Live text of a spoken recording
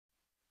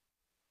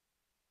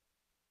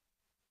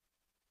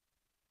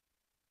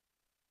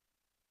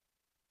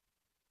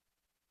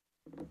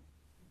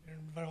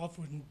involved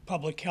in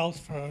public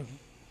health for a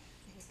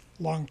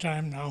long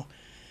time now,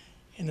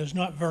 and there's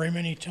not very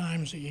many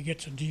times that you get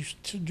to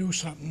do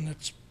something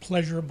that's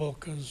pleasurable,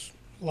 because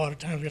a lot of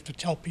times we have to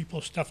tell people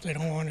stuff they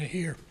don't want to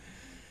hear.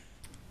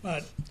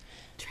 But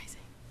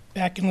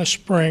back in the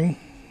spring,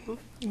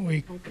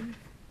 we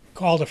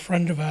called a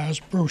friend of ours,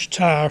 Bruce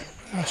Tarr,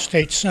 our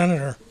state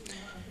senator,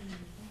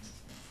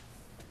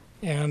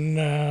 and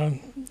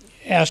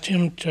asked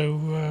him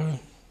to,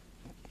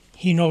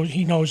 he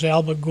knows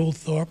Alba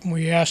Goulthorpe, and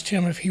we asked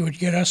him if he would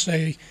get us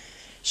a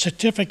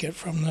certificate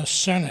from the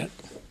Senate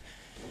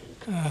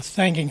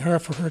thanking her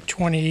for her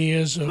 20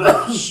 years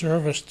of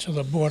service to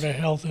the Board of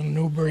Health in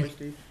Newbury.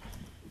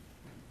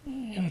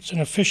 And it's an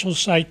official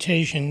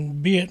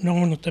citation. Be it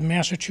known that the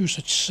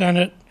Massachusetts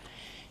Senate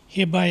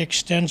hereby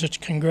extends its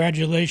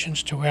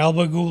congratulations to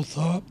Alba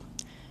Goulthorpe,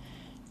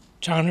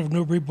 Town of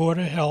Newbury Board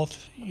of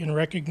Health, in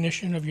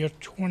recognition of your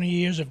 20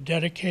 years of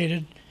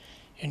dedicated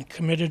and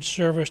committed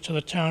service to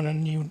the town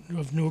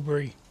of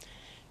Newbury.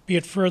 Be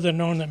it further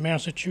known that the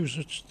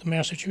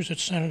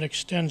Massachusetts Senate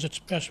extends its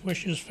best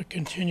wishes for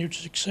continued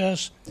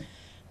success,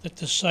 that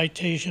the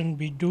citation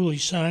be duly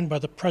signed by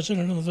the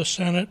President of the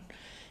Senate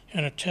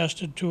and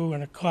attested to,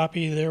 and a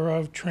copy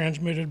thereof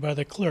transmitted by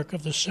the Clerk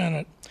of the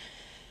Senate,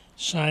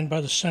 signed by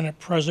the Senate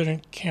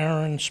President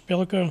Karen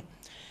Spilka,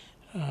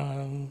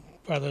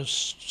 by the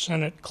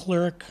Senate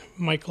Clerk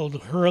Michael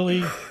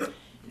Hurley,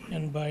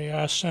 and by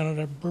our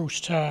Senator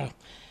Bruce Tarr,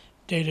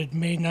 dated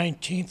May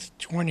 19th,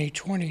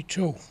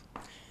 2022.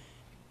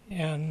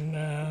 And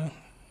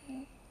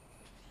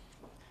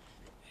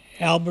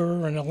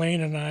Alba and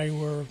Elaine and I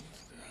were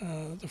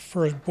the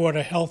first Board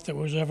of Health that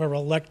was ever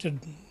elected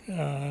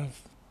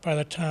by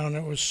the town.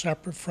 It was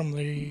separate from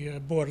the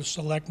Board of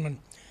Selectmen.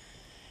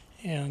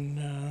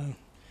 And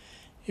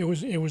it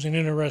was an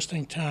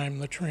interesting time,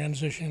 the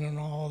transition and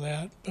all of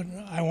that. But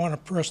I want to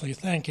personally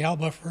thank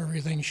Alba for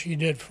everything she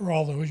did for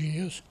all those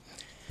years.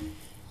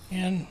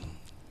 And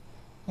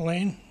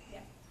Elaine?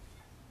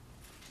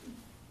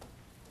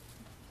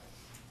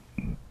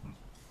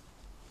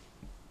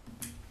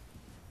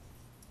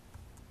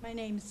 My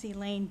name is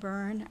Elaine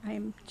Byrne.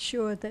 I'm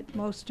sure that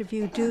most of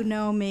you do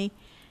know me.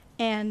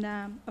 And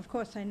of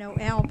course I know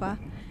Alba.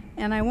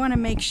 And I want to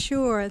make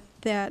sure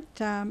that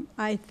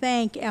I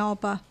thank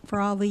Alba for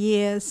all the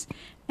years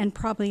and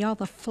probably all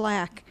the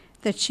flack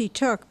that she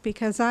took,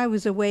 because I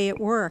was away at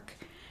work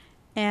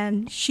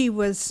and she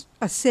was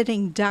a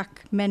sitting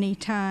duck many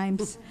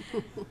times.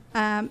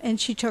 And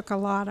she took a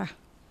lot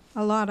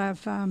of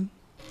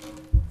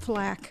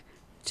flack,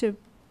 to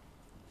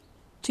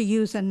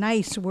use a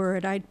nice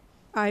word.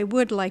 I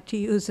would like to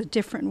use a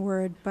different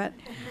word, but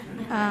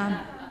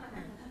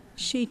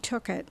she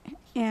took it,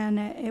 and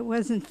it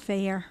wasn't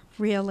fair,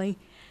 really,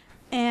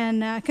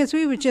 and because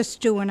we were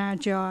just doing our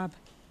job.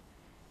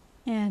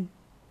 And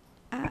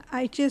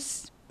I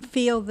just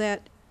feel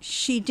that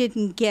she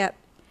didn't get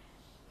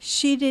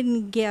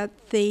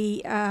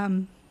the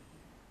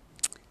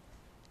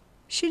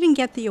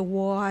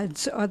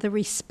awards or the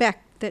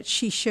respect that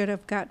she should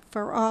have got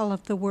for all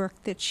of the work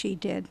that she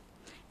did.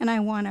 And I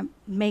want to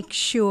make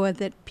sure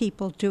that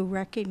people do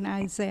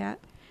recognize that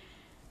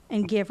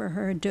and give her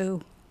her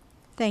due.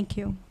 Thank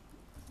you.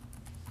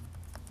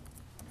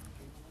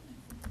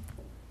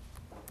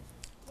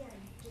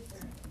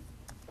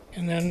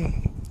 And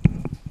then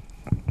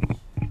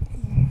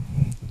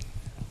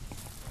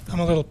I'm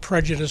a little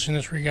prejudiced in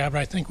this regard, but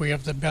I think we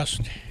have the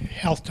best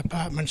health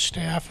department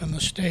staff in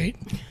the state.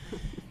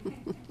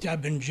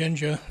 Deb and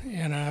Ginger,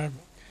 and our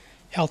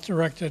health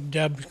director,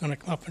 Deb, is going to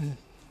come up and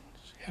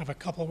have a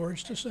couple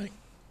words to say.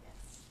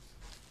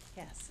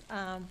 Yes.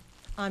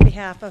 On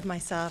behalf of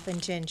myself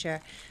and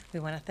Ginger, we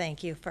want to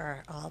thank you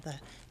for all the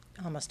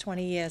almost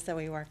 20 years that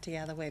we worked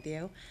together with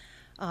you.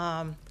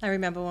 I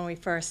remember when we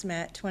first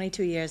met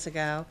 22 years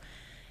ago.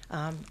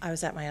 I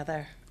was at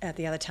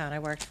the other town I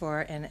worked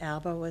for, and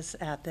Alba was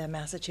at the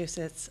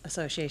Massachusetts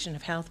Association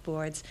of Health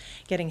Boards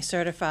getting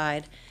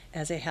certified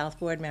as a health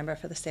board member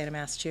for the state of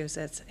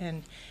Massachusetts.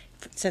 And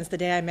since the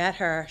day I met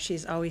her,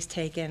 she's always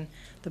taken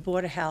the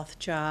Board of Health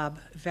job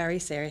very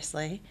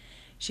seriously.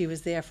 She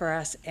was there for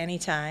us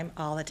anytime,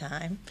 all the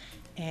time,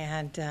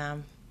 and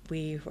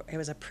it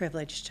was a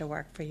privilege to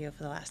work for you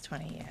for the last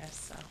 20 years.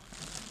 So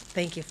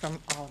thank you from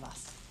all of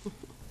us.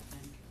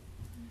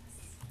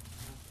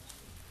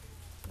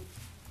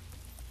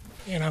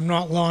 And I'm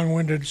not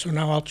long-winded, so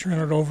now I'll turn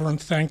it over and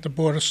thank the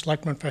Board of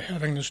Selectmen for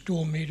having this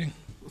dual meeting.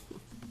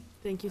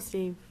 Thank you,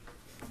 Steve.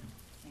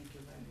 Thank you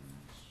very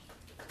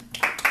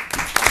much.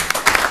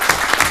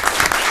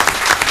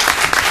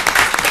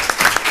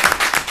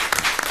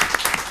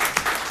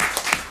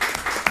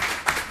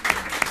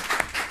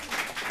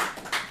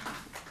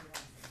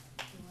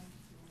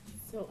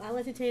 So I'll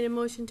entertain a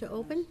motion to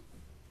open.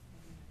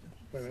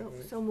 Wait, wait,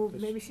 wait. So move.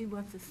 Does- Maybe she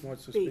wants to speak.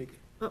 Wants to speak.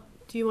 Oh,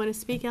 do you want to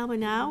speak, Alba,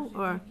 now,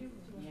 or?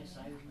 Yes,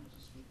 I would like to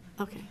speak.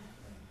 Okay.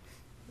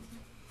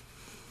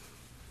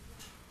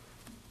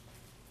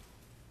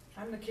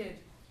 I'm the kid.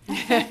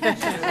 She's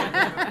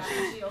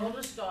the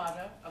oldest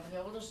daughter of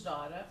the oldest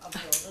daughter of the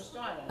oldest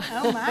daughter.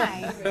 Oh,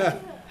 my.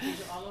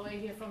 She's all the way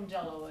here from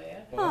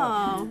Delaware.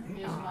 Oh,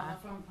 His mother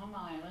from Plum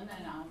Island,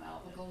 and I'm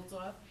Alpha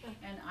Goldthorpe.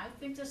 And I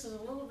think this is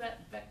a little bit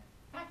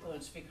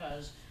backwards,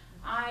 because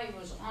I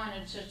was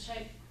honored to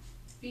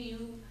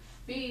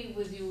be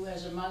with you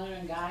as a mother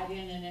and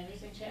guardian and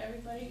everything to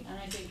everybody, and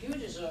I think you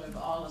deserve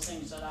all the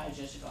things that I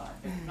just got,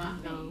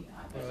 not me,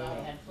 because I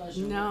had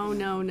pleasure. no, with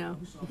you. no, no.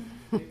 So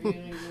I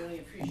really, really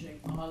appreciate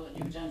all that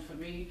you've done for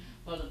me,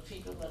 for the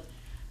people that,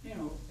 you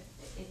know,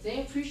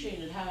 they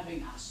appreciated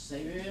having us.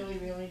 They really,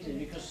 really did,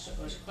 because it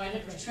was quite a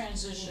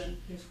transition.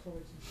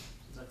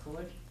 The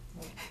cord?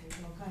 All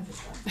kinds of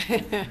stuff. You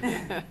don't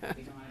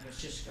want to get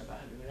just about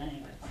it, but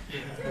anyway.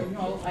 You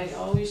know, I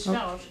always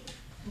felt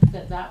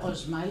that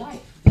was my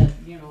life. That,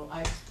 you know,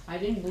 I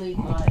didn't believe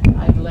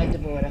I led the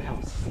Board of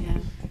Health. Yeah.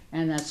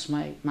 And that's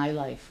my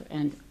life.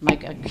 And my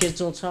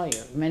kids will tell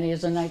you, many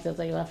is the night that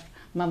they left,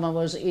 Mama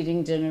was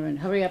eating dinner and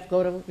hurry up,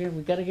 we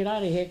gotta get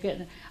out of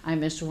here. I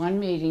missed one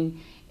meeting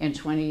in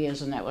 20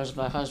 years, and that was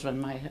my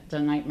husband, the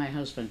night my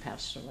husband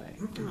passed away.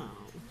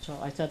 So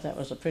I thought that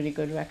was a pretty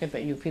good record,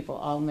 but you people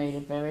all made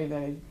it very,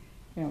 very,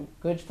 you know,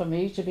 good for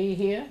me to be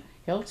here.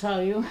 He'll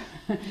tell you.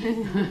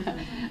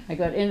 I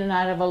got in and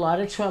out of a lot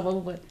of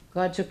trouble, but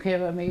God took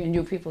care of me, and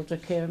you people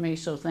took care of me,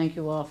 so thank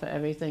you all for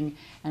everything.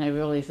 And I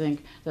really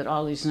think that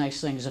all these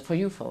nice things are for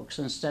you folks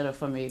instead of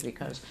for me,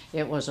 because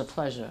it was a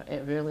pleasure.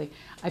 It really,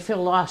 I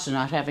feel lost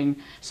not having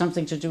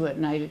something to do at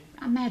night.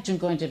 Imagine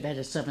going to bed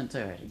at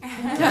 7:30.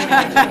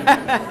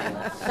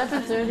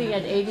 7:30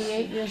 at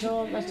 88 years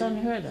old, that's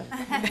unheard of.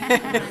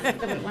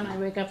 But when I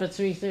wake up at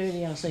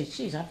 3:30, I'll say,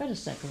 geez, I better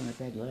start going to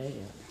bed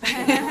later.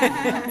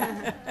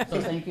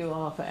 So thank you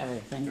all for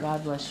everything.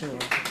 God bless you all.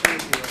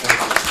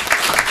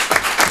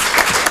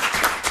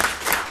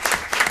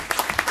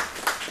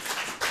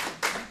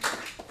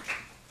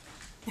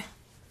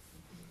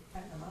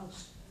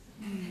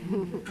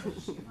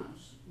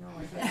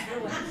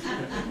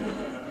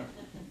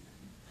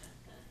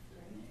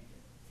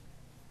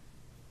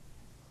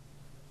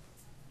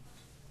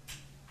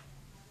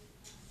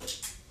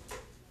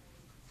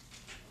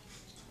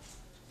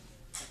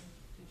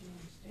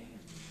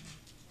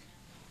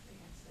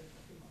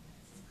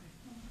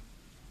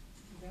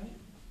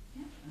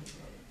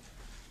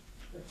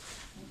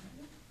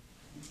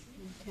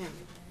 Okay,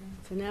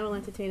 so now we'll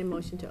entertain a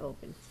motion to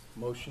open.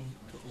 Motion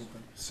to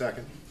open.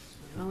 Second.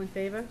 All in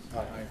favor?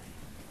 Aye.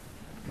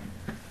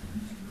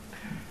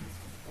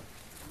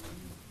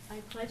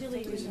 I pledge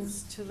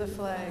allegiance To the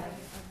flag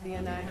of the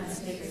United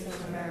States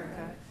of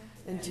America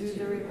and to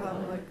the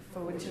republic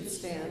for which it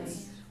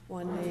stands,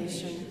 one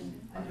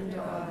nation, under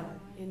God,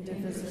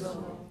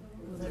 indivisible,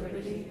 with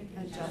liberty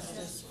and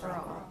justice for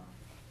all.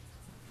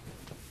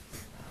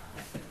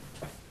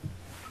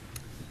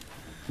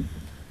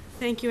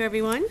 Thank you,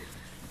 everyone.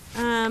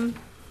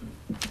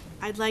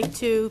 I'd like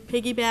to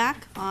piggyback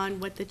on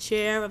what the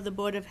chair of the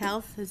Board of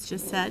Health has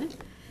just said,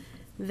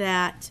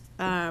 that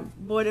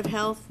Board of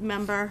Health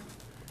member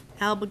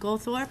Alba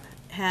Goldthorpe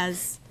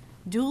has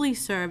duly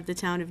served the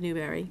town of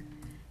Newbury.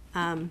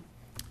 And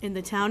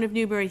the town of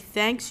Newbury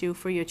thanks you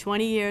for your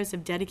 20 years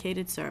of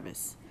dedicated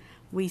service.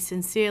 We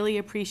sincerely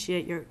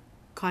appreciate your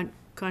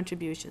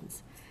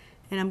contributions.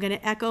 And I'm going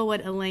to echo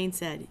what Elaine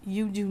said.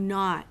 You do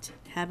not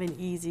have an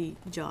easy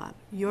job.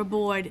 Your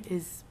board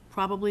is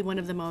probably one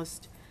of the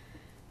most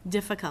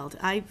difficult.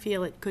 I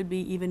feel it could be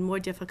even more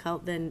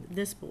difficult than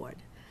this board.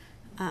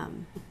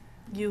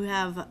 You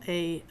have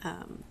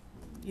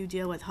you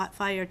deal with hot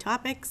fire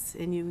topics,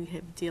 and you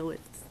deal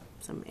with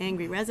some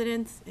angry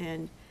residents,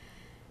 and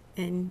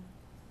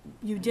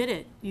you did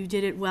it. You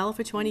did it well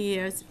for 20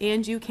 years,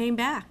 and you came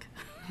back.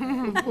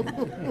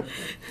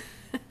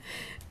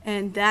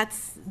 And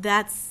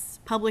that's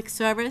public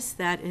service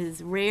that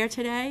is rare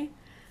today.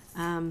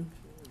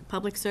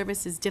 Public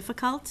service is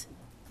difficult.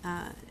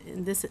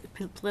 In this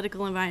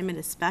political environment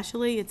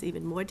especially, it's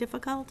even more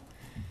difficult.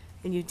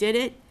 And you did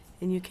it,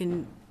 and you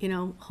can,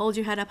 hold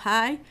your head up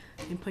high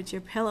and put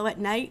your pillow at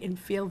night and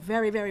feel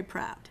very, very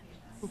proud.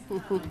 So, you're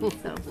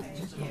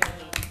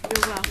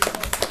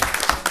welcome.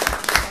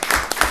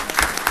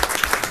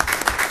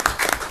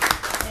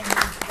 And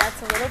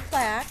that's a little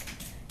plaque.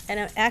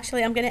 And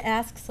actually, I'm going to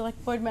ask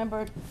Select Board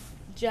Member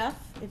Jeff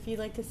if you'd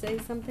like to say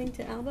something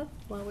to Alba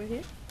while we're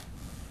here.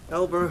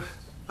 Alba,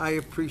 I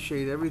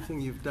appreciate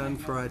everything you've done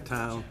for our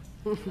town.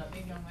 Let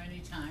me know many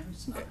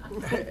times.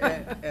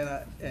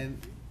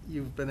 And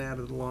you've been at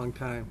it a long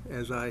time,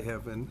 as I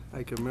have, and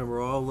I can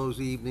remember all those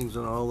evenings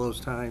and all those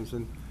times,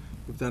 and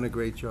you've done a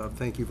great job.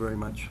 Thank you very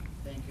much.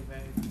 Thank you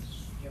very much.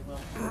 You're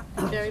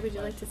welcome. Jerry, would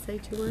you like to say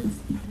 2 words?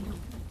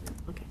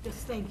 Okay.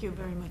 Just thank you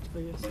very much for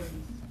your service.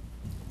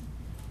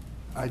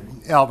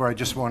 Albert, I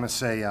just want to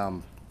say,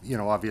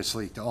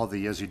 obviously, all the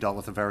years you dealt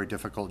with a very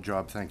difficult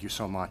job. Thank you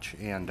so much.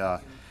 And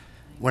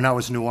when I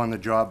was new on the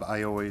job,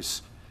 I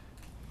always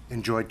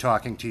enjoyed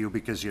talking to you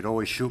because you'd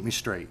always shoot me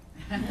straight.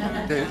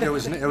 It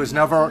was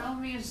never. No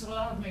means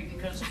love me,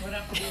 because what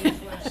up to you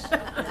first.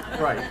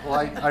 Right. Well,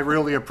 I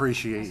really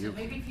appreciate you.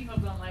 Maybe people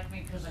don't like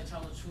me because I I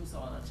tell the truth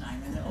all the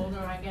time, and the older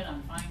I get,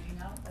 I'm finding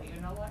out, but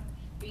you know what?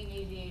 Being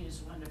 88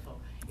 is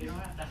wonderful. You don't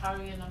have to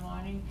hurry in the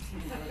morning, you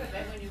go to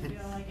bed when you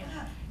feel like it.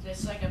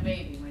 Just like a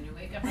baby, when you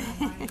wake up in the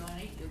morning, you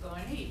wanna eat, you go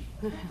and eat.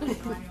 When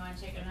you wanna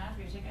take a nap,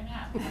 you take a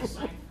nap. It's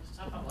time for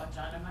supper, watch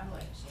out of my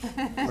way, so.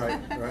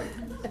 Right, right.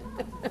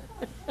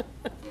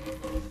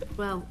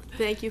 Well,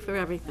 thank you for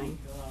everything.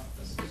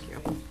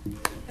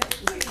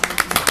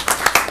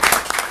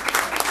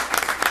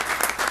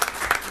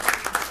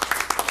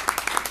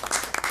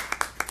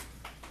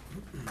 Thank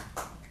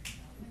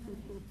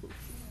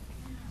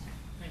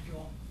you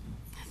all.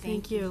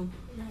 Thank you.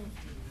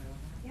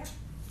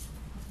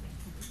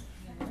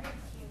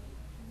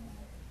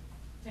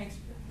 Thanks.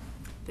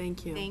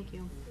 Thank you. Thank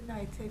you. Good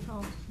night, safe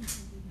home.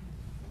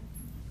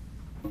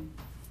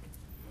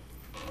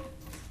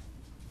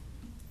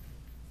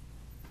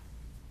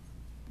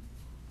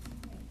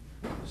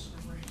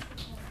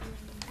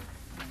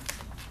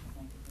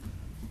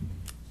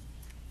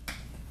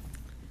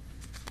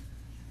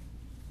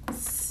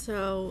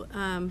 So,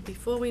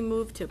 before we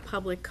move to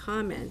public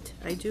comment,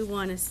 I do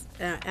want to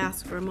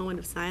ask for a moment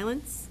of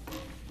silence.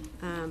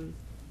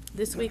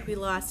 This week, we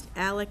lost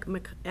Alex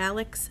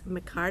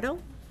McCardle.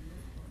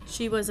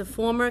 She was a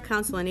former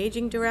Council on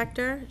Aging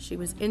Director. She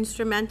was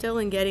instrumental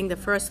in getting the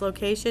first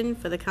location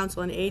for the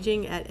Council on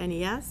Aging at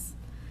NES.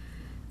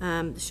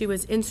 She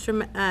was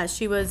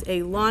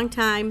a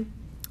longtime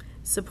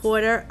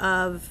supporter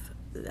of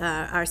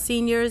our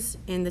seniors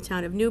in the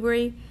town of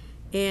Newbury,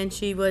 and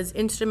she was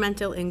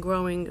instrumental in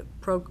growing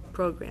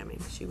programming.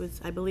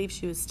 I believe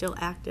she was still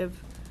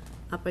active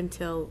up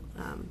until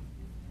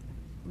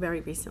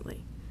very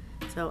recently.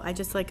 So I'd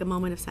just like a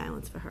moment of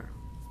silence for her.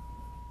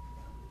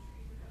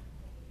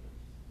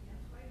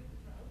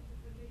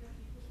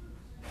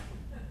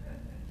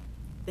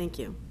 Thank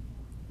you.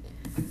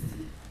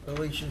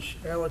 Alicia,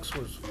 Alex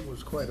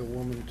was quite a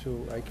woman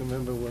too. I can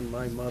remember when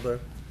my mother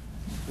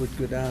would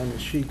go down,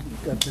 and she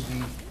got to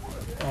be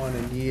on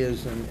in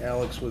years, and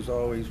Alex was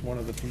always one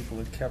of the people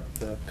that kept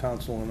the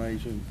Council on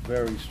Aging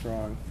very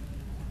strong.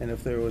 And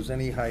if there was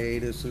any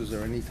hiatuses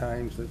or any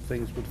times that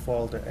things would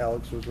falter,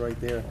 Alex was right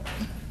there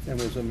and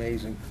was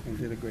amazing and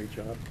did a great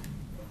job.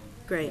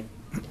 Great.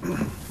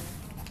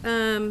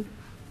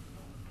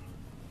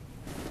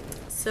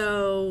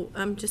 So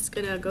I'm just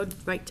gonna go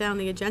right down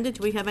the agenda.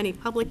 Do we have any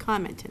public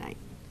comment tonight?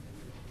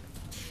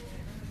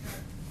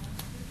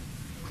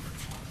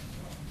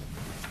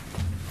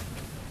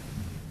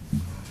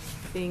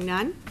 Seeing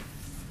none.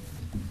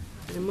 I'm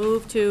gonna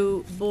move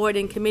to board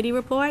and committee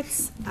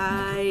reports.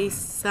 I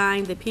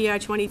signed the PR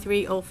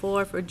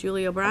 2304 for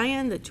Julie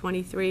O'Brien, the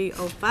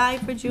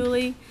 2305 for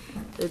Julie,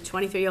 the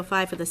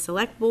 2305 for the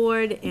Select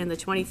Board, and the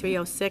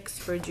 2306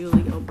 for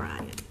Julie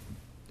O'Brien.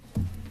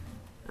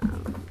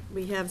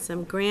 We have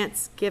some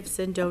grants, gifts,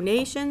 and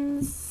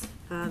donations.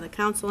 The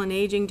Council on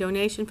Aging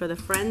donation for the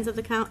Friends of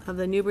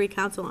the Newbury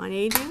Council on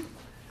Aging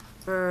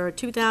for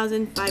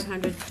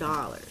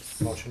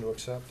 $2,500. Motion to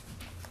accept?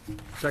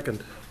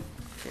 Second.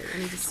 Okay,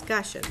 any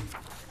discussion?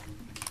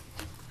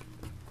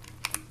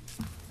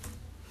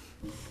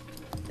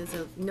 There's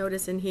a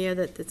notice in here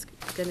that it's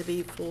gonna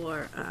be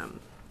for,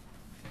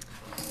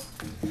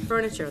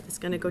 furniture that's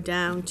gonna go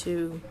down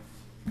to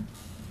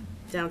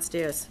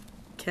downstairs,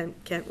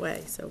 Kent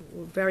Way, so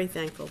we're very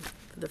thankful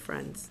for the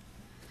Friends.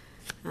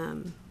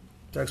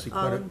 It's actually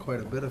quite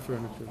a bit of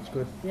furniture. It's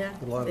good. Yeah,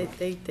 A lot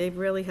of it. they've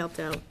really helped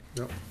out.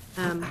 Yep.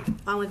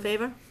 All in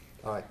favor?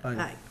 Aye.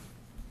 Aye.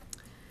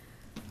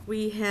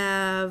 We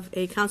have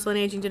a Council on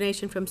Aging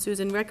donation from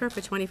Susan Ricker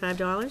for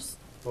 $25.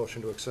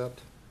 Motion to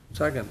accept?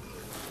 Second.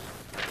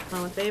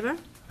 All in favor?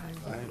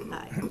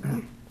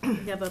 Aye.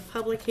 We have a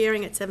public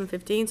hearing at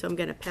 7:15, so I'm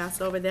gonna pass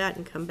over that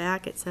and come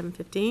back at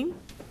 7:15.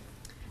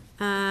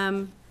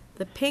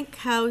 The Pink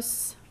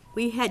House,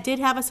 we did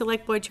have a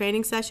Select Board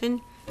training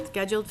session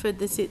scheduled for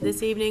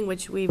this evening,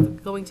 which we're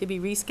going to be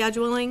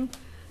rescheduling.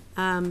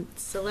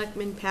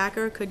 Selectman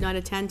Packer could not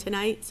attend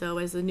tonight, so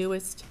as the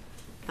newest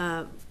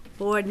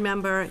board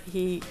member,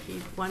 he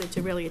wanted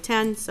to really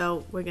attend,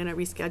 so we're gonna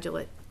reschedule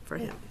it for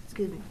him.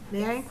 Excuse me.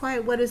 May I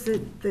inquire, what is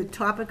the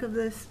topic of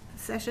this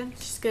session?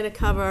 She's gonna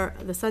cover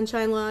the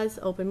sunshine laws,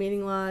 open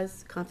meeting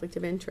laws, conflict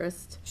of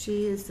interest,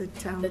 She is the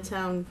the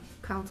town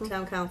council?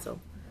 council.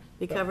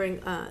 Be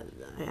covering, I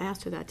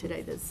asked her that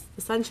today, there's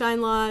the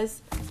sunshine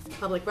laws,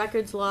 public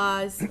records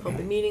laws,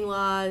 open meeting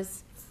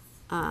laws,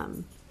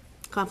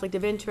 conflict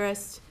of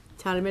interest,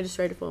 town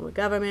administrative form of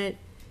government.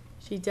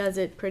 She does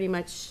it pretty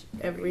much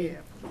every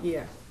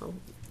year. Oh,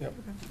 Yep.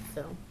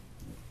 So.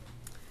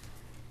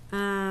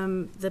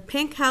 The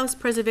Pink House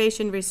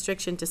preservation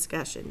restriction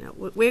discussion. Now,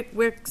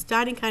 we're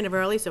starting kind of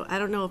early, so I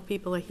don't know if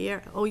people are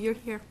here. Oh, you're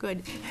here,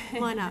 good.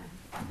 Come on up.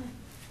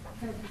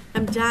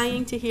 I'm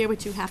dying to hear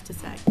what you have to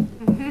say.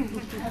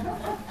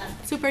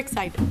 Super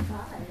excited.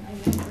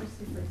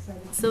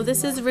 So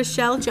this is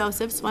Rochelle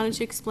Josephs. Why don't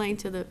you explain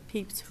to the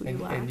peeps who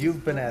you are? And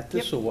you've been at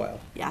this a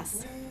while.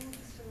 Yes.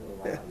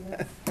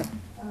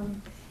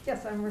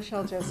 Yes, I'm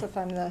Rochelle Joseph.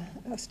 I'm the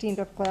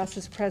Steamboat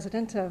Glasses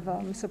president of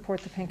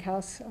Support the Pink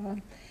House.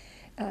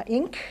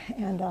 Inc.,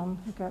 and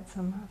we've got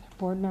some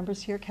board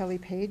members here. Kelly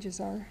Page is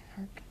our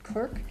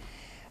clerk.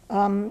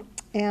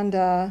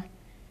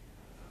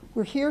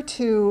 We're here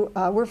to,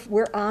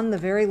 we're on the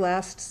very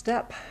last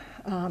step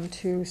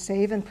to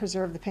save and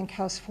preserve the Pink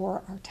House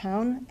for our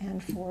town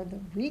and for the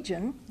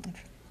region.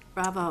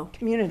 Bravo.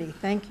 Community.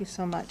 Thank you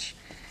so much.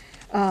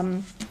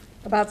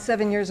 About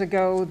 7 years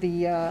ago,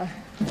 the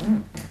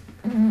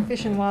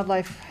Fish and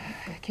Wildlife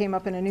came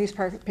up in a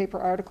newspaper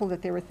article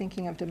that they were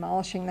thinking of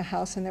demolishing the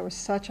house, and there was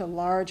such a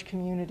large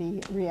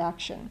community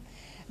reaction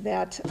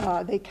that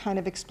they kind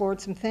of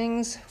explored some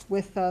things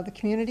with the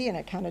community, and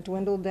it kind of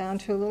dwindled down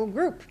to a little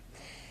group.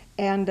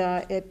 And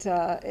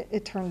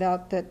it turned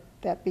out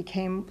that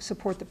became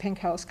Support the Pink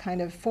House,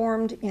 kind of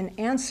formed in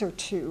answer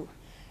to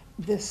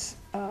this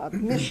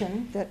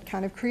mission that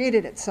kind of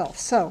created itself.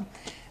 So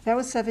that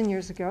was 7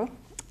 years ago,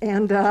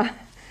 and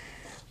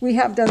we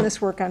have done this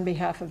work on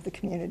behalf of the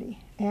community.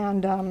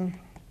 And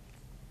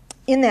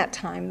in that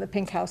time, the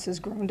Pink House has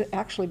grown to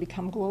actually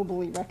become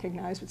globally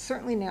recognized, but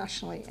certainly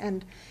nationally.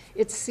 And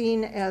it's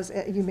seen as,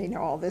 you may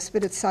know all this,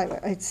 but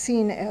it's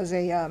seen as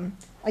a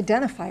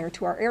identifier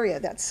to our area.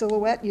 That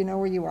silhouette, you know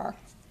where you are.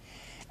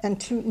 And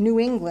to New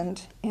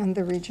England and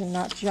the region,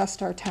 not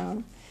just our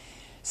town.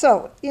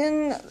 So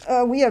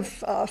we have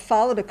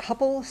followed a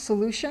couple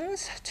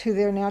solutions to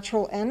their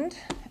natural end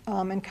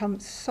and come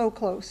so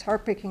close,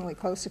 heartbreakingly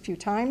close a few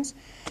times.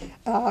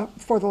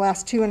 For the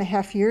last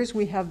 2.5 years,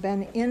 we have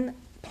been in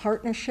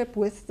partnership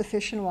with the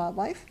Fish and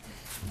Wildlife.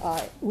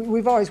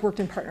 We've always worked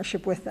in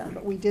partnership with them,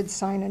 but we did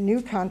sign a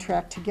new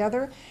contract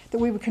together that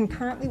we would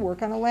concurrently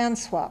work on a land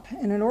swap.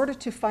 And in order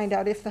to find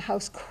out if the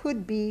house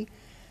could be,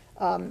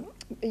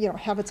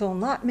 have its own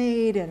lot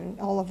made and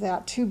all of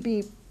that, to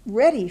be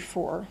ready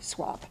for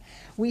swap,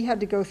 we had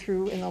to go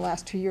through in the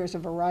last 2 years a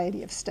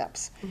variety of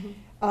steps.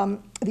 Mm-hmm.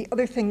 The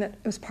other thing that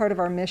was part of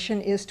our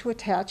mission is to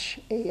attach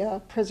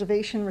a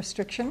preservation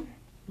restriction,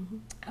 mm-hmm.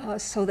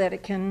 So that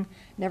it can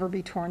never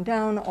be torn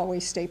down,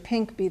 always stay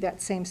pink, be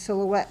that same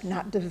silhouette,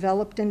 not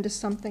developed into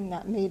something,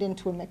 not made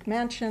into a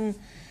McMansion,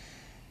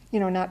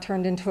 not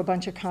turned into a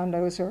bunch of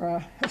condos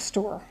or a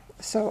store.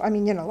 So,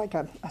 like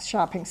a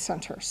shopping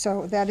center.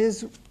 So that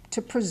is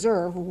to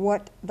preserve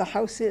what the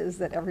house is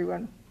that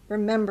everyone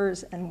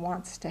remembers and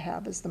wants to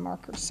have as the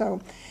marker.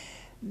 So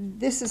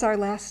this is our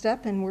last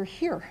step, and we're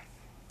here.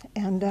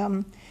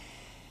 And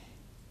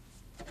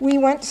we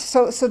went,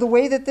 so the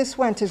way that this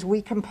went is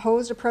we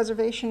composed a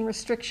preservation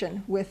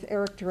restriction with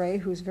Eric Dray,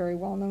 who's a very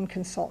well-known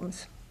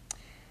consultant.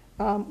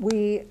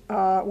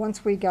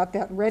 Once we got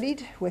that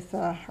readied with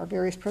our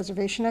various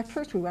preservation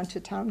experts, we went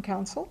to town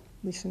council,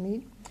 Lisa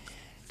Mead,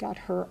 got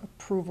her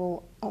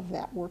approval of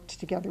that, worked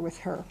together with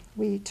her.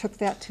 We took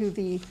that to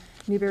the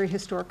Newbury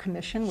Historic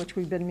Commission, which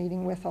we've been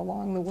meeting with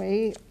along the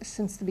way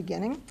since the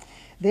beginning.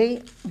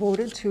 They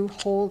voted to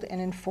hold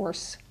and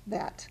enforce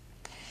that.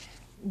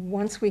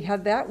 Once we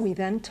had that, we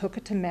then took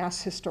it to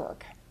Mass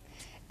Historic.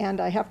 And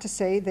I have to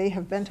say, they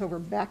have bent over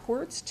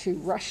backwards to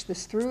rush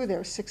this through.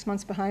 They're 6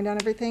 months behind on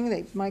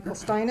everything. Michael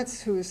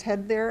Steinitz, who is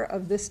head there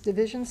of this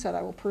division, said,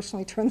 I will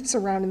personally turn this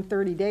around in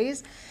 30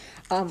 days.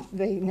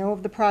 They know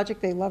of the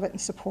project, they love it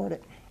and support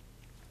it,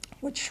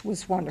 which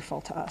was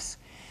wonderful to us.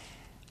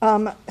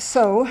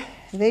 So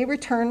they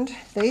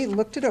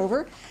looked it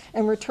over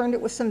and returned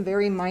it with some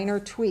very minor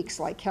tweaks,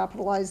 like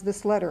capitalize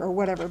this letter or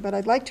whatever. But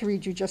I'd like to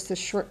read you just this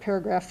short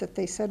paragraph that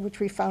they said,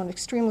 which we found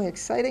extremely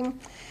exciting.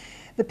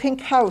 The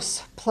Pink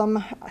House,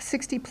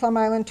 60 Plum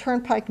Island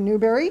Turnpike,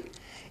 Newbury,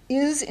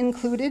 is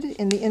included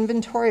in the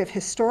inventory of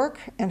historic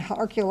and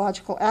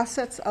archaeological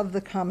assets of the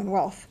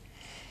Commonwealth,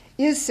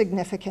 is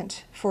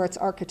significant for its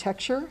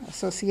architecture,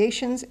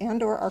 associations,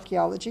 and/or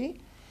archaeology,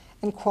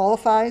 and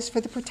qualifies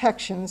for the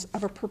protections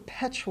of a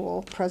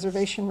perpetual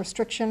preservation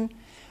restriction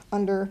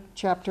under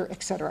chapter,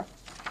 etc.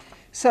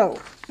 So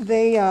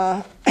they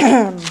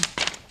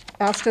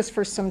asked us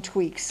for some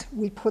tweaks.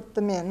 We put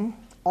them in,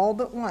 all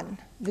but one,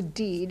 the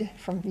deed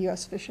from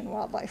U.S. Fish and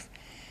Wildlife.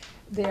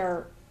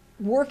 They're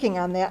working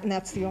on that, and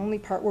that's the only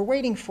part we're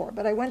waiting for.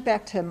 But I went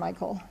back to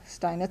Michael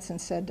Steinitz and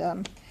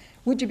said,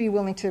 would you be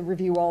willing to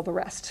review all the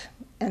rest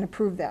and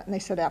approve that? And they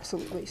said,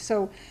 absolutely.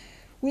 So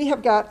we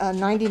have got a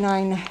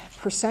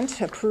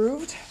 99%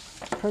 approved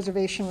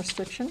preservation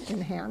restriction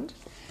in hand.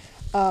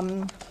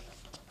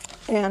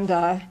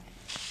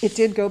 It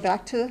did go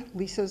back to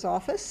Lisa's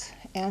office,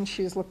 and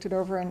she has looked it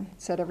over and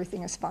said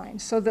everything is fine.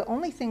 So the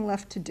only thing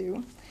left to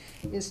do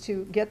is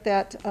to get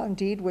that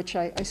deed, which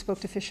I spoke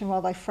to Fish and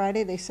Wildlife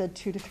Friday. They said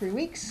 2 to 3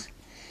 weeks.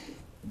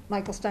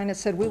 Michael Steinitz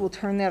said, we will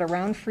turn that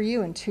around for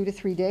you in 2 to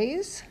 3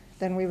 days.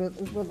 Then we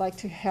would like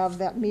to have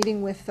that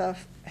meeting with the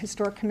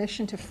Historic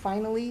Commission to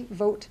finally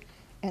vote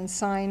and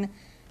sign,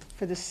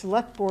 for the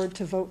select board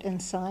to vote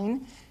and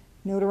sign,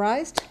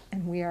 notarized,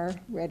 and we are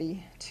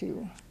ready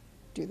to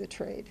do the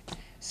trade.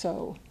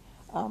 So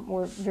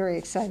we're very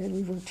excited.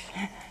 We've worked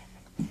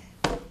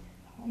a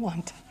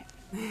long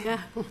time. Yeah.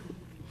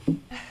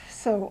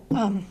 So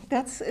can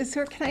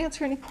I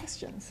answer any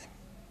questions?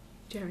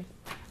 Jerry.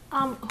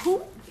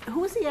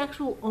 Who is the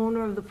actual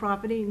owner of the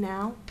property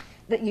now?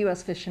 The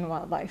U.S. Fish and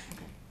Wildlife.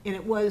 And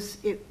it was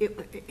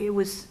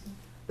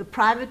the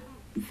private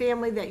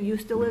family that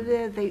used to live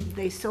there,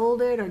 they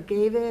sold it or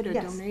gave it or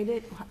Yes.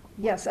 donated?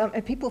 Yes,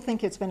 and people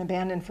think it's been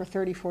abandoned for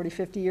 30, 40,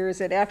 50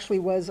 years. It actually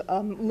was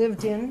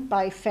lived in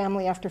by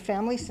family after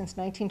family since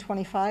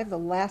 1925. The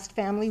last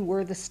family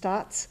were the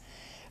Stotts.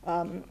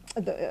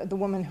 The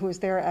woman who was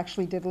there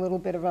actually did a little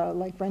bit of a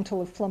like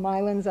rental of Plum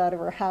Islands out of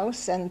her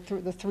house, and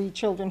the 3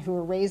 children who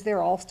were raised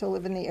there all still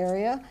live in the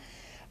area.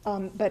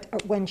 But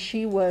when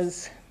she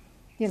was,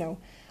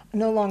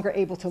 no longer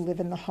able to live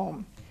in the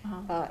home,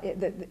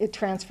 it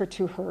transferred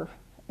to her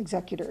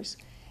executors.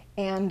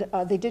 And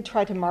they did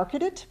try to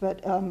market it,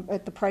 but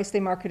at the price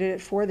they marketed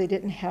it for, they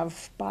didn't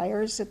have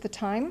buyers at the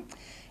time.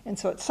 And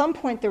so at some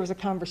point there was a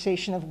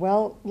conversation of,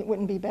 well, it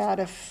wouldn't be bad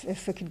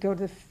if it could go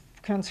to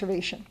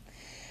conservation.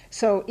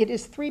 So it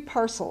is 3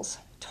 parcels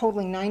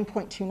totaling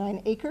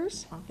 9.29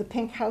 acres. The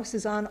pink house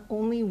is on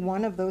only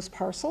one of those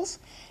parcels.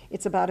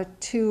 It's about a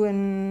 2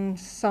 and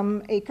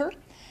some acre.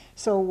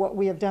 So what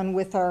we have done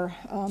with our,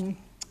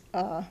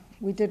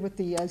 we did with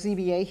the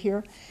ZBA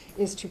here,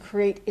 is to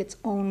create its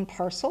own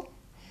parcel.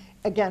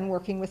 Again,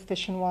 working with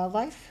Fish and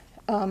Wildlife,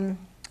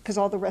 because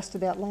all the rest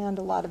of that land,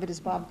 a lot of it is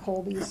Bob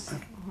Colby's,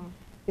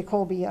 the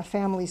Colby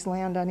family's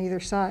land on either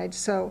side.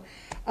 So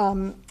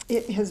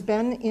it has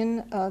been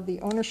in the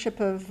ownership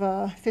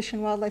of Fish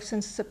and Wildlife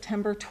since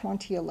September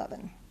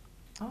 2011.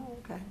 Oh,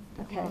 okay.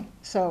 Okay,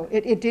 so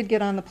it did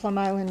get on the Plum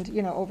Island,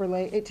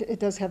 overlay. It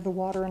does have the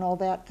water and all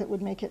that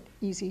would make it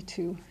easy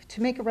to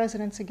make a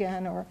residence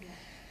again or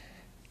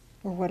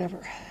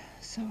whatever,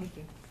 so.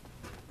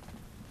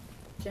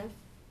 Jeff?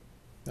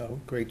 No,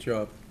 great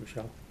job,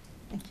 Michelle.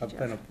 Thank you, I've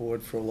been Jeff.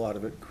 aboard for a lot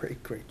of it.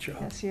 Great job.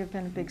 Yes, you have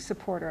been a big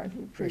supporter. I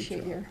do appreciate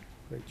job. your,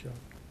 Great job.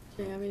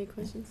 Do you have any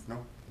questions? No,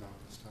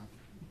 this time.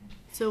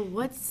 So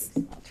what's,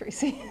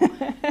 Tracy.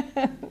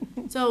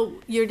 so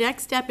your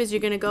next step is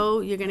you're gonna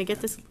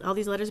get all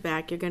these letters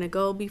back, you're gonna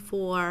go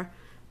before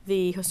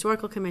the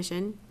Historical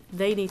Commission,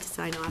 they need to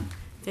sign off,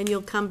 then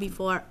you'll come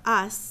before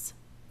us,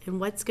 and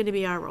what's gonna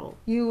be our role?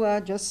 You I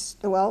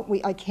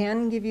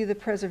can give you the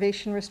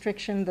preservation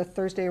restriction the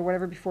Thursday or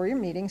whatever before your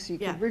meeting, so you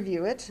Yeah. can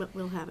review it.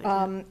 We'll have it.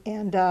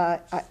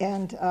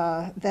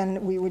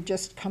 Then we would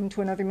just come to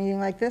another meeting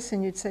like this,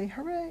 and you'd say,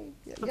 hooray,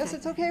 yes, Okay.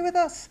 it's okay with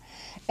us.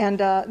 And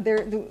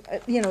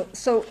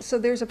so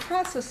there's a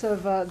process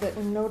of, that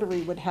a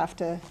notary would have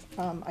to,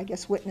 I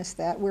guess, witness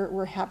that.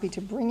 We're happy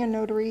to bring a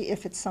notary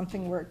if it's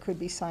something where it could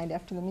be signed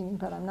after the meeting,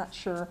 but I'm not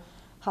sure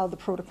how the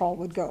protocol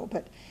would go.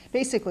 But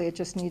basically, it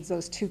just needs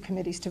those 2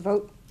 committees to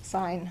vote,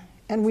 sign,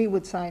 and we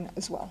would sign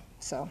as well.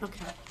 So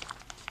Okay.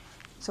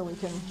 we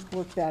can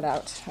work that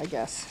out, I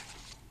guess.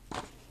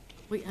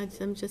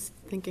 I'm just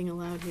thinking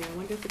aloud here. I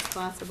wonder if it's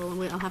possible,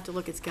 and I'll have to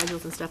look at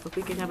schedules and stuff, if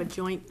we could have a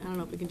joint, I don't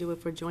know if we can do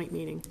it for a joint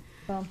meeting,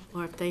 Um,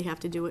 or if they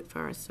have to do it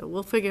first. So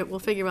we'll figure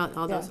out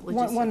all Yeah, those one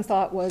logistics.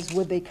 thought was,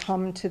 would they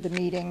come to the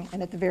meeting,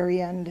 and at the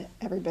very end,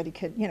 everybody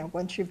could,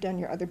 once you've done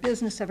your other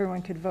business,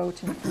 everyone could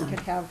vote, and if we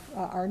could have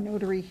our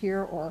notary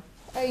here, or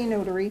a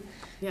notary,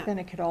 Yeah. then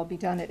it could all be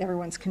done at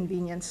everyone's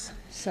convenience,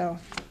 so.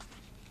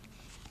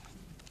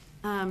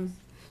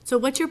 So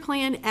what's your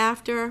plan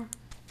after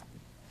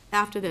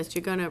this?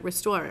 You're gonna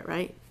restore it,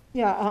 right?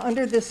 Yeah,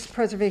 under this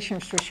preservation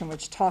restriction,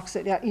 which talks,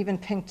 it even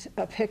picked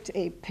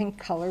a pink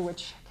color,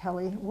 which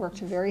Kelly worked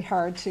very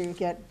hard to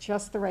get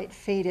just the right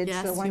faded.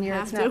 Yes, So one you year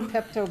have it's not to.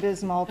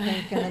 Pepto-Bismol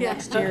pink, and the Yeah.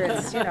 next year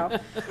it's,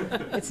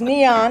 it's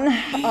neon.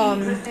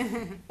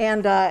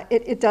 And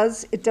it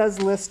does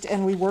list,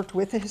 and we worked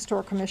with the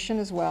Historic Commission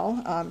as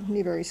well,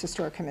 Newbury's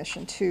Historic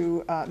Commission,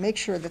 to make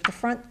sure that the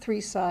front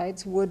 3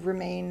 sides would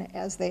remain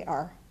as they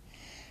are.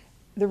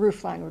 The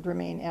roof line would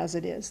remain as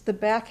it is. The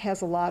back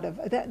has a lot of,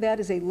 that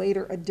is a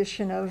later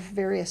addition of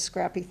various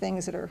scrappy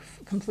things that are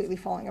completely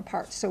falling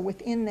apart. So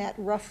within that,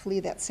 roughly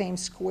that same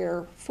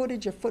square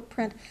footage or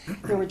footprint,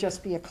 there would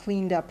just be a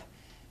cleaned up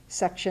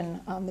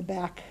section on the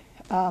back.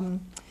 And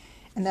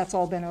that's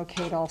all been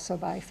okayed also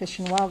by Fish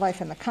and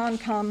Wildlife and the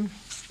Concom.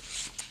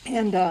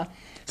 And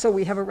so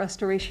we have a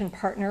restoration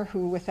partner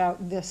who, without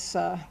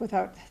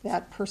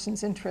that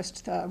person's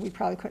interest, we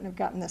probably couldn't have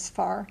gotten this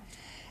far.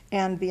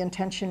 And the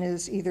intention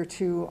is either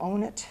to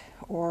own it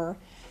or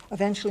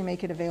eventually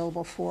make it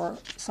available for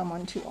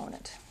someone to own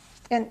it.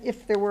 And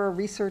if there were a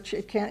research,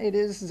 it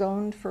is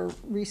zoned for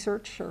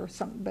research or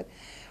something, but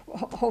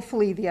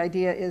hopefully the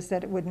idea is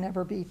that it would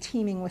never be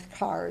teeming with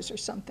cars or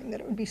something, that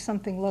it would be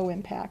something low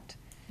impact.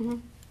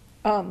 And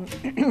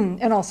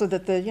also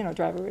that the,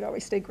 driveway would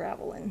always stay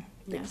gravel and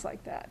things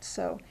like that.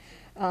 So,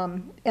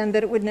 and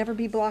that it would never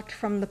be blocked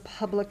from the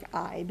public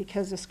eye,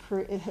 because this,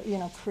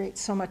 creates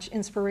so much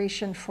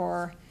inspiration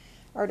for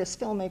artists,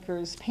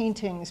 filmmakers,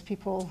 paintings,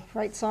 people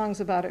write songs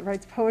about it,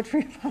 writes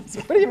poetry about it.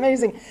 It's pretty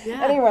amazing.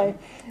 Yeah. Anyway,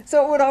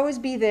 so it would always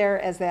be there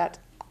as that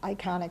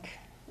iconic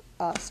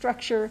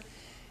structure,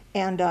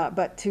 and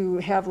but to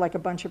have like a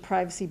bunch of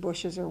privacy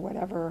bushes or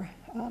whatever,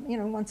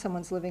 once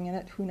someone's living in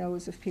it, who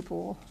knows if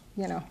people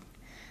will,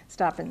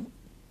 stop and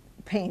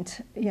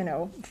paint,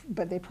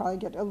 but they probably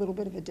get a little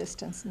bit of a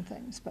distance and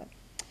things, but,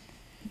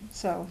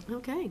 so.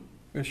 Okay.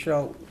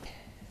 Michelle,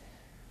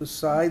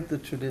 beside the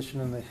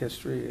tradition and the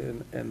history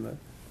and the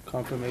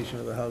confirmation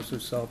of the house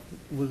itself,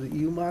 was it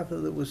you, Martha,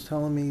 that was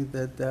telling me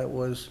that that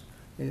was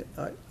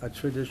a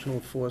traditional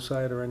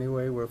four-sider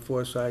anyway, where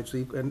four sides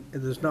equal, and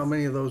there's not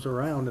many of those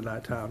around in our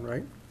town,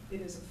 right?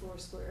 It is a four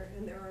square,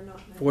 and there are not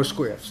many. Four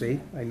square, see?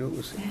 I knew it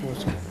was four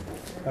square.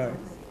 All right,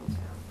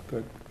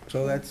 good.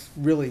 So that's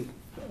really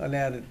an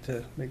added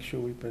to make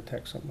sure we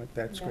protect something like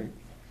that. That's great.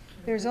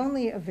 There's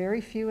only a very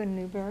few in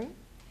Newbury,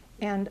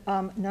 and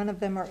none of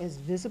them are as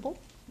visible.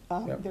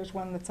 Yep. There's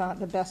one that's on,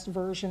 the best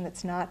version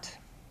that's not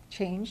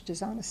changed,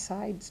 is on a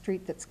side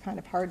street that's kind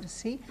of hard to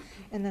see.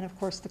 And then, of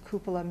course, the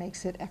cupola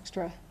makes it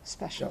extra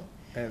special. Yep.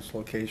 And its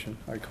location,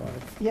 iconic.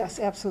 Yes,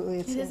 absolutely.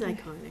 It is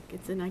iconic.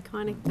 It's an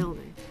iconic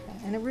building.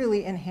 And it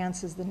really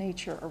enhances the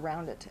nature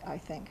around it, I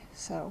think.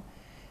 So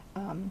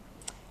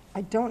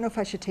I don't know if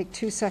I should take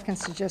 2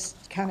 seconds to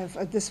just kind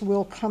of, this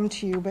will come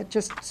to you, but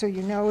just so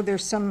you know,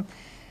 there's some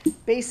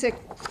basic,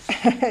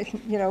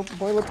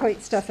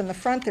 boilerplate stuff in the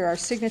front. There are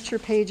signature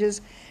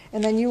pages.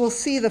 And then you will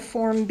see the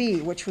Form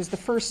B, which was the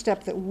first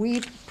step that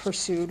we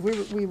pursued.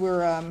 We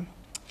were,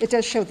 it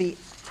does show the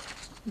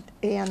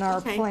A&R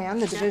Okay. plan,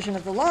 the Yeah. division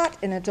of the lot,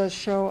 and it does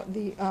show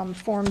the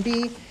Form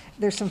B.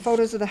 There's some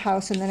photos of the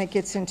house, and then it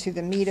gets into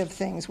the meat of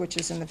things, which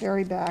is in the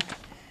very back,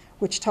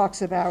 which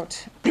talks about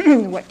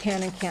what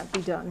can and can't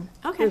be done.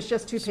 Okay. There's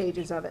just 2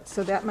 pages of it,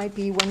 so that might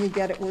be when you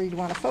get it where you'd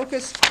want to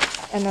focus.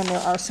 And then there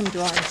are some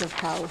drawings of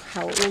how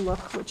it will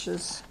look, which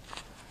is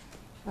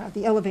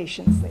the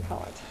elevations, they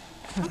call it.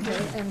 Okay,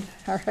 and,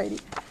 all righty.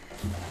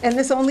 And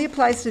this only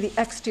applies to the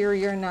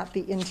exterior, not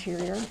the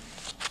interior,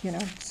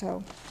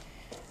 so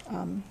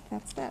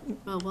that's that.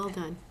 Well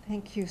done.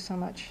 Thank you so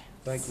much.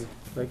 Thank you.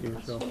 Thank you,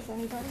 Michelle. Questions,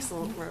 anybody?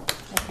 Excellent work.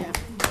 Okay.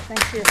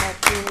 Thanks for your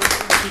help,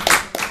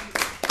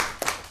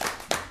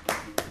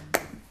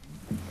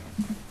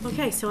 Julie.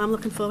 Okay, so I'm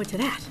looking forward to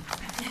that.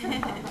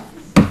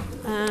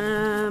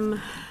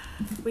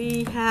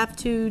 We have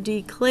to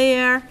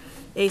declare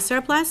a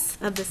surplus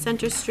of the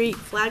Center Street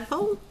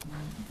flagpole.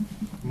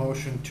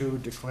 Motion to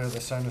declare the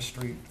Center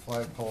Street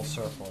flagpole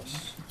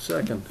surplus.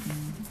 Second.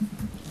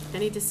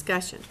 Any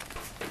discussion?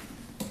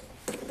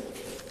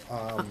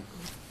 I'm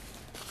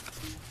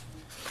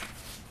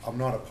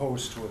not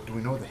opposed to it. Do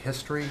we know the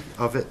history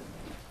of it?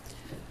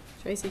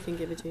 Tracy can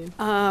give it to you.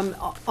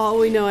 All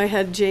we know, I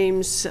had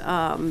James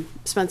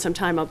spend some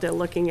time out there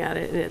looking at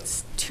it, and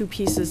it's 2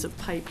 pieces of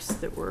pipes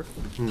that were,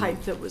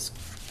 pipe that was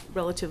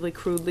relatively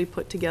crudely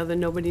put together.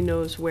 Nobody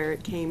knows where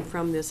it came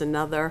from. There's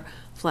another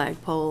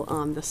flagpole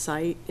on the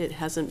site. It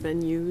hasn't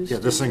been used. Yeah,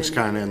 this thing's in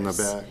kind of in the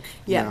years. back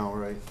Yeah. now,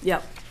 right?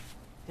 Yep.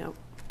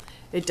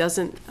 It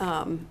doesn't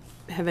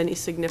have any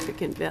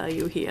significant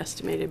value. He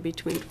estimated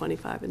between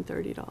 $25 and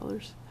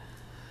 $30.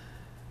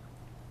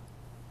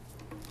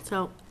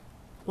 So,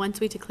 once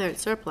we declare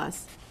it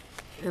surplus,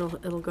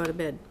 it'll go to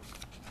bid.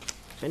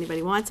 If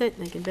anybody wants it,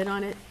 they can bid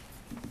on it.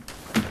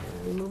 And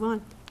we move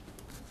on.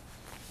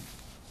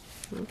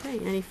 Okay,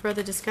 any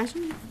further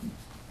discussion?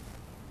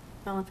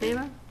 All in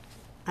favor?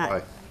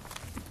 Aye.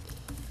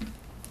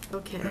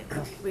 Okay,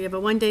 we have a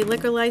one-day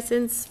liquor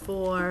license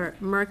for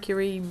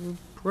Mercury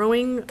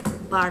Brewing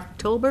I'm gonna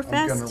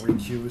Oktoberfest.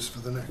 recuse for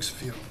the next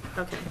few.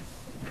 Okay,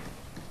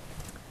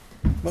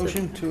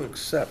 Motion to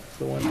accept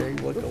the one-day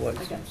liquor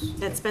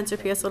license. at Spencer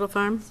Pierce Little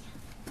Farm?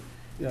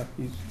 Yeah,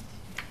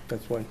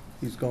 that's why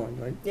he's going,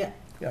 right? Yeah.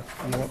 Yeah,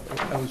 you know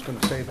what, I was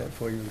gonna say that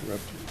before you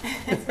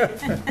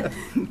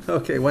interrupted.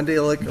 Okay, one-day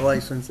liquor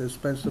license at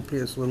Spencer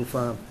Pierce Little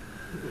Farm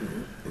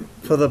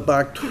for the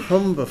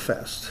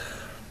Oktoberfest.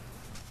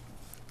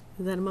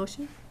 Is that a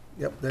motion?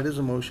 Yep, that is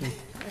a motion.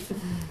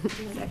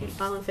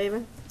 All in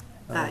favor?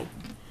 Aye.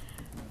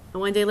 A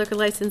one-day liquor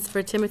license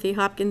for Timothy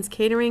Hopkins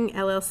Catering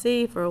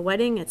LLC for a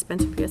wedding at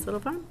Spencer Pierce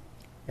Little Farm?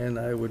 And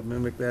I would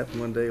mimic that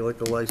one-day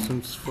liquor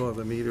license for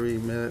the Meadery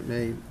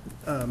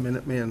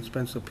Minuteman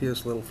Spencer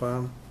Pierce Little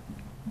Farm.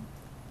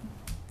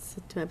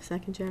 So, do I have a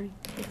second, Jerry?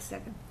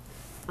 Second.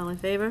 All in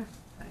favor?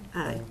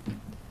 Aye.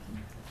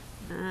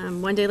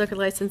 One-day liquor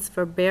license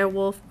for Bear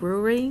Wolf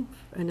Brewery,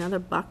 another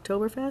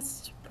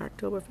Boktoberfest,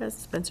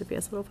 Spencer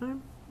Pierce Little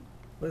Farm?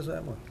 Where's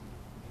that one?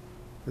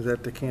 Is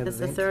that the That's candidate?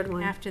 the third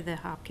one. After the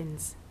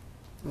Hopkins.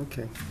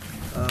 Okay.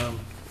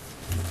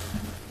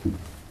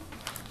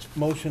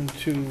 Motion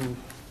to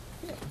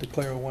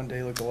declare a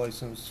one-day liquor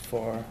license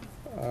for,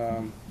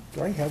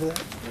 do I have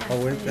that?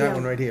 Oh, wait, that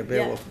one right here,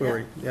 Bear Wolf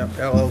Brewery. Yeah,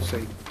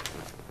 LLC.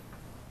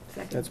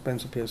 That's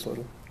Spencer Pierce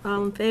Little.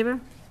 All in favor?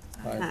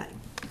 Aye.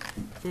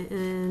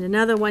 And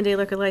another one-day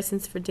liquor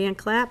license for Dan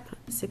Clapp,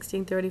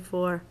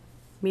 1634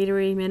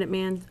 Meadery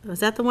Minuteman. Was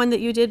that the one that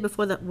you did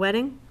before the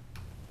wedding?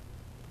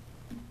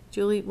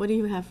 Julie, what do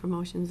you have for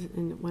motions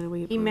and when are we?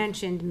 He approved?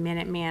 mentioned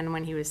Minuteman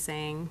when he was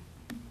saying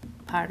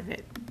part of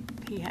it.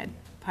 He had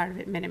part of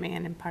it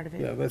Minuteman and part of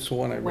Yeah, it. that's the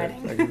one I read.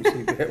 Wedding. I didn't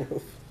see Bear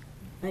Wolf.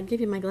 I'd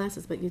give you my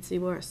glasses, but you'd see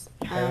worse.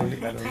 I don't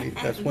need,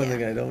 that's one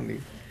thing I don't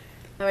need.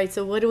 All right,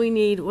 so what do we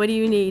need? What do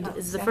you need?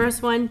 Is the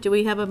first one, do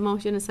we have a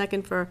motion, a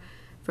second for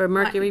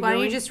Mercury Why don't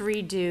Brewing? you just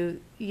redo,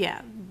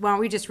 why don't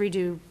we just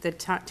redo the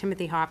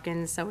Timothy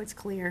Hopkins so it's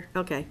clear?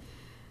 Okay.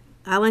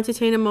 I'll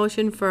entertain a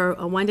motion for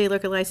a one-day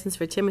liquor license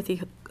for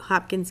Timothy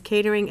Hopkins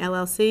Catering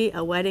LLC,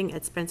 a wedding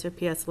at Spencer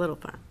P.S. Little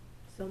Farm.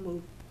 So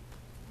moved.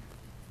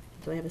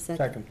 Do I have a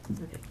second?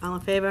 Second. Okay. All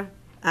in favor?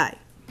 Aye.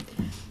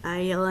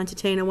 I'll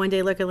entertain a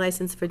one-day liquor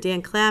license for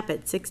Dan Clapp at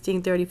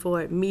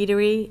 1634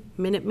 Meadery,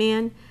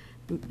 Minuteman,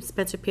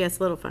 Spencer P.S.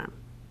 Little Farm.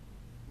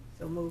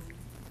 So moved.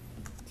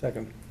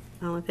 Second.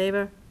 All in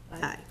favor?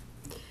 Aye.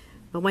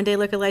 A one-day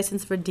liquor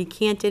license for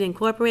Decanted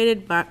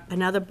Incorporated,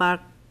 another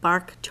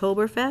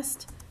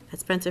Barktoberfest at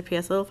Spencer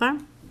P.S. Little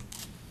Farm.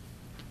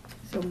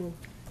 So moved.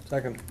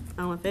 Second.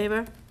 All in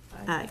favor?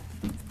 Aye.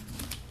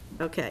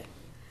 Okay.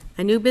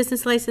 A new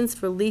business license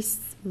for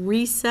Risa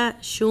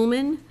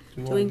Schulman,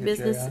 Do you wanna doing get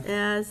business JR?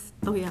 as,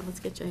 oh yeah, let's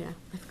get JR.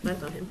 I forgot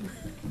about him.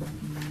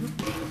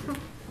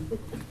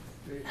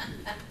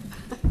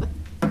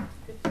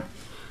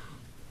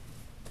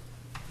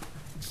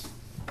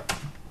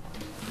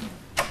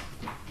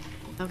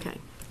 Okay.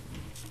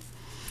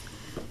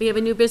 We have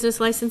a new business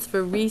license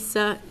for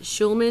Risa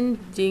Schulman,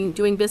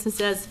 doing business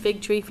as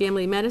Fig Tree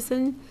Family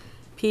Medicine,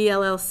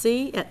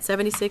 PLLC, at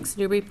 76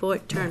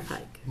 Newburyport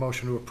Turnpike.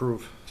 Motion to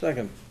approve.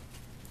 Second.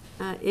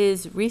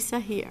 Is Risa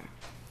here?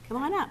 Come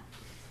on up.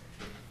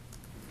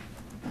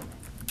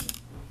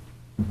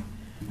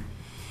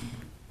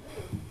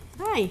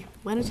 Hi,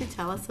 why don't you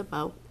tell us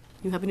about,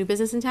 you have a new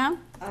business in town?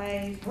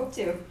 I hope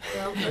to.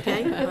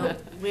 Okay, well,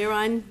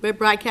 we're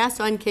broadcast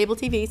on cable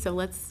TV, so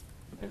let's,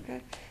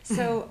 Okay.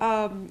 So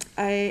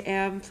I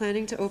am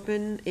planning to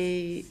open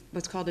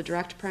what's called a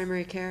direct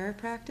primary care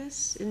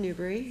practice in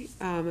Newbury.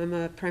 I'm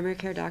a primary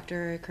care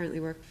doctor. I currently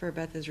work for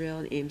Beth Israel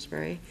in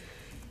Amesbury.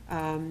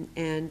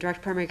 And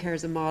direct primary care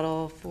is a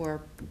model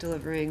for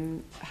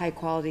delivering high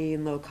quality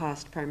and low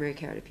cost primary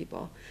care to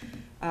people.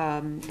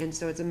 And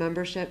so it's a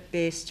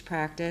membership-based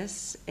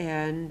practice,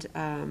 and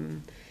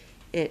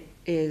it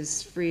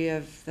is free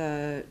of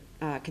the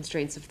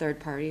constraints of third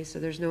parties, so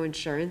there's no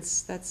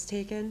insurance that's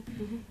taken.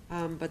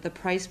 But the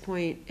price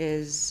point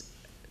is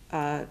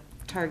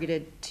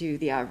targeted to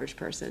the average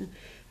person.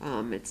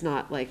 It's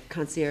not like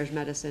concierge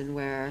medicine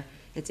where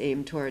it's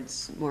aimed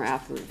towards more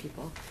affluent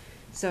people.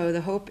 So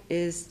the hope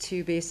is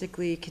to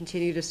basically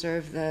continue to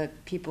serve the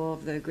people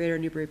of the greater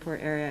Newburyport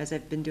area as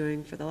I've been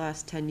doing for the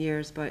last 10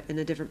 years, but in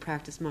a different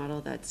practice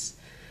model that's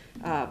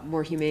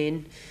more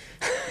humane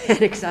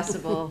and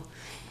accessible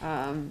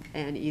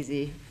and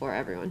easy for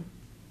everyone.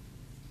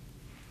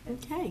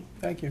 okay,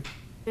 Thank you.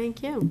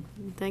 thank you.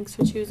 Thanks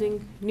for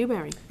choosing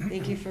Newbury.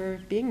 Thank you for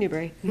being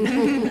Newbury.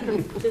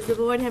 Does the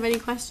board have any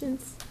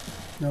questions?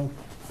 No.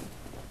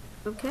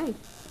 Okay.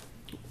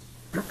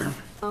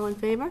 All in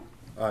favor?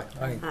 Aye.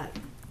 Aye. Aye.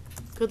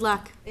 Good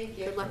luck. Thank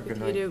you. Good luck with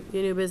Good your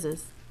new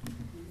business.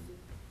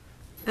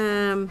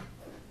 I'm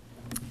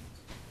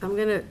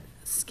gonna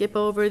skip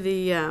over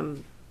the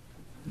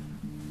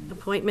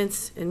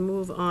appointments and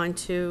move on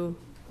to,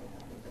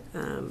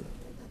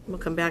 we'll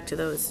come back to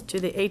those, to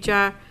the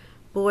HR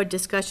board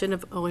discussion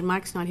of, oh, and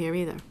Mark's not here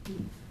either.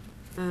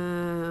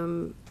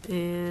 And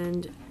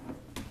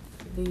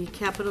the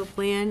capital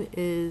plan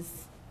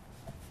is,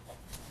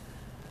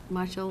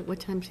 Marshall, what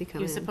time's he He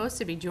coming was in? supposed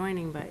to be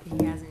joining, but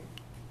he hasn't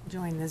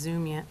joined the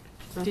Zoom yet.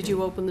 Did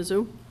you open the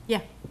Zoom?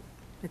 Yeah,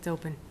 it's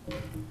open.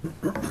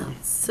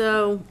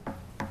 So,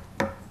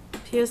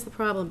 here's the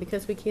problem,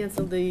 because we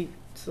canceled the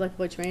select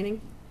board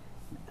training,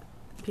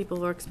 people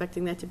were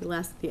expecting that to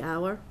last the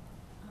hour.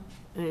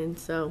 And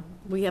so,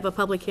 we have a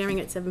public hearing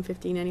at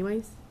 7:15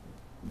 anyways.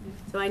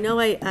 So I know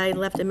I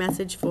left a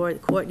message for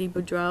Courtney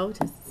Boudreau,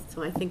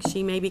 so I think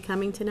she may be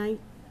coming tonight.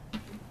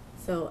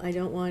 So I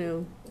don't want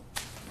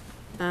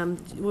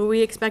to, were we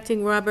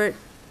expecting Robert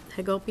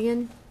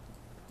Hagopian?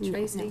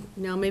 Tracy?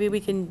 No, maybe we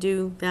can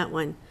do that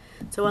one.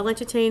 So I'll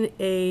entertain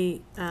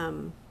a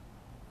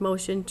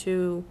motion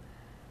to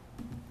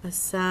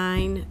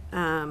assign,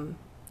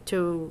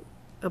 to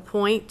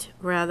appoint,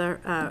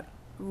 rather,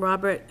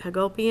 Robert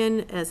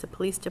Hagopian as a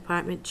police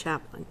department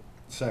chaplain.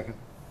 Second.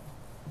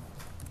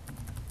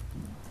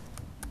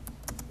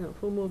 No,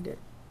 who moved it?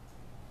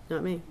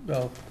 Not me.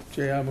 Well,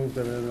 JR moved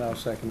it and I'll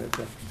second it.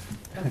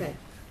 Okay.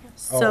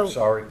 Oh, So,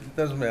 sorry.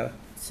 Doesn't matter.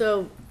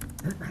 so,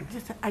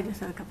 I just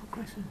had a couple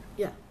questions.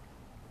 yeah,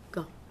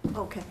 go.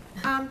 Okay.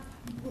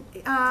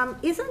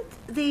 Isn't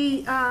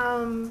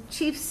the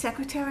chief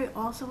secretary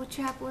also a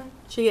chaplain?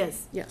 She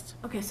is, yes.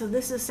 Okay, so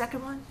this is the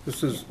second one?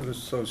 This is an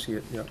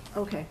associate, yeah.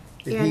 Okay.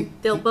 He- And,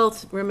 They'll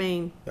both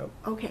remain.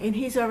 okay, and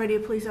he's already a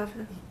police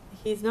officer?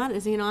 He's not,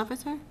 is he an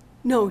officer?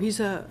 No, he's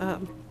a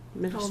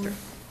minister.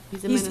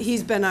 He's a He's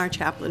minister. been our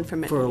chaplain for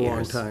many For a long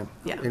years. time.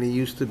 Yeah. And he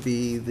used to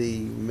be the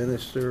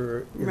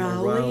minister in the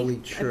Rowley, Rowley I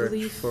Church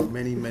believe. for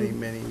many, many,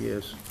 many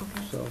years.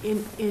 So,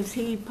 And is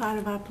he part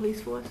of our police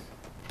force?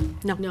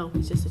 No,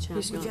 he's just a chaplain.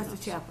 He's just a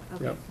chaplain,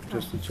 okay. yeah,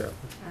 just a chaplain.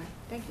 All right,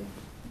 thank you.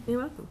 You're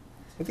welcome.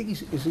 I think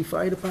is he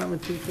fire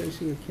department too,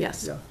 Tracy? I can't-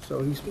 Yes. Yeah,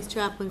 so he's He's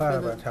chaplain part for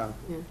of our the, town.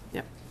 yeah.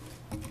 Yep.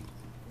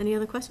 Any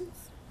other questions?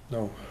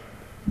 No.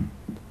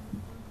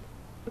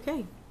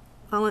 Okay.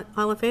 All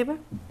in favor?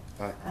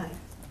 Aye.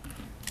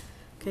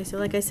 Okay, so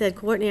like I said,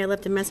 Courtney, I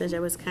left a message. I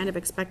was kind of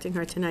expecting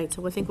her tonight,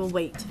 so I think we'll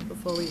wait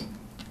before we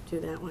do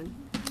that one.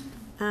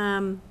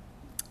 And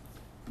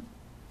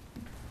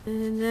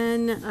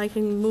then I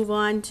can move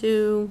on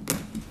to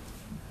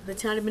the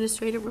town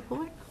administrator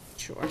report.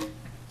 Sure.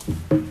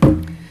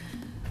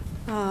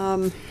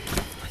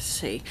 Let's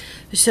see.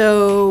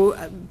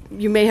 So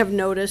you may have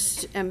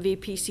noticed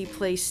MVPC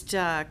placed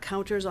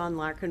counters on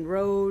Larkin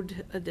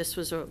Road. This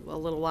was a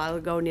little while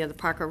ago near the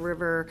Parker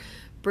River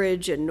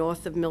Bridge and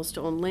north of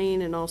Millstone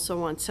Lane, and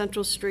also on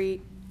Central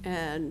Street,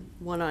 and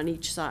one on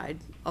each side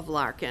of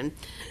Larkin.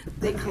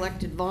 They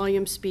collected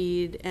volume,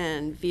 speed,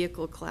 and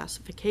vehicle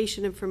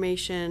classification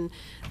information.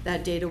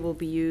 That data will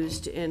be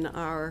used in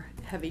our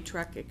heavy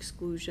truck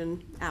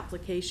exclusion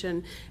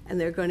application,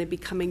 and they're going to be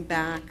coming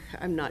back,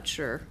 I'm not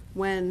sure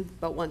when,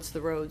 but once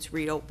the roads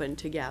reopen,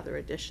 to gather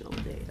additional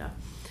data.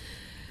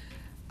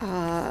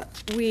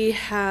 We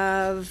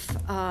have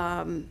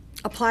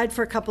applied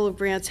for a couple of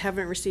grants,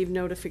 haven't received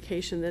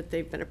notification that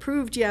they've been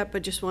approved yet,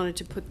 but just wanted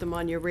to put them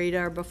on your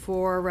radar.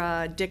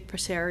 Before Dick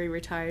Passeri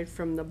retired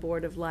from the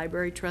Board of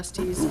Library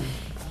Trustees,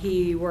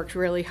 he worked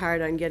really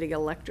hard on getting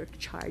electric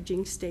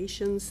charging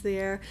stations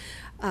there.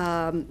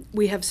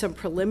 We have some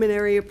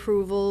preliminary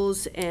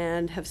approvals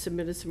and have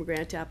submitted some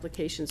grant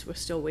applications. We're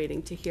still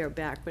waiting to hear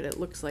back, but it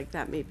looks like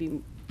that may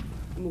be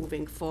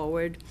moving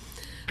forward.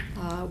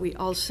 We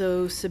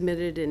also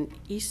submitted an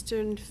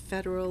Eastern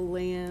Federal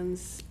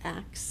Lands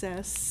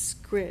Access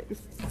grant.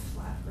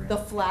 The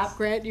FLAP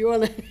grant. You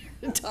want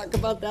to talk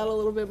about that a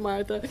little bit,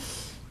 Martha?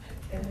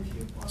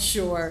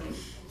 Sure.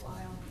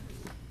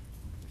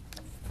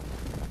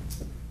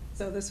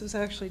 So this was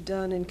actually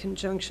done in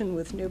conjunction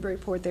with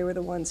Newburyport. They were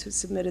the ones who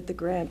submitted the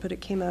grant, but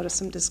it came out of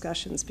some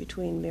discussions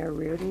between Mayor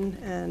Reardon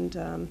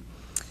and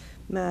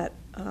Matt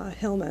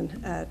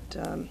Hillman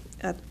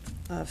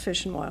at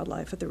Fish and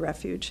Wildlife at the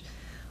Refuge,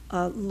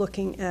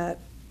 looking at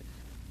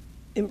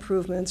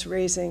improvements,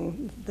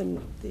 raising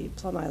the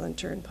Plum Island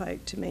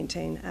Turnpike to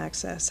maintain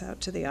access out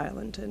to the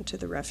island and to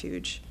the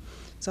refuge.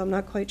 So I'm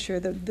not quite sure.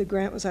 The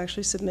grant was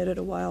actually submitted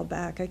a while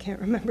back. I can't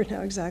remember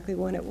now exactly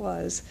when it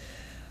was.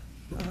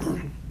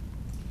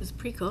 It was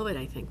pre-COVID,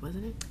 I think,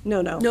 wasn't it?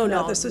 No,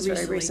 this was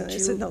very recently, recent.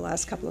 It's in the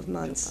last couple of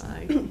months.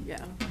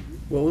 Yeah.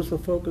 What was the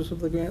focus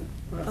of the grant?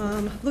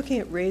 Looking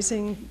at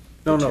raising.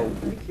 No,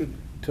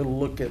 to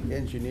look at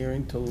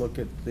engineering, to look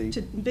at the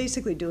To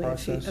basically doing a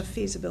process.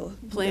 feasibility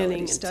Planning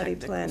and study,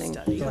 technical planning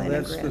study. So planning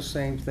that's the grant.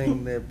 same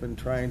thing they've been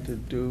trying to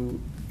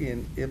do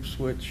in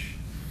Ipswich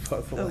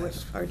for the Oh, with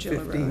last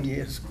Argilla 15 Road.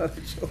 years.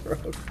 Argilla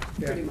Road.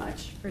 Yeah. Pretty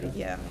much.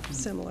 Yeah,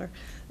 similar.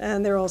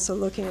 And they're also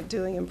looking at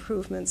doing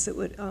improvements that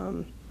would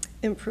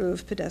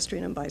improve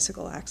pedestrian and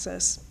bicycle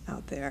access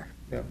out there.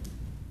 Yeah.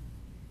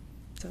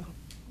 So,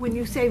 When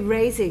you say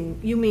raising,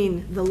 you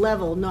mean the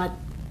level, not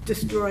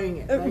destroying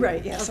it, right?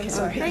 right, yes, I'm Okay.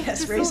 sorry. Thank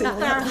Yes, you for raising the the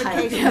level.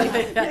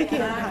 clarification. Making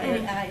it higher.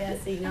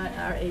 R-A-I-S-E, not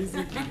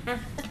R-A-Z.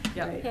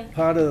 Right.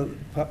 Part of,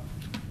 are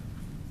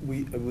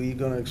we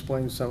going to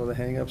explain some of the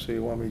hangups, or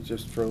you want me to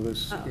just throw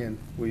this in?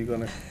 Were you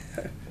going to?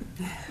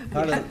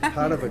 Part of the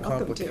Welcome to.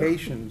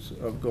 complications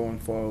of going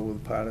forward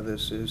with part of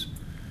this is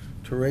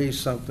to raise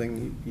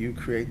something, you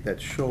create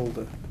that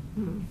shoulder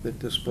that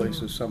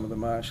displaces some of the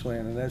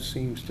marshland, and that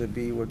seems to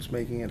be what's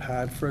making it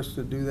hard for us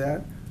to do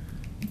that.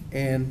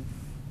 And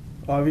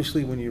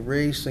obviously, when you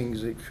raise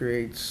things, it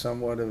creates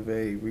somewhat of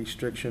a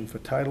restriction for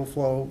tidal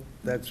flow.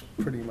 That's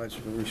pretty much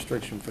a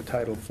restriction for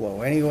tidal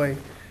flow anyway,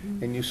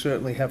 and you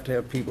certainly have to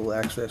have people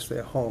access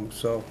their homes.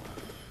 So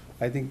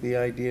I think the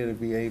idea to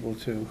be able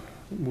to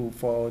move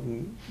forward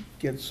and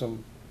get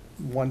some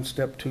one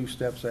step, two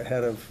steps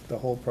ahead of the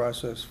whole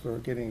process for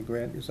getting a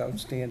grant is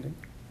outstanding,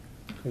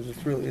 because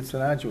it's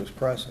an arduous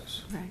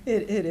process.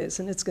 It is,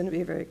 and it's going to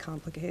be very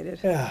complicated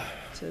Yeah.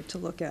 to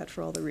look at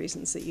for all the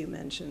reasons that you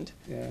mentioned.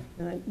 Yeah.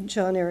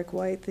 John Eric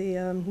White, the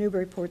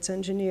Newburyport's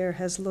engineer,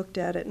 has looked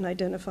at it and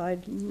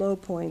identified low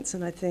points,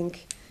 and I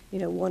think,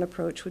 one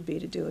approach would be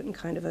to do it in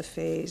kind of a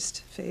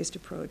phased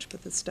approach,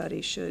 but the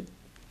study should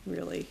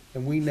really.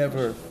 And we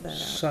never that out.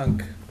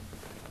 sunk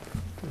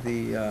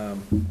the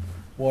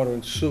water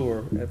and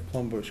sewer at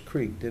Plumbush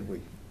Creek, did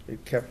we?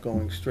 It kept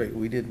going straight.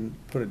 We didn't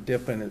put a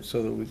dip in it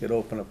so that we could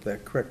open up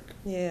that creek.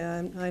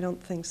 Yeah, I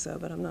don't think so,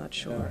 but I'm not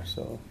sure.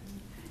 So,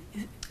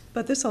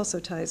 But this also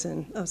ties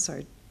in, oh,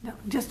 sorry. No,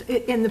 just,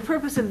 and the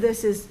purpose of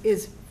this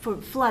is for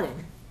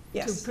flooding?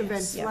 Yes. To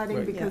prevent Yes, yeah. flooding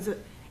Right. because of,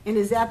 and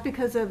is that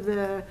because of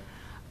the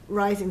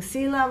rising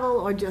sea level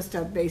or just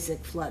a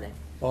basic flooding?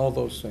 all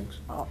those things.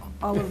 All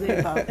of the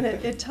above? And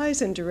it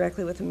ties in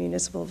directly with the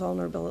municipal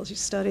vulnerability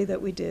study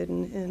that we did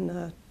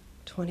in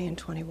 20 and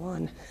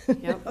 21.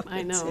 Yep,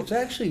 I know. It's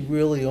actually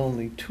really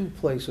only two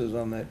places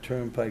on that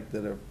turnpike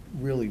that are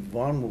really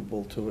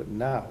vulnerable to it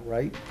now,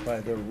 right? By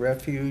the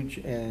refuge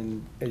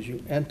and as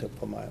you enter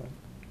Plum Island.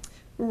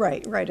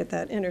 Right at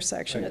that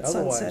intersection Right, at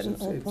Sunset otherwise,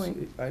 and Old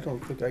Point. I don't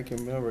think I can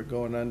remember it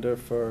going under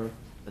for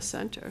The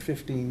center.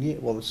 15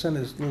 years. Well, the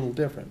center's a little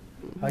different.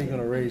 How are you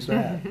gonna raise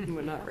that?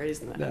 We're not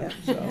raising that. No,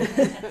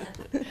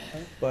 so.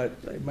 But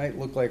it might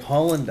look like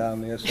Holland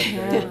down there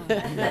someday.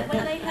 But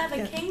when they have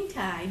a king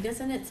tide,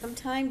 doesn't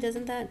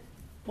that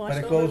But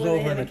it goes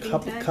over in a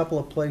couple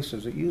of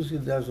places. It usually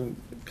doesn't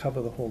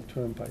cover the whole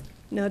turnpike.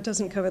 No, it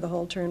doesn't cover the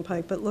whole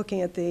turnpike, but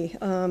looking at the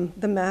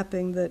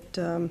mapping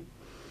that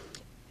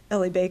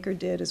Ellie Baker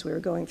did as we were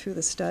going through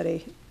the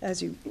study,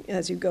 as you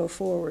go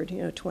forward,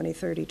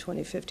 2030,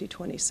 2050,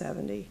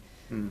 2070,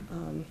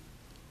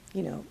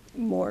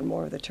 more and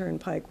more of the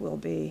turnpike will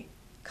be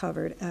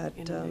covered at,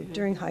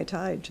 during high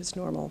tide, just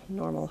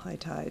normal high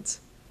tides.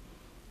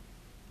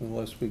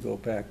 Unless we go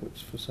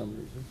backwards for some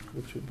reason,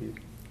 which would be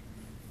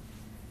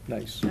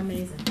nice.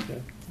 Amazing. Yeah.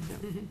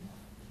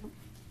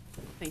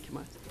 Thank you,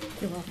 Martha.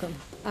 You're welcome.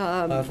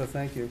 Martha,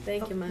 thank you.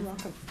 Thank you, Martha. You're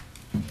welcome.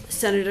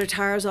 Senator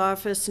Tarr's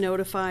office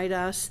notified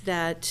us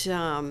that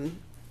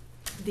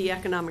the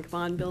economic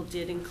bond bill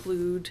did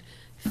include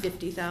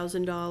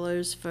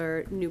 $50,000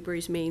 for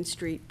Newbury's Main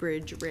Street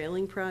Bridge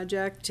railing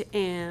project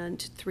and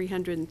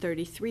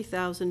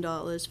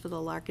 $333,000 for the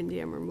Larkin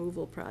Dam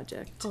removal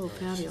project. Oh,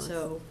 fabulous.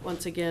 So,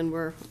 once again,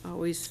 we're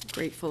always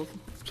grateful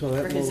So for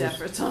that his lowers,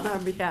 efforts on our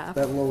behalf.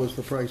 that lowers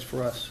the price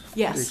for us. the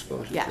Yes,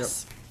 exposure.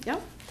 yes, yep.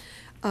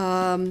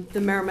 The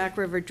Merrimack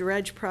River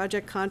Dredge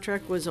project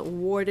contract was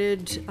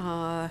awarded.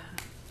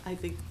 I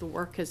think the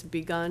work has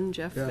begun.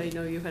 Jeff, Yeah. I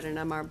know you had an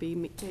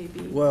MRB.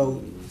 Well,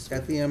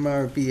 at the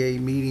MRBA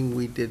meeting,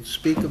 we did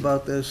speak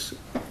about this,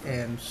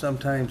 and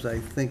sometimes I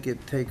think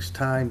it takes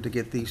time to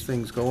get these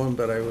things going,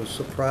 but I was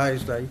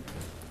surprised. I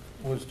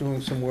was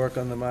doing some work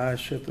on the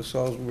marsh at the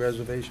Salisbury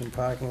Reservation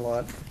parking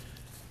lot,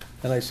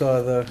 and I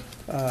saw the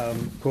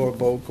core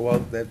boat go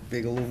out, that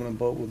big aluminum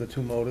boat with the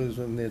 2 motors,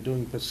 and they're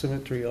doing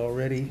bathymetry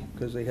already,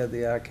 because they had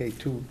the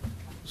RK2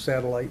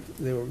 satellite.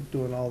 They were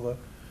doing all the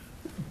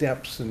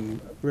depths and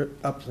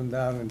ups and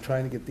down and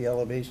trying to get the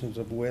elevations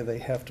of where they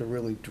have to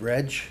really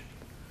dredge.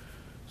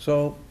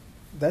 So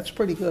that's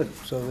pretty good.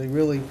 So they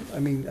really, I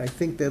mean, I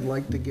think they'd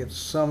like to get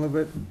some of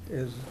it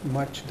as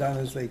much done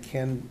as they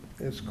can,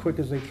 as quick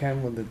as they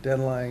can when the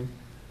deadline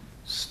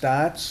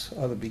starts,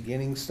 or the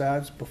beginning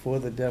starts, before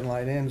the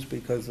deadline ends,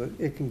 because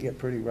it can get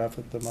pretty rough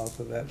at the mouth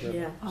of that river.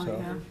 Yeah. Oh, So-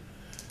 yeah.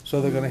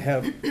 So they're gonna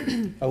have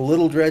a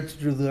little dredge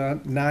through the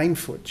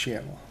 9-foot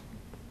channel,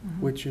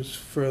 which is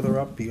further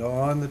up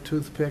beyond the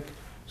Toothpick,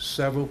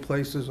 several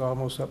places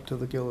almost up to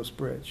the Gillis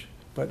Bridge,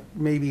 but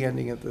maybe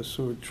ending at the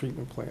sewer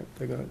treatment plant.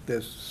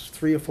 There's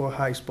 3 or 4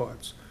 high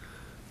spots.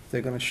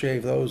 They're gonna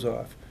shave those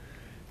off.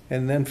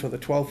 And then for the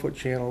 12-foot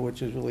channel,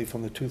 which is really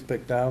from the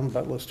Toothpick down,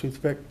 Butler's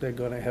Toothpick, they're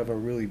gonna have a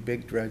really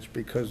big dredge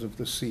because of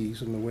the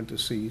seas and the winter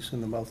seas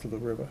in the mouth of the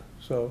river.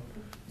 So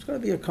it's gonna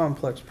be a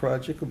complex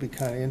project. It'll be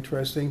kinda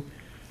interesting.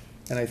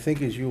 And I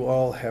think, as you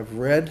all have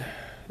read,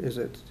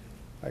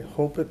 I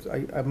hope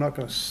I'm not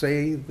gonna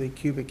say the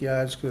cubic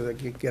yards because I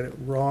could get it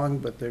wrong,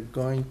 but they're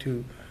going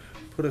to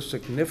put a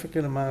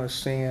significant amount of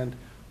sand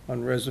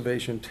on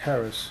Reservation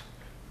Terrace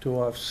to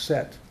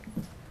offset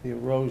the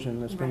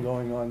erosion that's been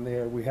going on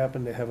there. We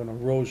happen to have an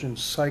erosion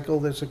cycle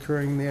that's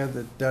occurring there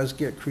that does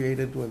get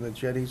created when the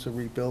jetties are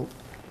rebuilt,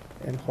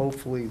 and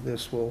hopefully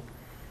this will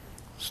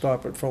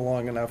stop it for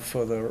long enough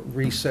for the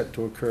reset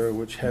to occur,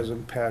 which has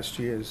in past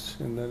years,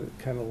 and then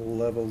it kind of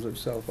levels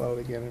itself out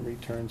again and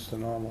returns to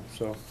normal.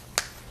 So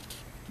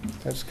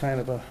that's kind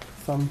of a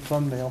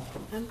thumbnail.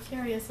 I'm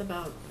curious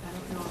about,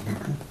 I don't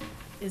know,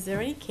 is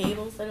there any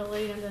cables that are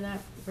laid under that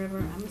river?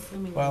 I'm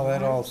assuming. Well,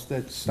 there are.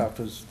 that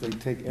stuff is, they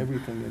take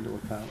everything into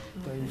account.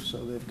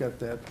 So they've got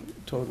that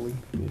totally,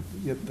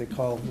 yet they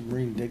call it the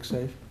Marine Dig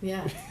Safe.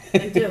 Yeah,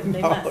 they do,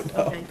 they No, must, no,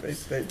 okay.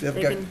 they've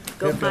They got, can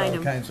go they've got find all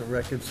 'em. kinds of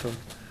records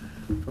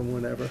from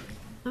whenever.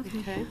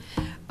 Okay.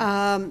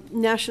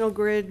 National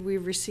Grid, we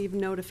received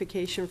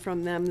notification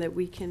from them that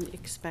we can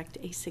expect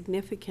a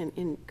significant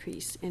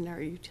increase in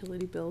our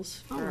utility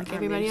bills Oh, for like our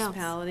everybody else.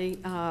 municipality.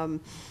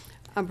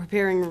 I'm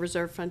preparing a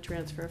reserve fund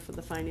transfer for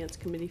the Finance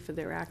Committee for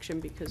their action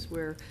because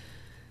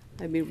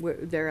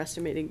they're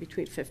estimating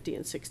between 50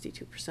 and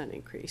 62%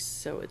 increase,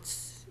 so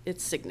it's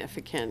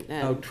significant.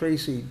 Now, And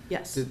Tracy,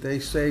 Yes. did they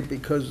say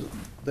because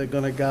they're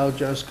gonna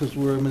gouge us because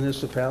we're a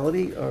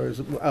municipality, or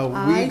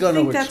are we I gonna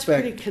think that's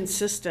pretty expect?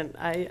 consistent.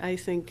 I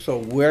think So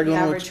we're the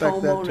gonna average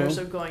expect that homeowners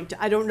too? are going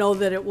to, I don't know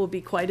that it will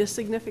be quite as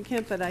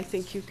significant, but I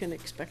think you can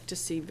expect to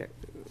see,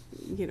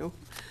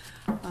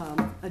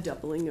 a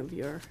doubling of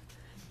your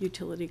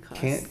utility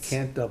costs.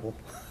 Can't double.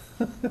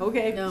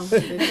 Okay. No, they're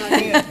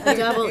talking a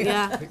double,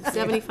 yeah,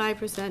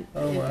 75%.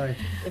 Oh, my.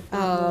 if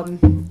not more,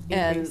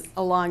 And increase.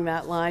 along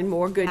that line,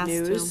 more good Has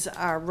to. news.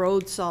 Our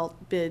road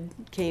salt bid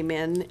came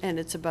in, and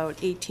it's about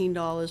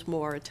 $18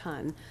 more a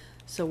ton.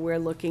 So we're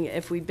looking,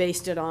 if we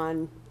based it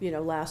on,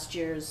 last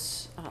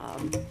year's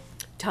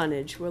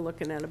tonnage, we're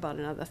looking at about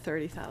another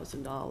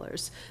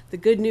 $30,000. The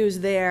good news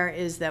there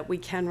is that we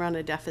can run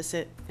a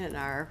deficit in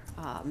our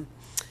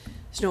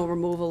snow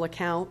removal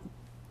account.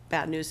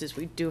 Bad news is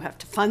we do have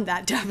to fund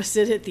that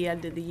deficit at the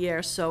end of the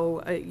year. So,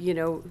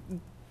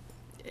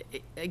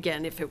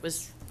 again, if it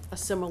was a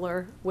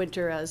similar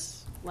winter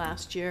as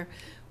last year,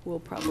 we'll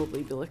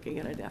probably be looking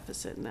at a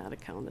deficit in that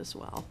account as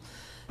well.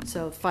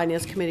 So the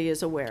Finance Committee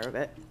is aware of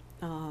it.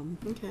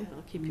 Okay.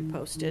 I'll keep you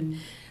posted.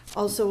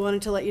 Also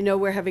wanted to let you know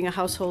we're having a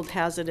Household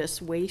Hazardous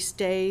Waste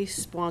Day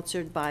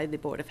sponsored by the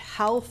Board of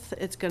Health.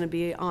 It's going to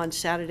be on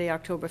Saturday,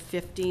 October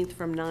 15th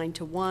from 9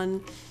 to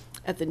 1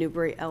 at the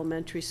Newbury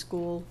Elementary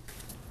School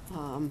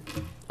on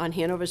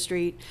Hanover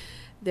Street.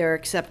 They're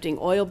accepting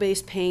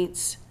oil-based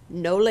paints,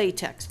 no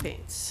latex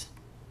paints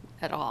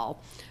at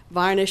all,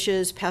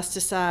 varnishes,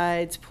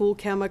 pesticides, pool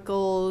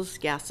chemicals,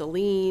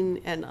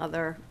 gasoline, and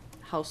other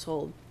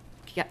household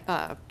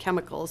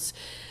chemicals.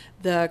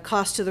 The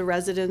cost to the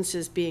residents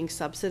is being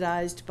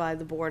subsidized by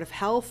the Board of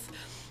Health.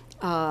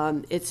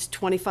 It's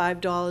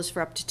 $25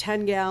 for up to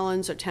 10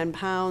 gallons or 10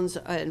 pounds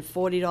and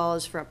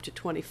 $40 for up to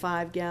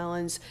 25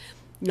 gallons.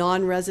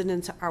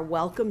 Non-residents are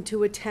welcome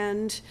to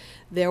attend.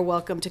 They're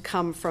welcome to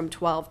come from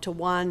 12 to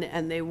 1,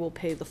 and they will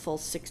pay the full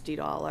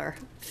 $60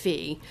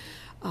 fee.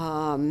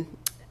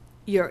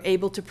 You're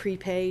able to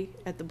prepay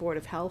at the Board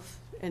of Health.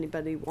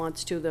 Anybody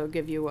wants to, they'll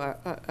give you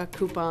a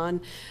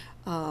coupon.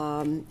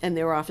 And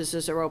their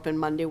offices are open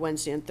Monday,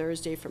 Wednesday, and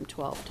Thursday from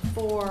 12 to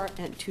 4,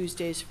 and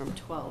Tuesdays from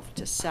 12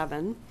 to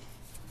 7.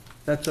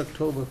 That's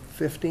October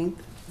 15th?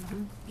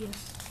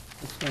 Yes.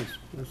 That's nice,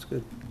 that's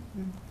good.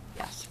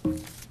 Yes.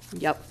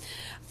 Yep.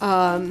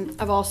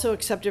 I've also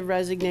accepted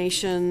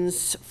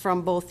resignations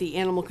from both the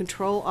Animal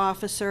Control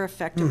Officer,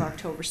 effective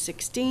October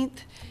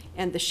 16th,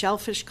 and the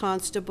Shellfish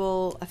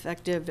Constable,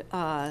 effective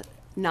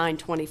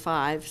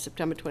 9/25,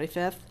 September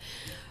 25th.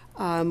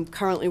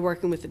 Currently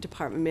working with the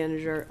department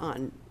manager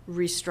on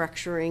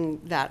restructuring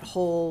that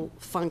whole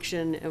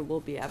function, and we'll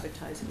be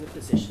advertising the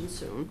position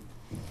soon.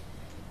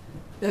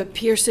 The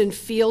Pearson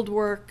field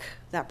work,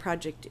 that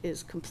project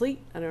is complete.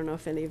 I don't know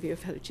if any of you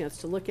have had a chance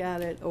to look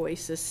at it.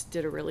 Oasis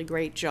did a really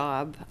great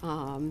job.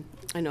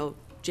 I know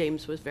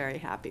James was very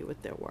happy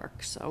with their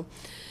work, so.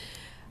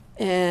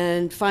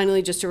 And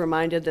finally, just a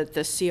reminder that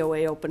the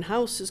COA open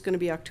house is going to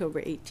be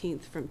October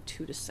 18th from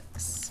 2 to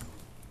 6.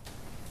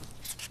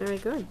 Very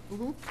good.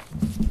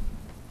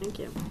 Thank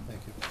you.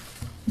 Thank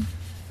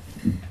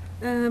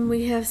you.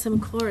 We have some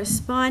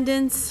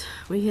correspondence.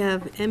 We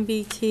have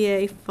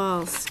MBTA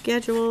fall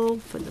schedule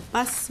for the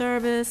bus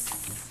service.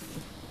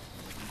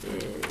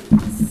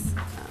 Is,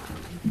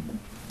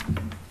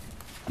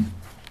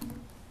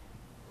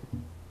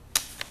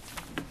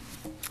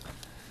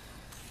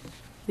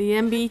 the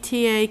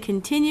MBTA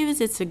continues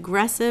its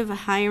aggressive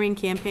hiring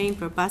campaign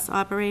for bus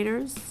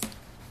operators.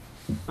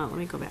 Oh, let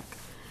me go back.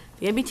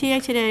 The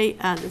MBTA today,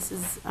 this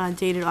is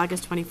dated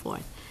August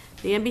 24th.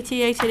 The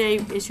MBTA today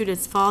issued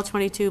its fall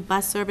 22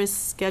 bus service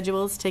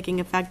schedules taking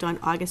effect on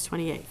August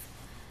 28th.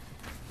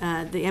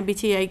 The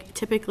MBTA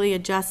typically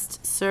adjusts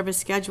service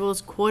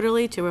schedules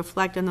quarterly to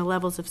reflect on the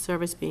levels of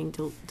service being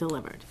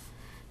delivered.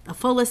 A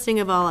full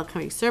listing of all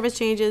upcoming service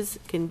changes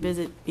can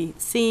be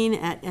seen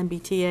at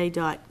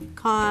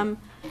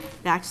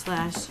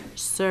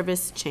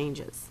mbta.com/service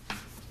changes.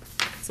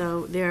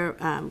 So they're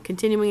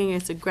continuing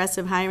its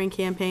aggressive hiring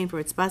campaign for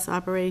its bus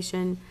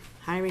operation,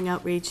 hiring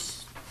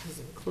outreach,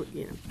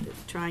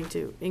 trying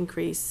to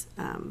increase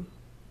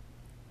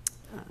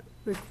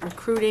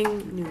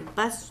recruiting new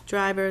bus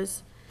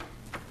drivers.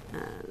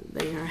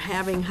 They are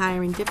having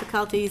hiring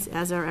difficulties,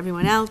 as are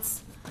everyone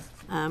else.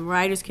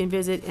 Riders can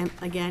visit,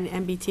 again,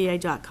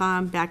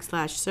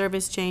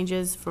 mbta.com/service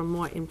changes for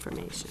more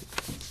information.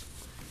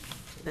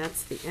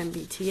 That's the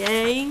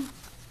MBTA.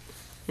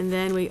 And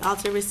then we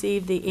also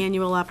received the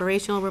annual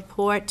operational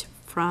report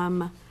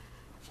from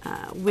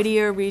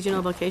Whittier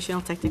Regional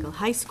Vocational Technical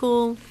High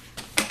School.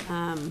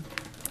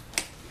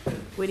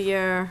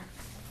 Whittier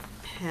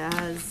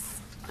has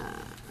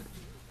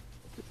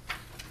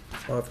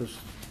Offers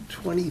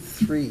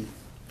 23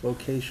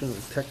 vocational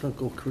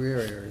technical career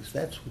areas.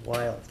 That's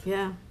wild.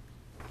 Yeah.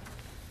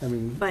 I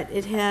mean, But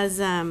it has,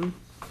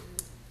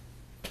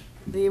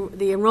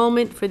 the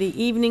enrollment for the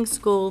evening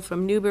school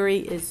from Newbury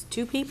is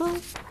 2 people.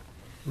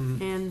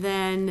 And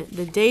then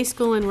the day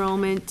school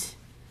enrollment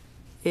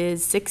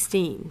is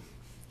 16.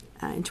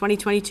 In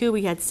 2022,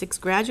 we had 6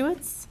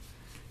 graduates.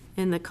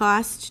 And the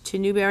cost to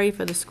Newbury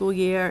for the school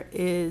year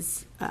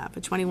is, for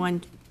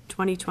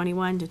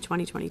 2021 to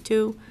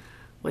 2022,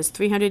 was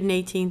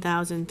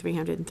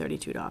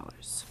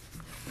 $318,332.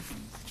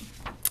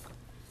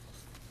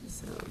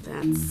 So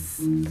that's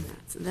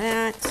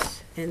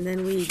that. And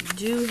then we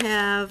do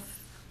have,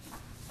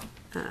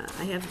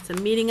 I have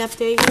some meeting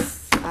updates.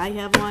 I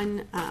have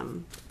one.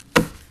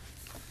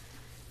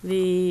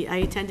 I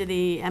attended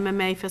the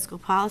MMA Fiscal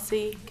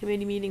Policy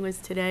Committee meeting was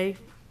today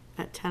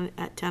at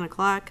 10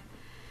 o'clock.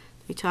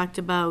 We talked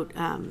about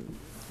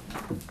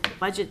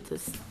budget, the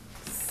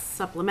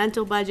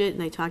supplemental budget,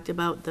 and they talked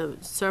about the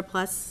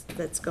surplus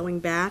that's going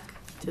back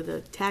to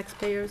the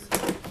taxpayers.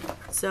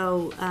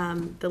 So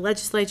the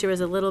legislature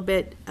is a little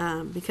bit,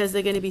 because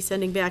they're going to be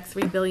sending back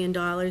 $3 billion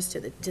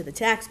to the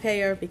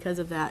taxpayer because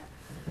of that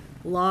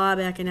law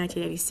back in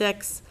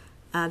 1986.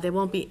 There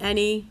won't be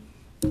any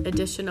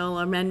additional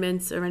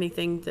amendments or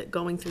anything that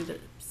going through the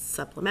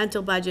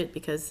supplemental budget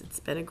because it's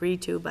been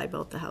agreed to by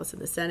both the House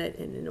and the Senate,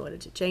 and in order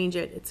to change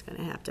it, it's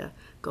gonna have to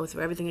go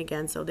through everything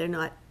again, so they're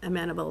not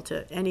amenable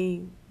to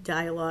any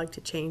dialogue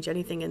to change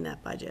anything in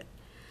that budget.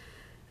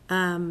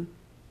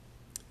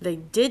 They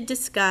did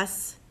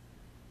discuss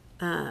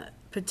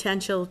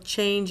potential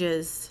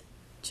changes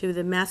to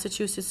the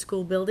Massachusetts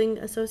School Building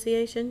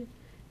Association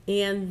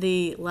and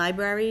the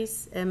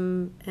libraries,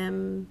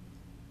 something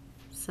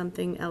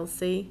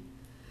LC,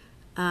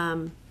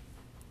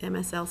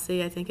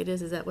 MSLC, I think it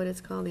is that what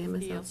it's called, the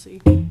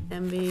MSLC?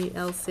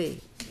 MVLC,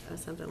 or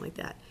something like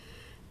that.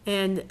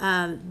 And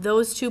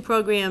those two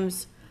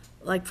programs,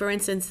 like for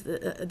instance,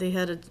 they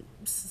had a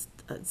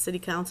city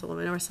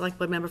councilwoman or a select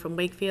board member from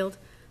Wakefield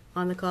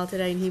on the call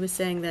today, and he was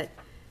saying that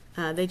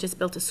they just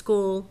built a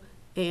school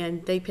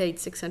and they paid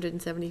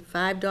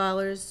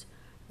 $675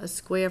 a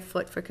square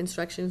foot for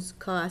construction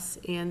costs,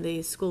 and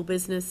the school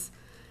business,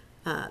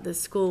 the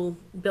school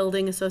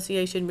building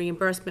association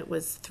reimbursement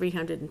was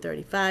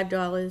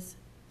 $335.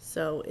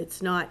 So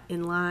it's not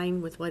in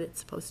line with what it's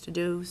supposed to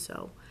do,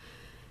 so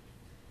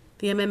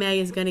the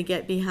MMA is gonna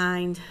get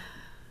behind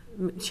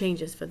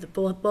changes for the,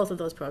 both of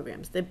those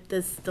programs.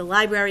 The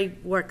library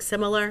works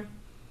similar.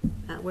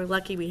 We're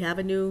lucky we have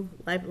a new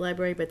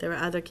library, but there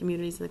are other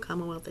communities in the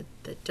Commonwealth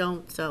that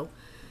don't, so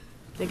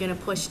they're gonna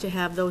push to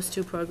have those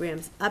two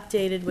programs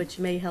updated, which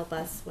may help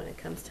us when it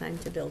comes time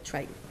to build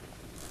Triton,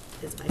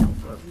 is my hope,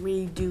 or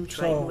redo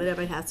Triton, So-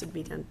 whatever has to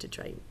be done to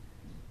Triton.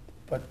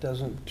 But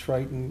doesn't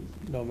Triton,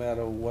 no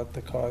matter what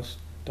the cost,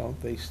 don't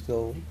they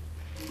still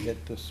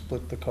get to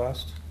split the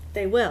cost?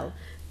 They will,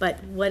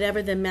 but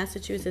whatever the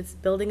Massachusetts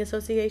Building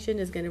Association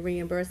is gonna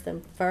reimburse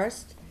them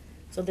first.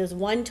 So there's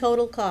one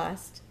total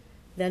cost,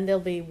 then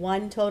there'll be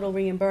one total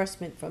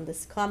reimbursement from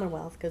this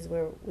Commonwealth, because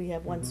we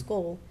have one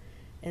school.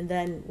 And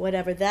then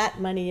whatever that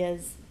money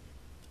is,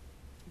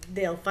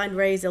 they'll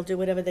fundraise, they'll do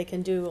whatever they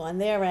can do on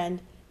their end.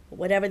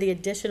 Whatever the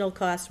additional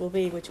cost will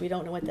be, which we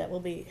don't know what that will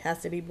be,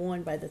 has to be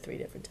borne by the 3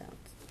 different towns.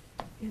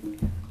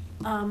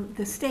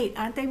 The state,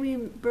 aren't they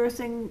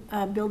reimbursing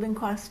building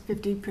costs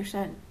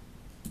 50%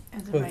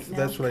 as of right now?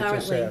 That's what I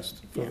just Currently,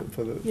 asked,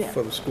 yeah.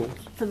 for the schools.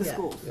 For the Yeah.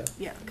 schools, Yeah.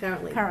 yeah.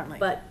 Currently. Currently.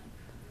 But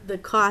the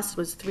cost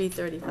was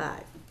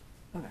 $335,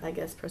 Okay. I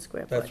guess, per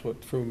square foot. That's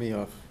what threw me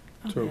off,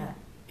 too. Yeah,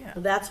 yeah, So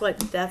that's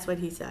what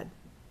he said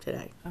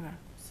today. okay.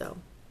 So,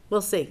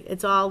 we'll see.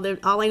 It's all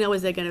I know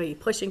is they're gonna be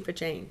pushing for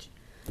change.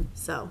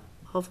 So,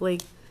 hopefully,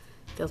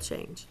 they'll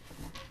change.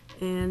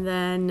 And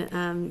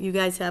then, you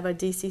guys have a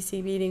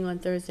DCC meeting on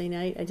Thursday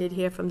night. I did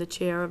hear from the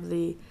chair of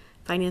the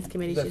Finance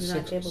Committee. Is that She's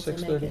not able to make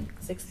 6:30? it.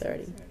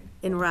 6:30,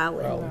 in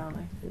Raleigh.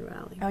 Raleigh. In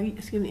Raleigh.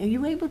 Excuse me, are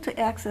you able to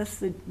access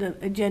the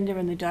agenda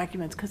and the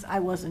documents? Because I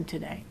wasn't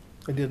today.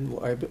 I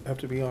have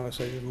to be honest,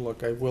 I didn't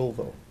look, I will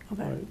though.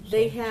 Okay. Right, so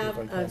They see if have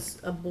I can.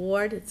 a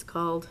board, it's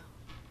called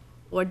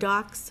Board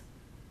Docs,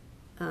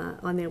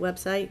 on their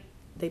website.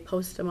 They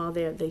post them all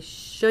there. They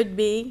should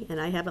be,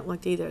 and I haven't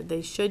looked either,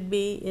 they should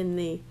be in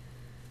the,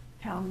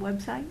 Town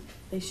website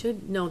they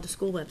should, no, the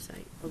school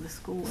website. or the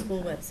school?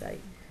 School website.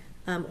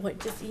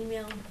 Just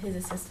email his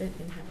assistant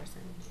and have her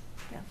send it.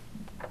 Yeah.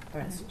 Or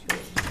ask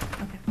Julie.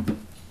 Okay.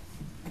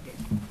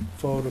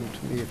 Forward them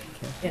to me if you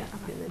can. Yeah.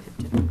 and then have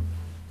to-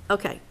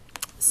 Okay,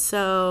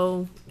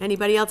 so,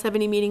 anybody else have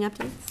any meeting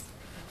updates?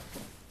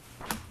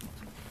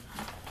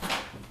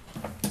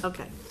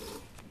 Okay.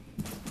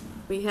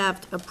 We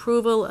have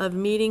approval of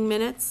meeting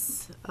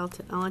minutes. I'll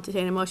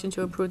entertain a motion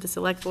to approve the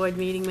select board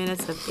meeting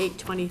minutes of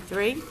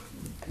 8:23.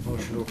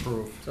 Motion to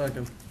approve.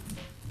 Second.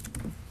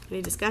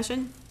 Any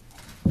discussion?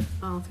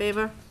 All in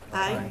favor?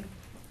 Aye.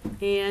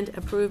 And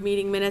approve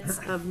meeting minutes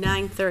of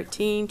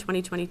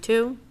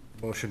 9/13/2022.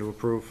 Motion to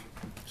approve.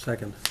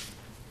 Second.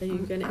 Are you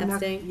gonna I'm not-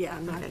 abstain? Yeah,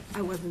 I'm not, Okay.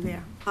 I wasn't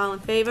there. All in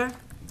favor?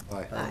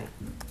 Aye. Aye.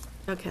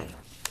 Okay.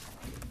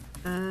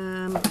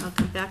 I'll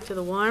come back to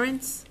the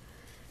warrants.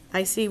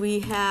 I see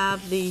we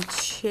have the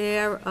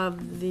chair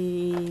of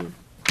the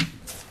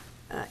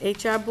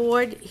HR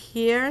board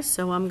here,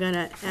 so I'm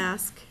gonna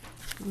ask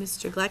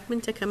Mr.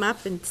 Gleckman to come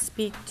up and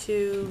speak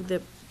to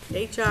the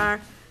HR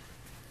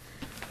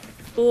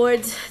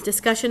board's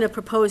discussion of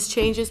proposed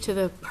changes to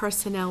the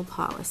personnel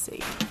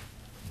policy.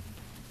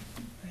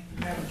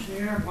 Madam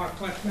Chair, Mark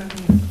Kleckman,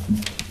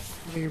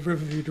 the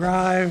Riverview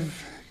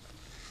Drive,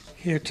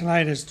 here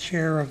tonight as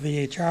Chair of the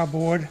HR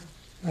Board.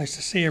 Nice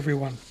to see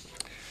everyone.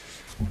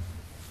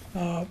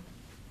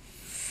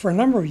 For a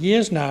number of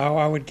years now,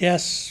 I would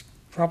guess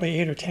probably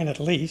 8 or 10 at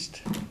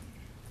least,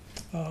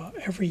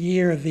 every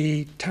year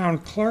the town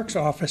clerk's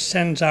office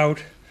sends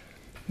out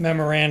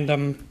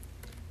memorandum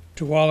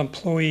to all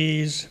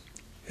employees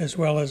as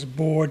well as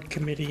board,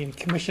 committee, and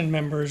commission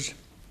members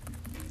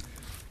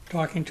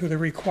talking to the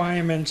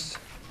requirements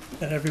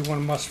that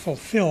everyone must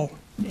fulfill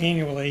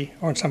annually,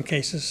 or in some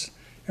cases,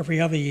 every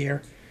other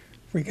year,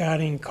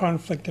 regarding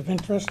conflict of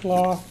interest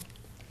law,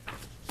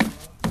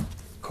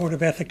 code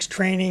of ethics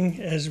training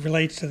as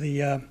relates to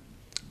the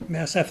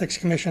Mass Ethics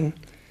Commission,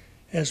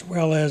 as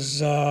well as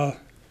the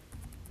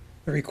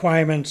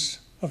requirements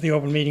of the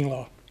open meeting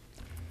law.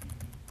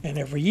 And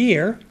every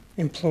year,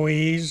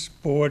 employees,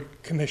 board,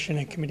 commission,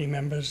 and committee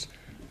members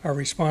are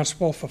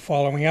responsible for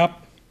following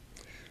up,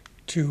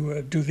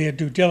 to do their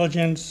due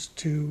diligence,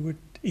 to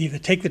either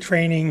take the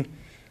training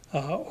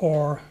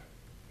or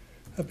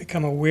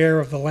become aware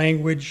of the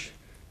language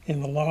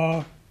in the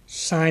law,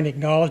 sign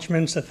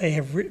acknowledgements that they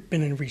have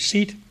been in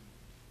receipt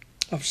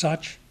of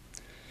such,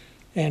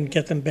 and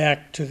get them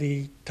back to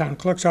the town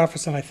clerk's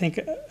office, and I think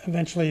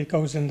eventually it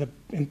goes in the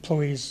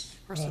employee's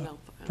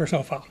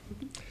personnel file.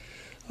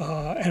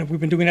 And we've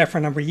been doing that for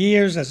a number of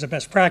years as a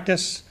best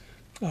practice,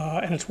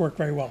 and it's worked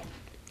very well.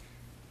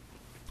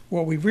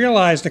 What we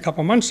realized a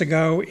couple months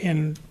ago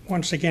in,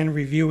 once again,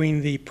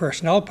 reviewing the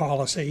personnel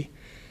policy,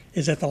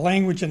 is that the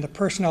language in the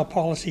personnel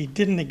policy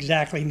didn't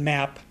exactly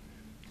map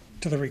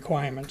to the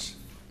requirements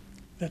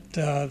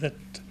that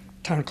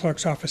town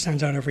clerk's office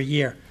sends out every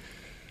year.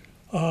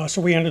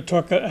 So we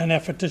undertook an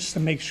effort just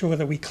to make sure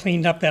that we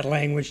cleaned up that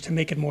language to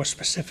make it more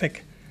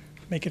specific,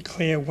 make it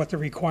clear what the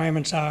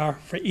requirements are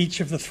for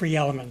each of the three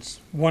elements,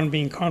 one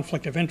being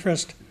conflict of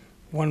interest,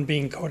 one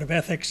being code of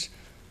ethics,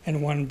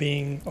 and one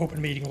being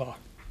open meeting law.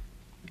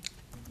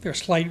 There are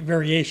slight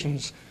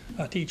variations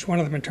to each one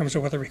of them in terms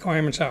of what the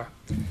requirements are.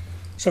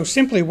 So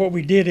simply what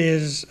we did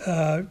is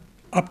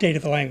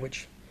updated the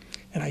language.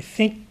 And I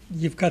think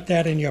you've got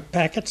that in your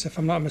packets, if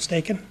I'm not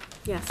mistaken.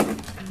 Yes.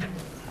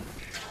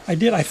 I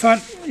did. I thought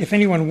if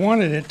anyone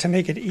wanted it, to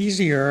make it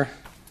easier,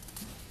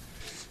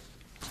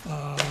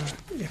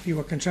 if you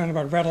were concerned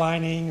about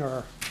redlining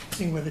or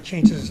seeing where the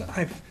changes,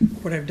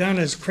 what I've done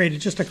is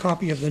created just a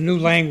copy of the new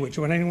language.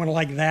 Would anyone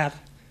like that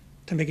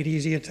to make it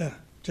easier to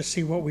just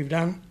see what we've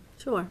done?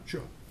 Sure.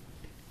 Sure.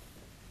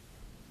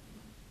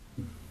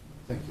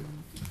 Thank you.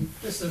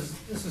 This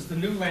is the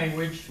new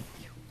language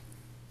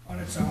on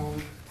its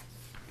own.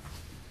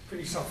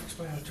 Pretty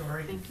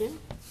self-explanatory. Thank you.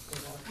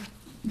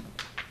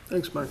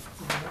 Thanks, Mike.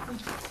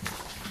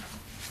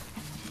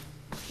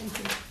 Thank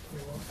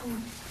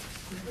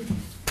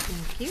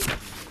you.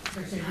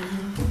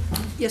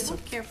 Yes, sir.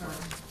 Careful.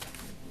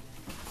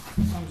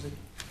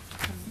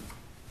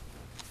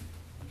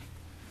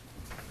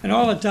 And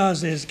all it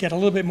does is get a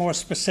little bit more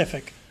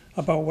specific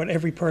about what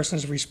every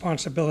person's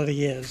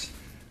responsibility is,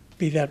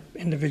 be that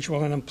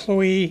individual an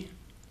employee,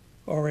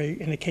 or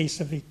in the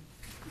case of the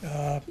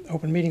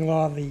open meeting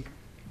law, the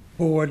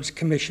boards,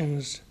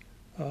 commissions,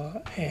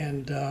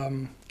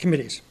 and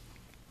committees.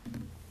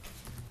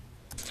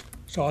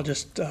 So I'll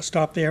just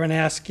stop there and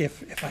ask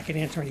if I can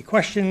answer any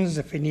questions,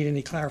 if you need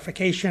any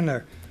clarification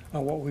or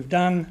on what we've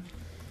done.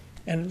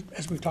 And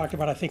as we talked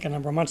about, I think a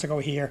number of months ago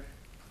here,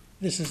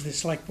 this is the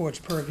select board's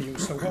purview.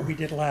 So what we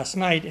did last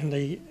night in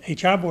the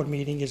HR board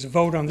meeting is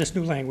vote on this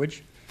new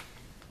language.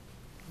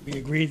 We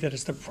agreed that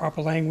it's the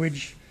proper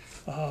language.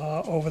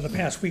 Over the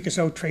past week or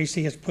so,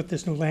 Tracy has put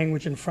this new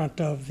language in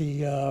front of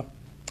the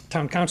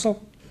town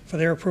council for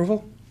their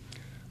approval.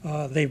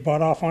 They've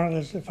bought off on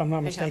it, if I'm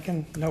not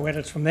mistaken. No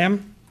edits from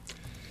them.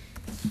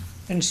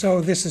 And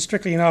so this is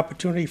strictly an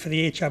opportunity for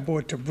the HR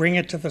board to bring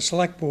it to the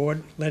select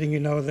board, letting you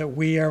know that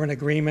we are in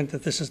agreement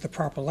that this is the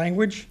proper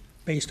language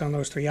based on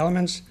those three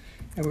elements,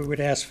 and we would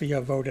ask for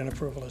your vote and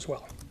approval as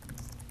well.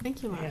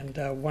 Thank you, Mark.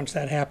 And once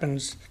that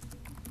happens,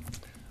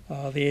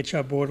 the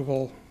HR board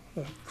will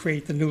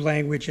create the new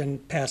language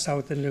and pass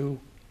out the new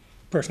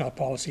personnel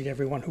policy to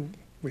everyone who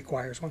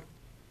requires one.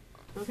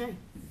 Okay.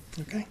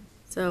 Okay?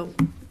 So,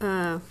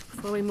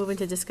 before we move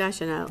into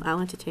discussion, I'll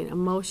entertain a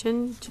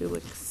motion to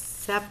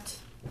accept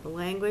the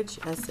language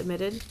as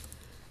submitted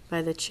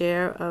by the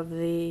chair of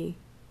the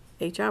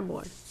HR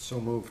board. So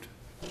moved.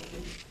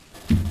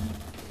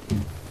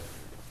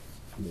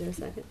 Is there a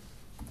second?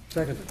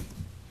 Second.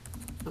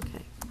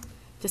 Okay.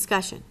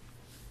 Discussion.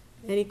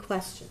 Any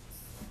questions?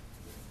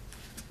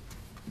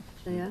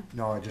 Yeah?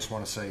 No, I just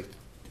want to say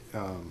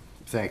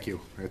thank you.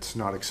 It's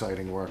not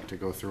exciting work to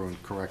go through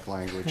and correct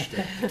language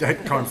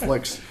that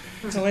conflicts.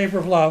 It's a labor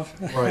of love.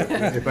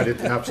 Right, but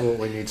it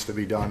absolutely needs to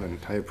be done, and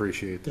I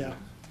appreciate that. Yeah.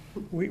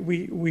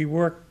 We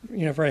worked,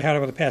 very hard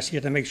over the past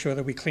year to make sure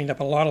that we cleaned up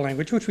a lot of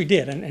language, which we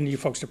did, and you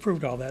folks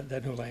approved all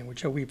that new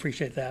language, so we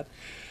appreciate that.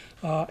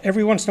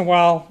 Every once in a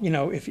while,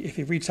 if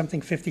you read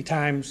something 50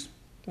 times,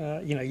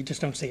 you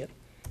just don't see it.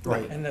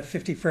 Right. And the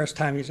 51st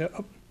time, you say,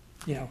 oh,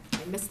 I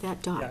missed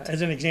that dot. Yeah,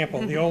 as an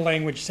example, the old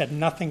language said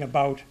nothing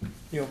about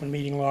the open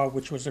meeting law,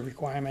 which was a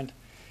requirement,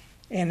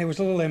 and it was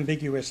a little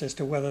ambiguous as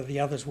to whether the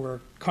others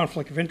were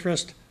conflict of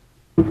interest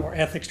or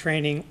ethics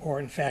training, or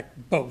in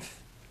fact, both.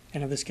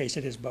 And in this case,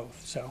 it is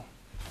both, so.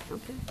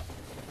 Okay.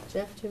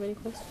 Jeff, do you have any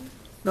questions?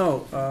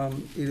 No,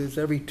 it is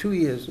every 2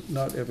 years,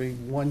 not every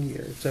 1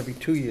 year. It's every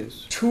 2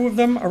 years. Two of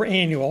them are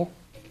annual.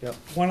 Yep.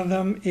 One of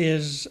them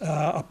is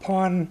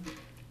upon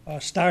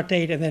start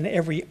date and then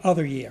every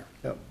other year.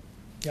 Yep.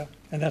 Yeah,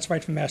 and that's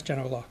right from Mass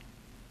General Law.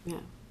 Yeah.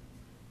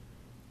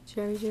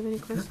 Jerry, do you have any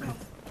questions?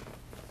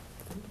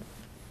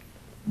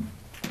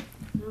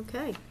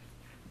 Okay.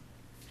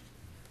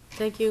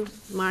 Thank you,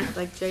 Mark.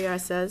 Like JR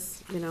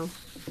says,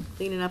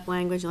 cleaning up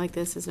language like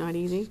this is not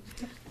easy.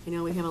 I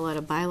know we have a lot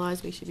of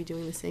bylaws we should be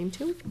doing the same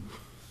too.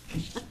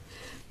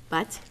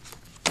 But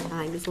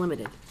time is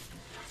limited.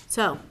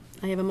 So,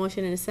 I have a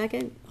motion and a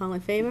second. All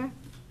in favor?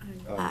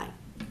 Aye.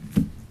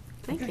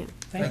 Thank you.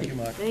 Thank you,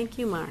 Mark. Thank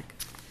you, Mark.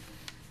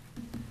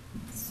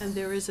 And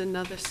there is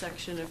another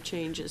section of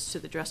changes to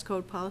the dress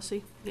code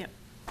policy. Yep.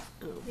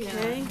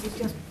 Okay, It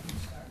just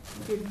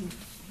didn't,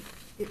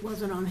 it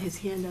wasn't on his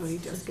handout he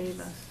just gave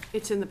us.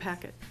 it's in the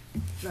packet.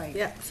 Right.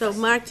 Yeah, so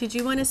Mark, did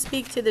you want to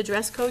speak to the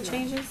dress code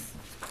changes?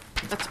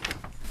 That's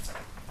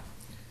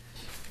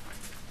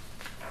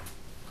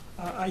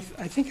I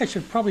think I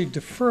should probably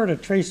defer to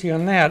Tracy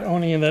on that,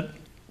 only in that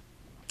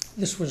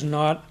this was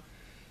not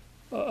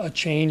a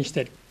change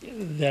that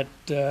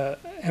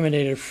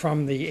emanated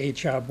from the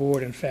HR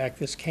board. In fact,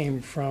 this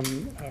came from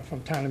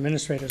Town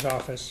Administrator's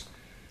Office.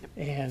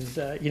 And,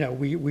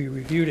 we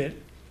reviewed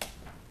it,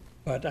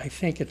 but I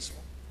think it's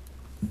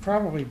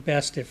probably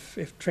best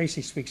if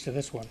Tracy speaks to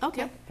this one.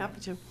 Okay, happy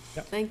to.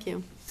 thank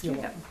you. You're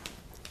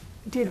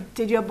welcome.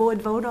 Did your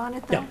board vote on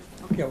it, though?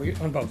 Yeah, we,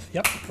 on both,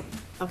 yep.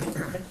 Okay,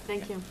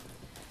 thank you.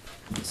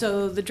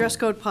 So the dress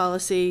code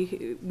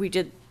policy, we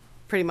did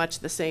pretty much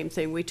the same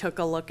thing. We took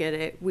a look at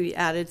it. We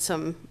added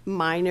some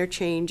minor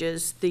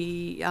changes.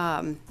 The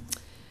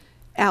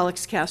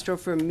Alex Castro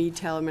from Mead,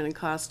 Tellerman and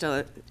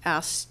Costa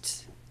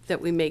asked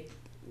that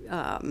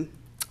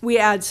we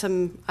add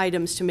some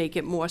items to make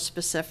it more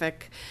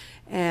specific.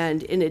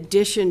 And in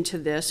addition to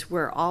this,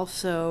 we're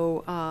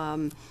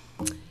also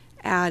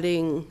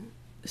adding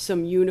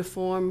some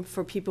uniform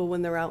for people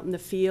when they're out in the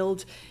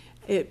field.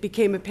 It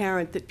became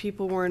apparent that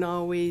people weren't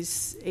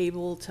always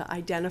able to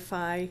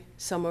identify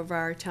some of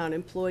our town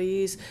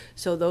employees.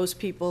 So those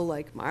people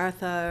like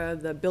Martha,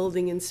 the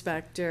building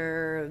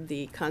inspector,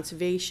 the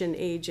conservation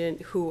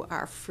agent, who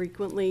are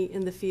frequently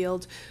in the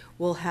field,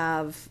 will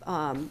have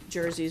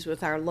jerseys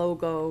with our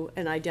logo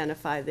and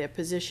identify their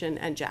position,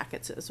 and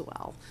jackets as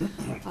well.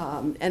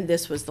 And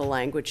this was the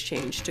language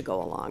change to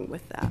go along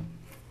with that.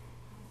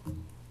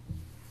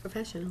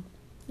 Professional.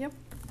 Yep.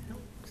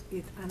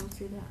 I don't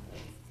see that.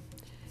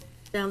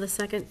 Down the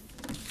second,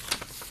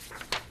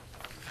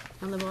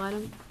 on the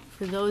bottom,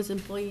 for those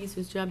employees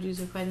whose job duties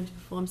require them to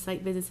perform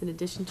site visits in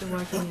addition to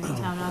working in a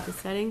town office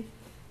setting,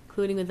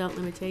 including without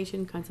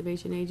limitation,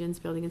 conservation agents,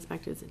 building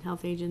inspectors, and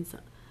health agents,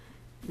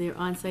 their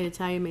on-site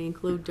attire may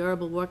include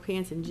durable work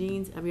pants and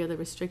jeans. Every other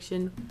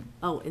restriction,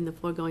 in the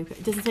foregoing,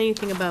 it doesn't say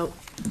anything about.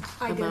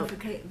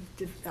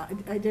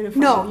 Identify.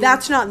 No,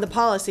 that's not in the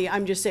policy.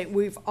 I'm just saying,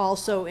 we've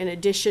also, in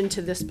addition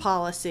to this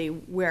policy,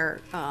 we're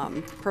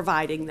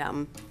providing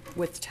them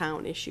with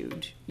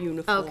town-issued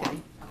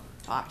uniform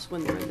tops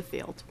when they're in the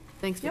field.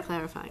 Thanks for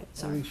clarifying.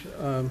 Sorry.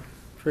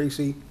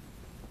 Tracy,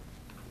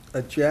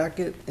 a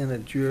jacket and a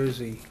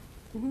jersey.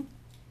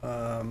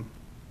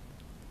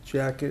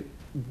 Jacket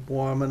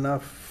warm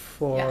enough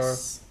for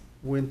Yes.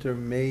 winter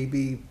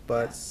maybe,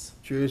 but Yes.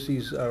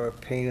 jerseys are a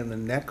pain in the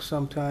neck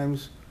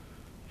sometimes.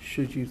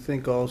 Should you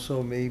think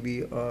also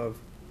maybe of,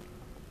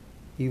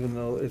 even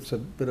though it's a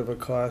bit of a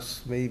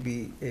cost,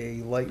 maybe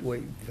a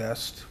lightweight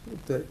vest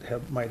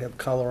that might have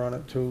color on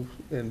it too,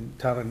 in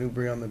town of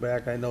Newbury on the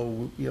back? I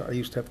know, I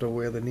used to have to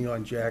wear the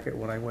neon jacket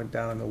when I went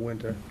down in the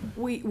winter.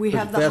 We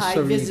have the vests high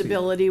are easy.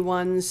 visibility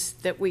ones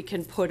that we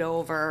can put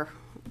over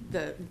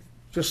the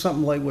Just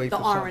something lightweight. for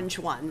some- orange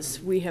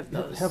ones. We have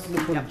those. Have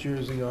them put a Yep.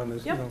 jersey on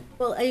as, you Yep. know.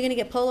 Well, are you gonna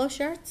get polo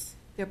shirts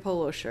They're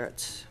polo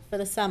shirts. for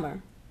the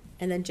summer,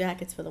 and then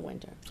jackets for the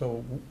winter?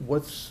 So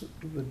what's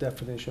the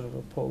definition of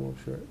a polo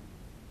shirt?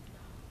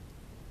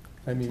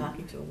 I mean,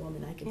 Talking to a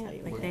woman, I can tell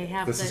you. Like what they it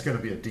have This is the,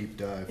 gonna be a deep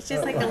dive. it's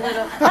just like a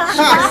little,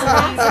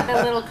 with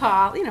a little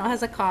collar, it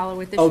has a collar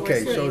with the short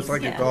okay, sleeves. so it's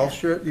like a Yeah. golf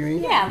shirt, you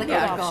mean? Yeah, like a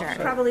Yeah, golf golf shirt.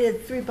 Probably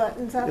had 3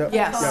 buttons up. Yep.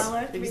 Yes,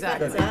 collar, 3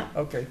 exactly. buttons up.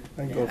 Okay,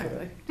 I can go for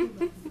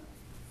that.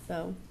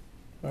 So,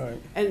 All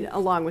right. And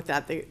along with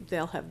that,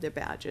 they'll have their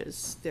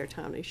badges, their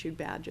town-issued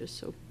badges,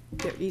 so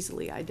they're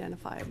easily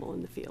identifiable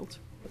in the field.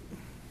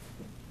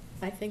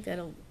 I think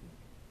that'll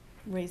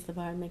raise the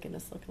bar, making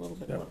us look a little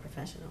bit Yep. more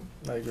professional.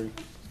 I agree.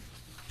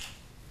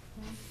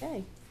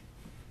 Okay.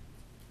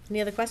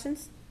 Any other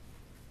questions?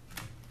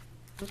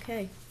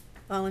 Okay.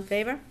 All in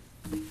favor?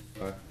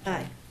 Aye.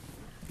 Aye.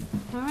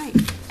 All right.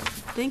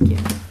 Thank you.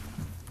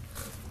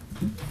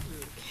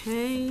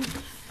 Okay.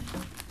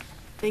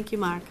 Thank you,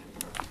 Mark.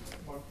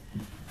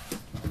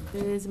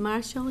 Is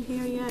Marshall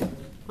here yet?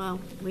 Well,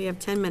 we have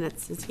 10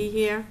 minutes. Is he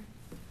here?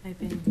 I've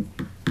been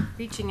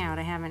reaching out,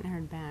 I haven't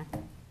heard back.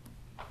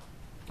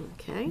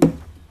 Okay.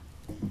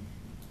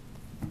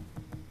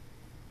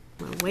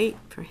 We'll wait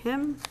for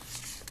him.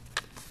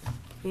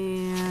 You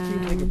can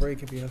take a And,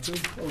 break if you have to.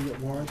 Oh, you got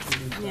warrants?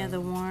 you can Yeah, sign. the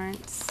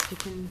warrants, we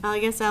can, I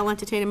guess I'll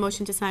entertain a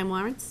motion to sign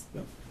warrants.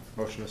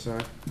 Motion to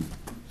sign?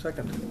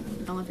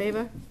 Second. All in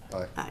favor?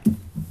 Aye. Aye.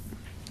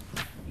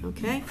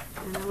 Okay,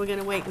 and then we're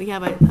gonna wait. We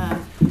have a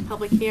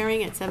public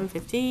hearing at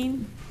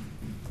 7:15.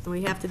 And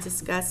we have to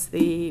discuss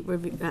the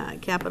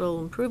capital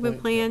improvement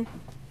plan.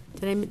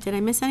 Did I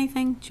miss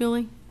anything,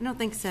 Julie? I don't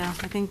think so.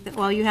 I think that,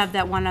 well, you have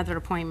that one other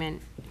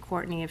appointment,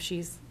 Courtney, if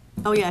she's.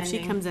 Oh, yeah, if she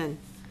pending. comes in.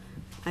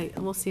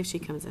 We'll see if she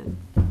comes in.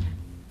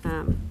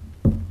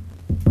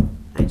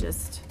 I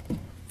just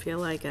feel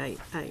like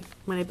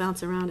when I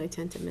bounce around, I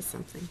tend to miss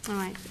something. All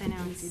right, I know.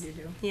 Easy to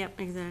do. Yep,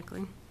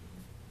 exactly.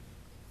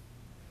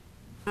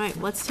 All right,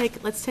 let's take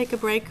a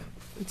break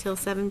until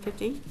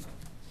 7:15.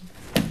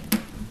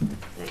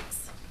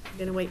 Thanks. I'm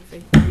gonna wait for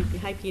you.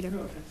 Hi, Peter.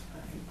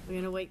 We're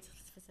gonna wait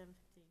for 7:15.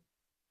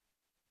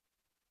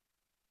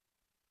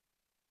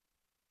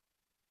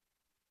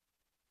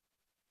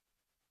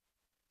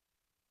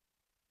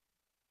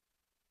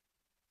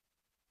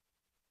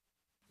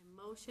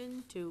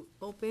 Motion to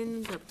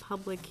open the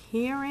public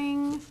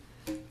hearing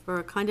for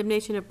a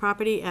condemnation of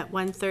property at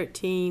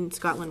 113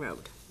 Scotland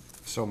Road.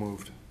 So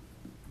moved.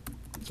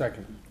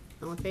 Second.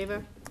 All in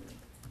favor?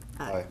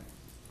 Aye.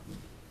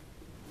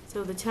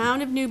 So the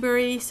Town of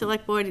Newbury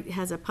Select Board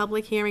has a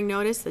public hearing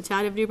notice. The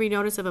Town of Newbury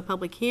notice of a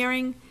public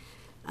hearing.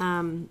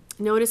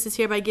 Notice is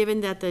hereby given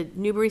that the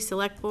Newbury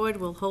Select Board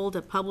will hold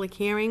a public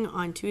hearing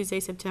on Tuesday,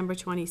 September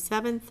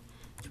 27th,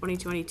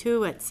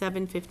 2022 at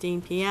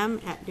 7:15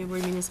 PM at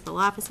Newbury Municipal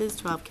Offices,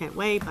 12 Kent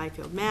Way,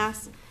 Byfield,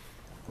 Mass.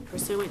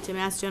 Pursuant to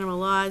Mass General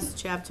Laws,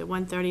 Chapter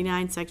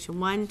 139, Section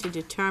 1, to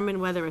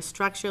determine whether a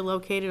structure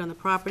located on the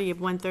property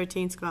of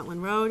 113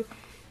 Scotland Road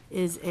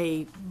is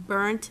a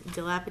burnt,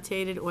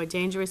 dilapidated, or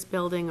dangerous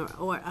building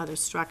or other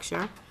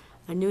structure,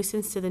 a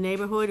nuisance to the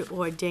neighborhood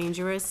or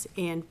dangerous,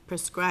 and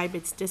prescribe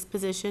its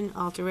disposition,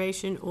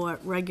 alteration, or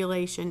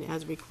regulation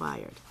as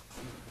required.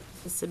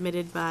 Is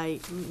submitted by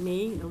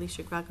me,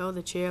 Alicia Greco,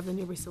 the Chair of the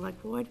Newbury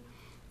Select Board.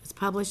 It's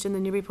published in the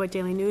Newburyport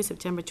Daily News,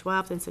 September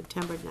 12th and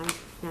September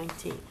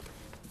 19th.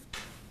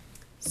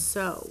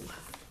 So,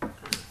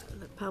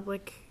 the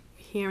public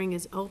hearing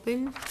is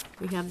open.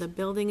 We have the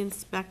building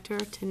inspector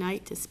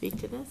tonight to speak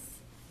to this.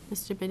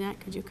 Mr. Bennett,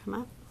 could you come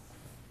up?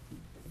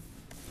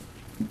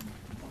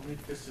 I'll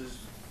make this as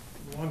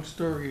long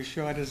story as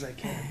short as I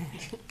can.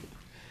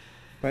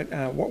 But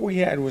what we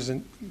had was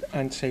an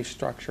unsafe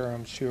structure.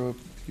 I'm sure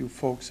you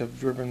folks have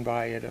driven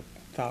by it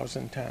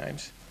 1,000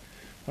 times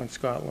on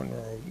Scotland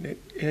Road.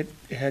 It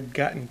had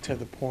gotten to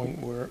the point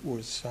where it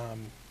was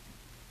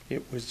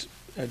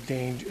a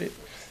danger.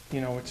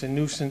 It's a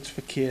nuisance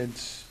for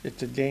kids.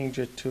 It's a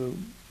danger to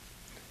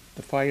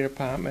the fire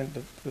department,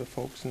 the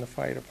folks in the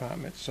fire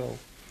department. So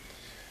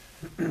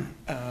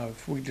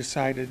we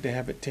decided to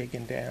have it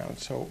taken down.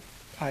 So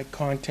I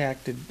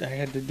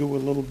had to do a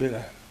little bit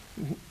of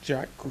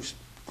Jacques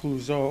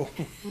Clouseau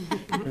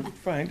to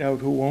find out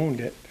who owned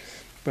it.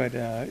 But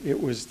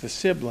it was the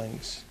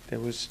siblings. There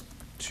was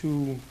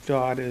 2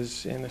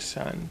 daughters and a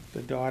son.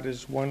 The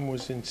daughters, one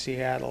was in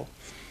Seattle,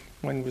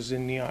 one was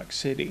in New York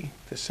City.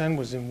 The son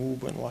was in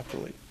Woburn,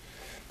 luckily.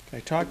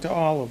 I talked to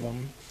all of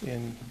them,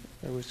 and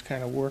I was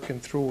kind of working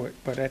through it.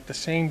 But at the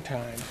same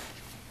time,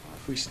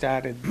 we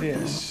started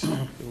this.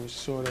 It was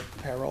sort of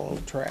parallel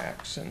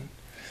tracks, and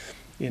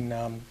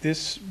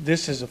this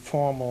is a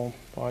formal,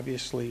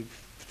 obviously,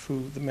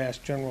 through the Mass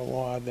General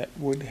Law, that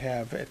would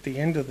have, at the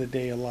end of the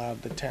day,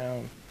 allowed the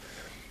town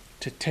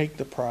to take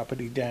the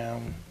property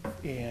down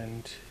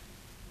and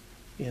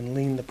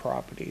lien the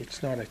property.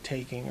 It's not a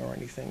taking or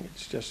anything.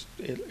 It's just,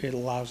 it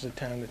allows the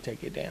town to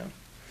take it down.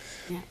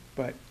 Yeah.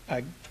 But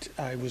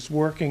I was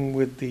working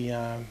with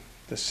the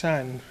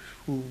son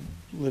who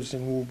lives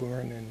in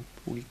Woburn, and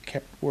we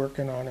kept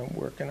working on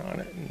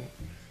it,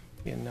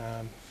 and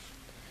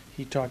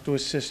he talked to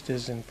his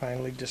sisters and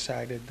finally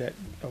decided that,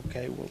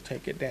 okay, we'll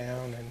take it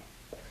down, and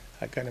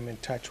I got him in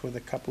touch with a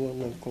couple of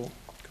local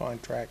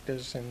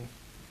contractors, and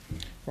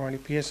Ronnie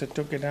Pierce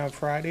took it down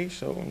Friday,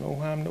 so no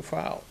harm, no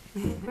foul.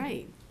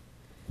 Great.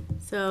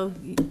 So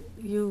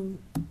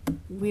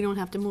we don't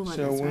have to move on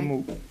this, right? So we're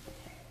moving.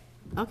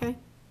 Okay.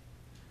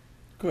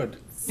 Good.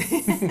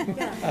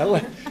 I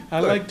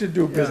like to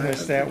do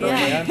business that way.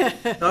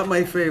 Yeah. Not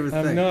my favorite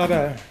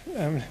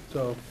thing.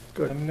 So,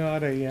 good. I'm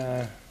not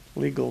a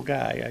legal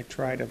guy. I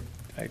try to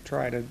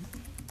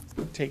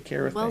take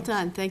care of things. Well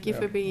done. Thank you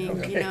for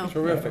being,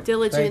 Terrific.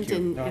 diligent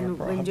Thank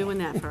you. and doing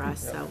that for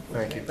us, so.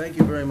 Thank you. Thank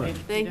you very much.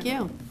 Thank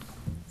you.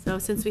 So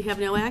since we have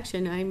no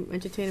action, I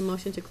entertain a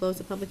motion to close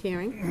the public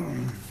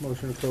hearing.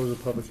 Motion to close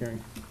the public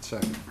hearing.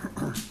 Second.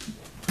 All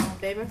in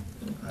favor?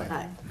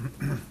 Aye.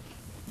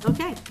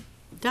 Okay,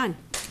 done.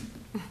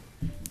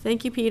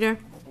 Thank you, Peter.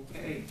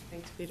 Okay.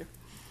 Thanks, Peter.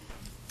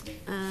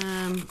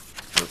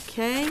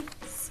 Okay,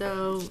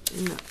 so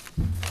in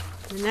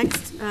the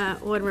next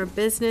order of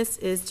business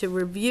is to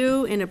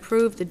review and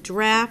approve the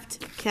draft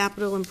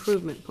capital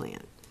improvement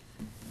plan.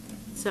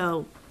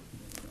 So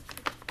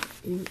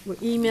we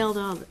emailed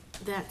all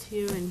that to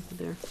you, and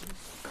there are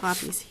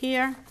copies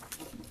here.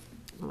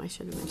 Oh, I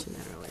should have mentioned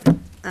that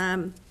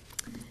earlier.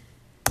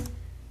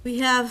 We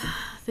have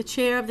the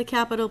chair of the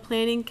Capital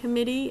Planning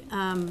Committee,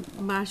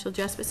 Marshall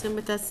Jesperson,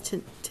 with us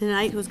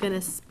tonight, who's going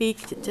to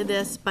speak to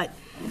this. But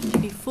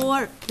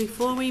before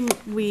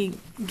we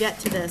get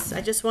to this, I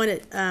just want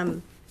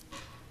to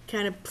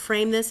kind of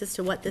frame this as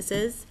to what this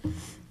is.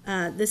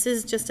 This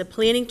is just a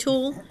planning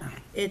tool.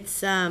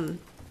 It's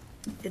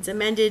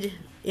amended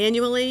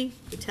annually.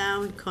 The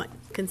town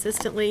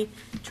consistently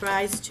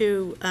tries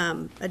to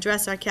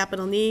address our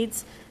capital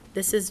needs.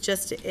 This is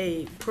just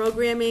a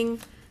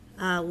programming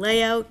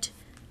layout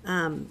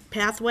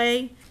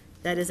pathway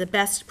that is a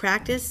best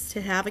practice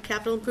to have a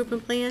capital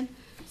improvement plan.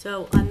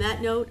 So on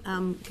that note,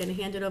 I'm going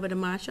to hand it over to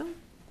Marshall.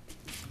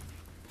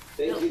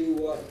 Thank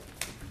you,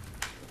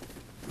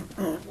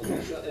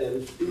 Alicia.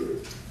 And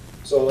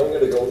so I'm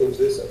going to go into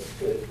this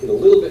in a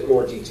little bit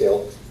more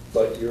detail,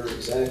 but you're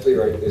exactly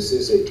right. This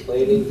is a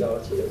planning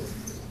document.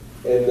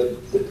 And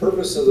the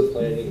purpose of the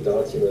planning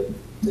document,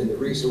 and the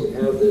reason we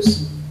have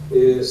this,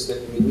 is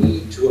that we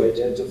need to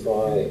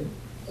identify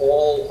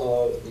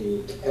all of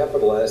the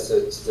capital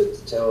assets that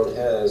the town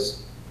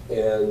has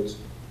and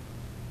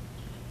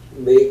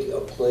make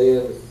a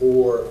plan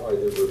for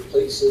either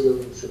replacing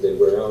them, should they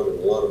wear out, and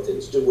a lot of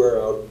things do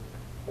wear out,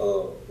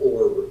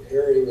 or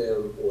repairing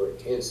them or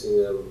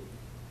enhancing them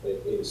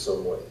in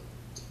some way.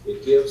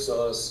 It gives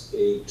us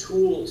a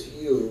tool to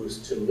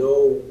use to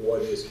know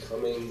what is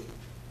coming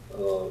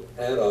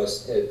at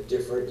us at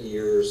different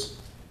years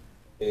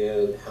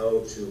and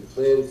how to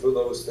plan for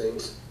those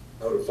things,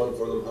 how to fund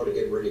for them, how to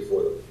get ready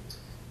for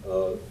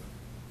them.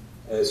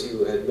 As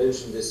you had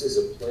mentioned, this is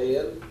a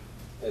plan.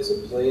 As a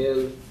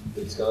plan,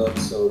 it's got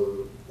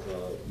some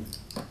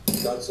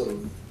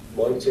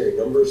monetary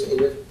numbers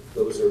in it.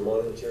 Those are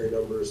monetary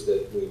numbers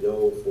that we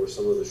know for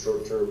some of the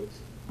short-term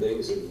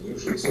things, and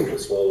usually some of the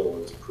smaller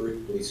ones,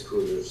 police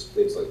cruisers,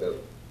 things like that,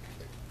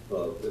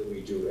 that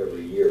we do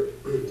every year.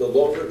 The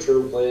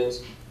longer-term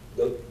plans,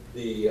 the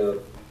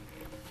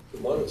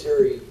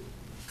monetary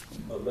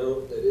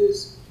amount that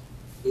is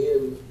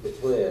in the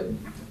plan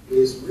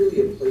is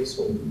really a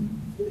placeholder.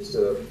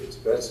 It's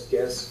best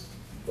guess,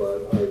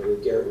 but I will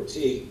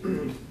guarantee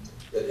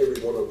that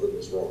every one of them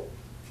is wrong.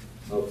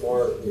 How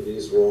far it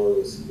is wrong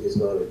is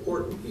not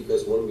important,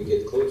 because when we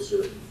get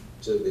closer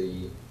to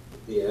the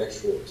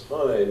actual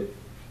time,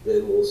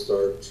 then we'll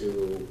start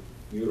to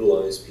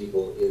utilize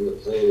people in the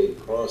planning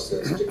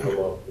process to come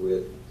up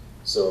with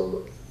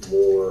some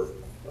more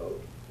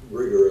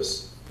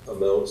rigorous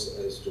amounts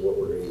as to what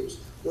we're going to use.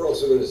 We're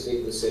also going to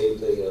see the same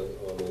thing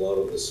on a lot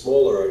of the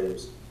smaller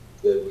items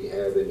that we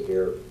have in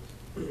here,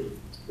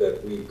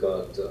 that we've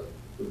got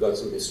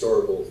some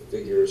historical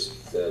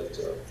figures that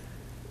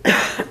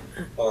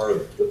are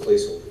the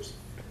placeholders.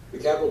 The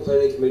Capital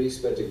Planning Committee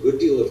spent a good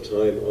deal of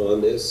time on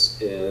this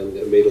and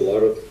made a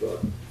lot of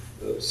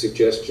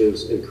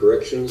suggestions and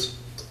corrections.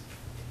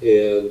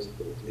 And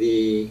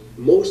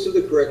most of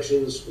the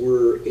corrections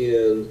were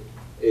in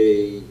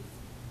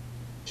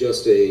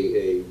just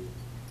a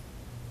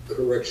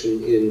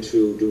correction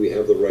into, do we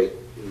have the right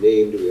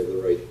name, do we have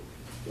the right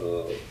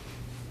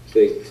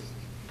thing,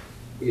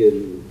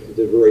 in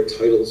the right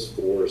titles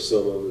for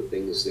some of the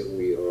things that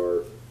we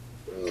are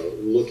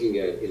looking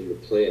at in the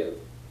plan.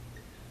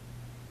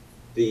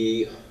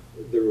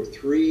 There were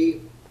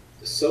 3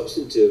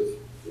 substantive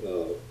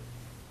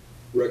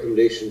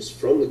recommendations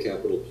from the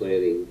Capital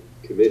Planning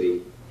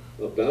Committee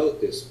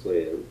about this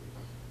plan,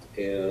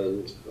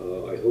 and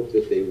I hope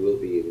that they will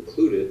be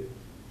included.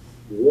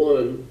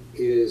 One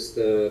is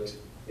that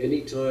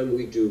anytime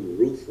we do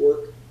roof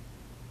work,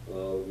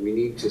 we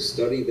need to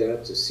study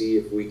that to see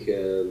if we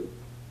can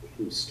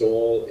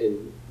install,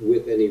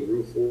 with any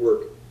roof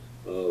work,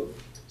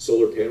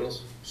 solar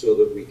panels, so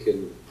that we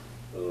can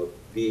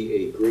be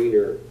a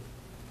greener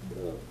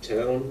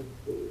town.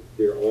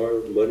 There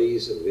are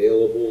monies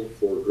available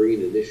for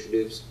green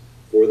initiatives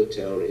for the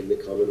town in the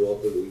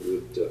Commonwealth, and we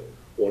would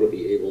want to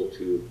be able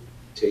to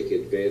take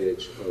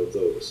advantage of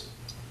those.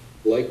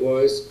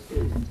 Likewise,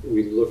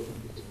 we look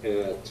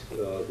at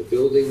the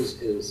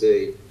buildings and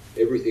say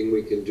everything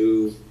we can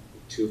do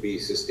to be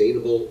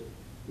sustainable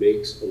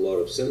makes a lot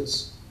of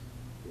sense.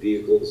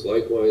 Vehicles,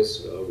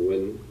 likewise,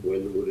 when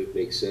would it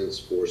make sense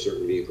for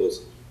certain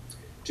vehicles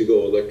to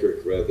go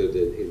electric rather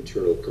than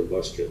internal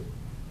combustion?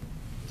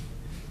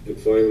 And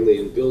finally,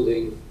 in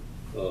building,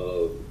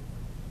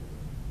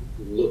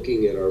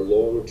 looking at our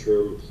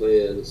long-term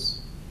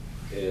plans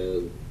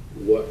and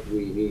what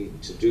we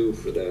need to do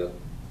for that,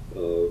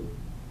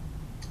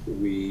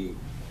 we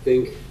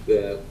think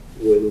that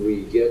when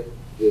we get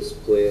this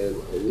plan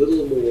a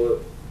little more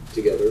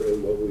together,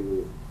 and what we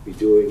will be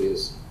doing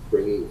is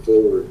bringing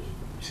forward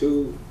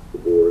to the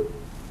board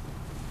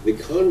the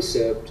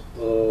concept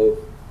of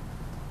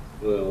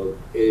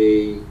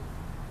a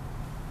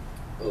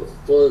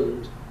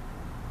fund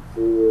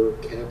for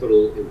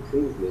capital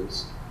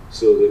improvements,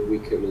 so that we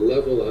can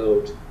level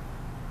out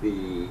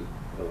the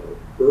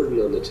burden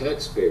on the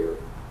taxpayer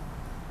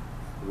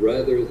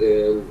rather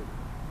than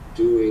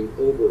doing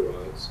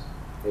overrides,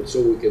 and so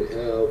we can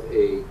have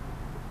a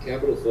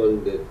capital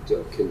fund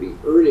that can be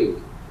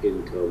earning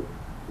income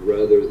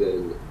rather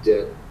than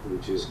debt,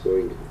 which is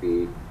going to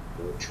be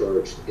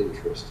charged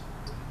interest.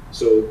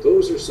 So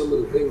those are some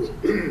of the things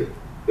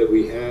that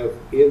we have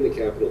in the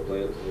capital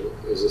plan.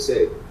 As I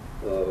say,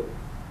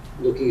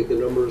 looking at the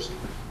numbers,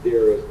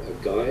 they're a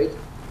guide,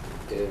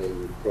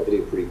 and probably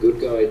a pretty good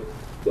guide,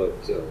 but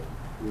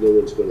no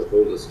one's going to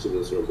hold us to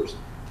those numbers.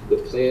 The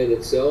plan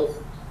itself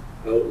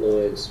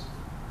outlines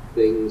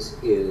things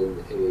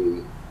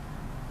in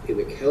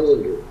a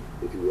calendar,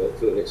 if you will,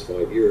 for the next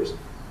 5 years.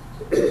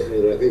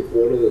 And I think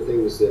one of the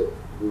things that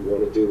we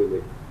want to do in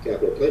the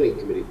Capital Planning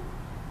Committee,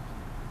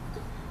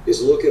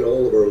 is look at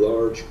all of our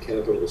large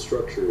capital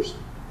structures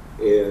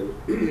and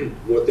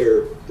what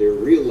their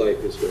real life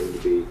is going to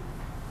be.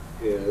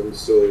 And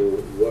so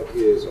what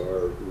is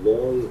our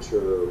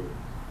long-term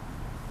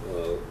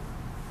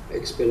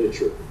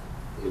expenditure?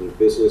 In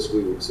business,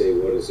 we would say,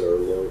 what is our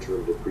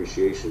long-term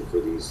depreciation for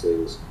these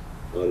things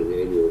on an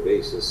annual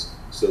basis,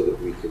 so that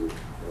we can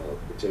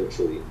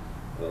potentially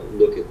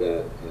look at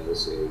that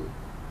as a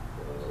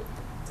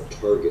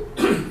target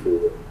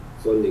for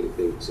funding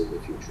things in the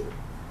future.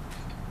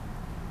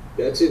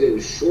 That's it in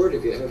short.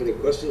 If you have any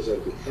questions,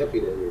 I'd be happy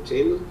to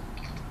entertain them.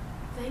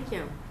 Thank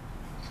you.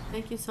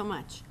 Thank you so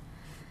much.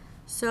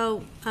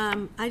 So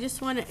I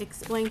just want to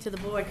explain to the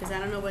board, because I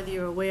don't know whether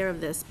you're aware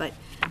of this, but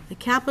the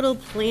capital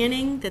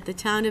planning that the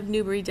town of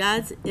Newbury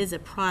does is a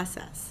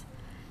process.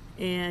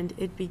 And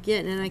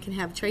and I can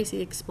have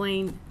Tracy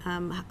explain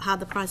how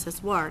the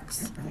process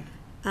works.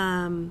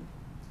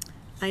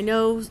 I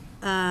know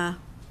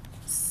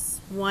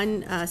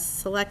one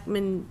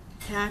Selectman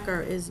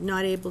Packer is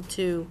not able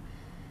to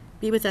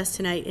be with us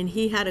tonight, and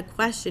he had a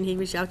question. He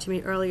reached out to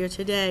me earlier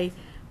today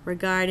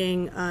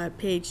regarding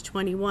page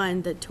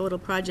 21, the total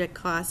project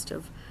cost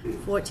of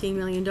 $14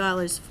 million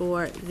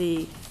for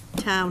the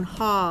town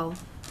hall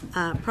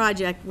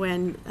project,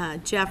 when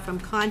Jeff from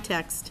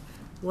Context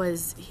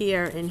was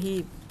here, and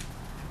he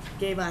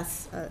gave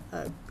us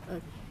a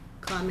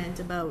comment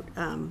about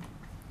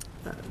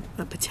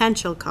a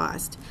potential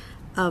cost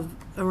of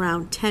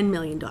around $10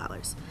 million.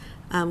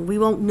 We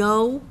won't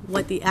know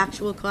what the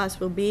actual cost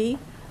will be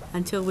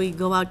until we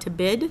go out to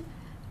bid.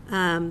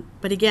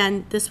 But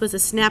again, this was a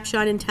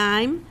snapshot in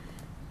time,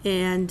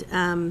 and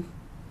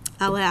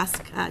I'll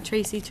ask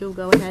Tracy to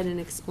go ahead and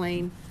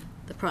explain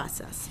the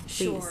process, please.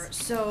 Sure.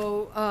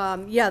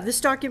 So, yeah, this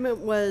document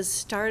was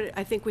started,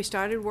 I think we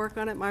started work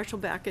on it, Marshall,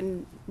 back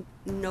in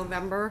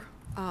November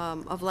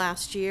of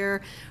last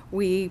year.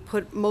 We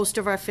put most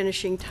of our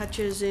finishing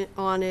touches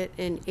on it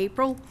in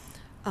April.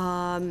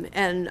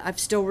 And I've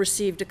still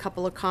received a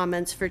couple of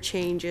comments for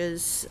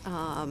changes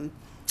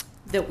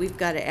that we've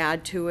got to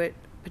add to it,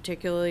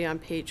 particularly on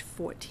page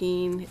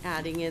 14,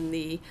 adding in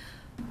the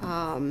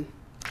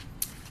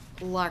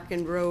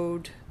Larkin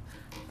Road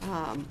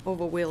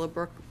over Whaler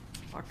Brook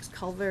box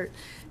culvert,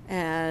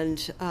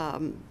 and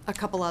a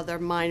couple other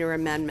minor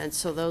amendments,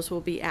 so those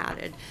will be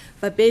added.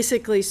 But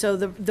basically, so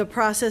the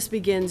process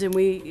begins, and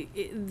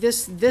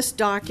this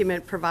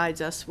document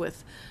provides us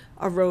with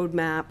a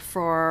roadmap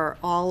for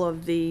all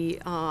of the,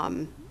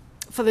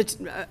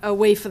 a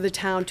way for the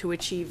town to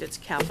achieve its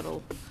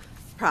capital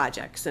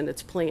projects and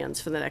its plans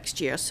for the next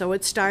year. So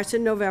it starts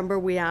in November.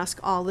 We ask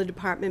all the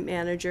department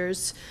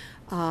managers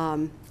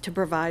to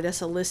provide us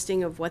a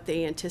listing of what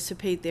they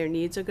anticipate their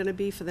needs are going to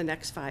be for the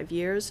next 5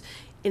 years.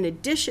 In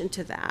addition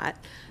to that,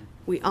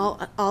 we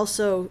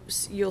also,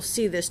 you'll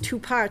see there's two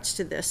parts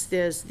to this.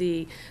 There's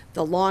the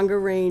longer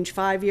range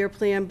 5-year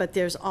plan, but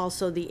there's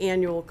also the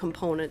annual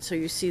component. So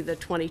you see the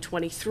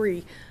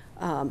 2023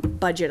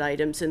 budget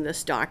items in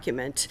this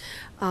document.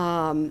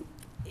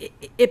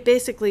 It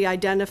basically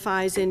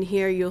identifies in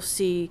here, you'll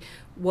see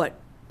what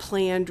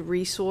planned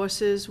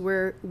resources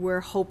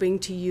we're hoping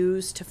to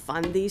use to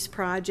fund these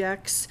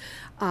projects.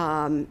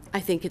 I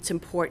think it's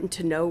important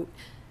to note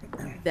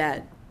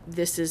that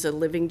this is a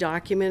living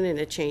document and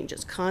it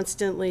changes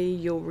constantly.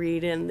 You'll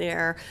read in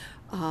there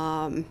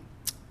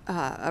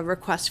a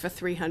request for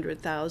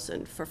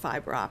 $300,000 for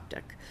fiber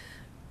optic.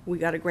 We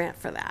got a grant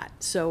for that.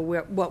 So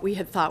what we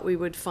had thought we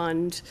would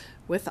fund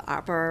with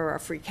ARPA or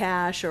free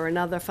cash or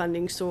another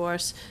funding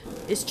source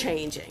is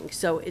changing.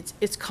 So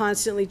it's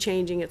constantly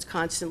changing. It's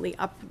constantly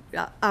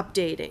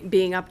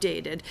being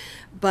updated.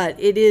 But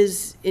it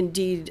is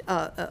indeed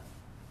a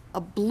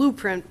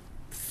blueprint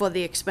for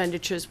the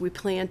expenditures we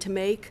plan to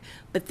make.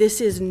 But this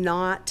is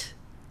not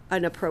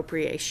an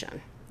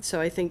appropriation.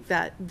 So I think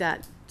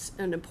that's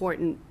an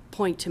important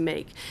point to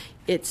make.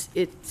 It's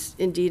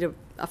indeed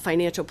a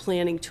financial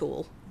planning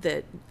tool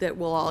that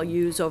we'll all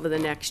use over the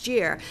next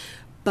year.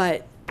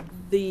 But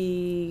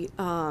the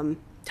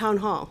town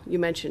hall, you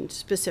mentioned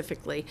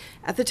specifically,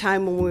 at the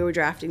time when we were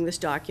drafting this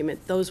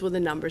document, those were the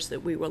numbers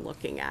that we were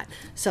looking at.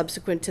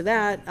 Subsequent to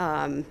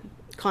that,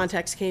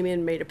 Context came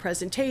in, made a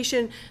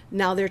presentation.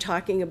 Now they're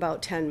talking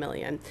about 10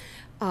 million.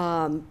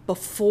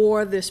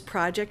 Before this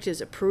project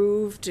is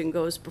approved and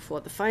goes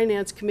before the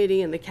Finance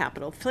Committee and the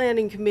Capital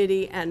Planning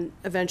Committee and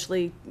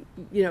eventually,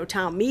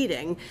 town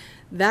meeting,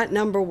 that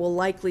number will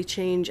likely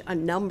change a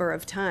number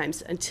of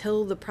times.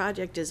 Until the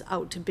project is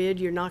out to bid,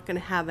 you're not going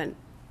to have a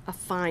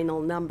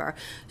final number.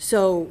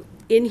 So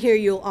in here,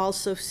 you'll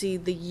also see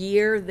the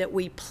year that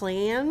we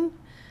plan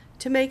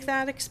to make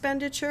that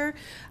expenditure.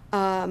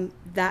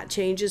 That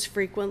changes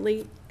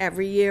frequently.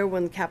 Every year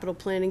when the Capital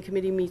Planning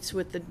Committee meets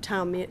with the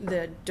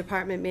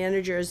department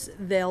managers,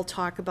 they'll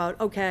talk about,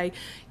 okay,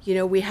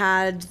 we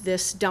had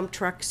this dump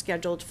truck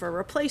scheduled for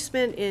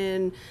replacement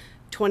in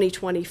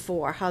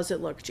 2024. How's it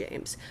look,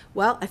 James?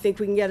 Well, I think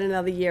we can get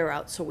another year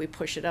out, so we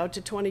push it out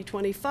to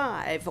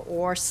 2025.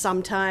 Or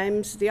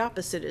sometimes the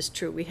opposite is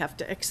true. We have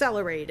to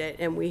accelerate it,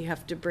 and we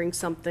have to bring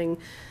something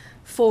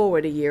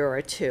forward a year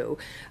or two.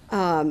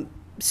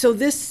 So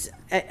this,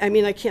 I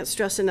mean, I can't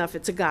stress enough,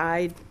 it's a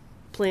guide,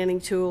 planning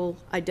tool,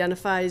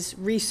 identifies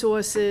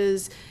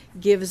resources,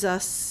 gives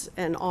us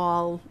and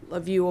all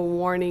of you a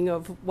warning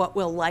of what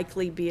we'll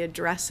likely be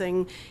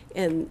addressing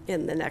in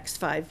the next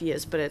 5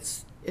 years, but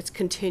it's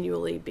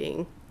continually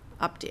being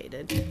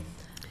updated.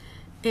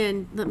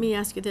 And let me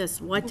ask you this,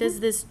 what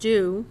does this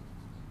do,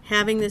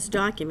 having this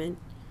document,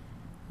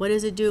 what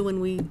does it do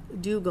when we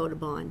do go to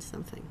bond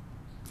something?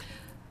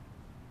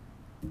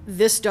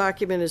 This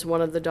document is one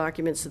of the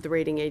documents that the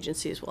rating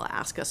agencies will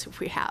ask us if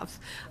we have.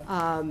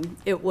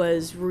 It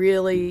was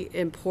really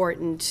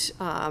important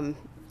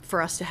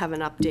for us to have an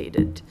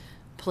updated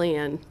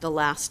plan the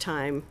last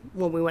time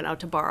when we went out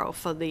to borrow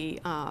for the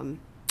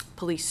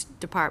police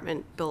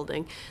department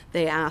building.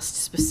 They asked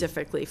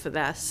specifically for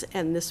this,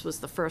 and this was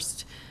the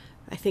first,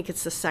 I think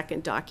it's the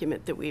second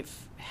document that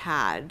we've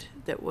had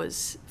that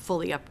was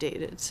fully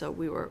updated. So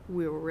we were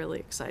really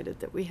excited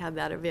that we had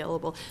that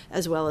available,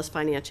 as well as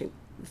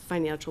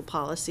financial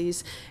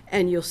policies.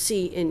 And you'll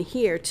see in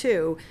here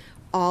too,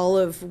 all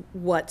of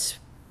what's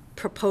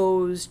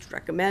proposed,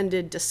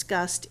 recommended,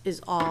 discussed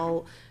is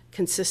all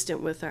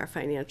consistent with our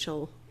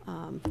financial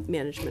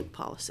management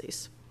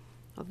policies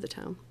of the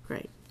town.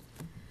 Great.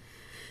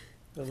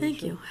 Alicia,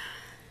 Thank you.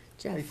 I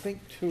Jeff? think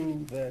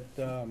too that,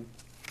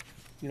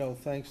 you know,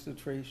 thanks to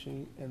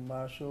Tracy and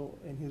Marshall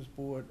and his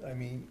board, I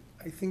mean,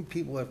 I think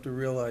people have to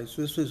realize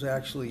this is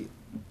actually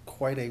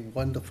quite a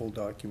wonderful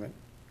document.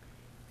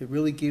 It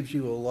really gives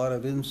you a lot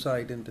of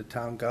insight into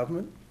town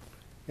government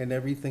and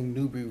everything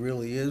Newbury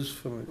really is,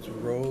 from its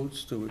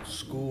roads to its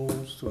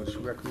schools, to its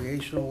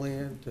recreational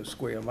land, to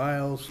square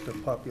miles, to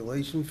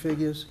population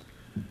figures,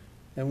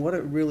 and what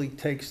it really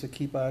takes to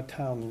keep our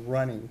town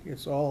running.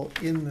 It's all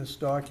in this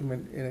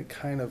document, and it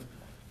kind of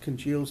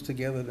congeals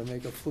together to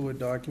make a fluid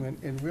document.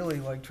 And really,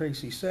 like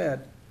Tracy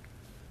said,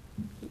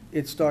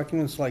 it's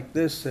documents like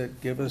this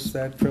that give us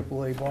that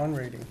AAA bond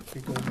rating,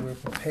 because we're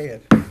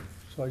prepared.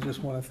 So I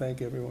just want to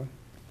thank everyone.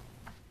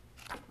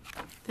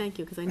 Thank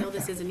you, because I know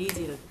this isn't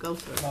easy to go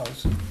through. Oh,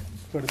 it's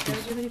quite a Do you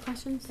piece. have any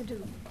questions? I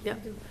do.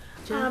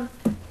 Yep.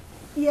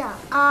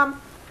 Yeah,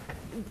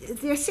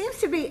 there seems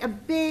to be a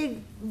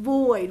big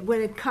void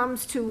when it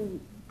comes to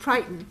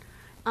Triton.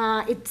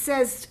 It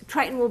says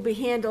Triton will be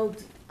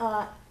handled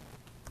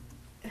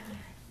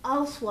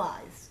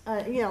elsewise,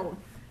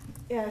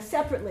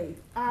 separately.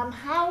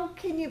 How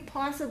can you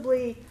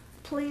possibly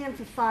plan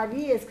for 5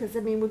 years? Because, I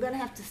mean, we're gonna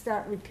have to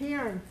start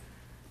repairing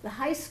the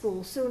high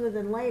school sooner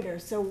than later.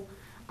 So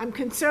I'm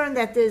concerned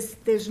that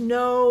there's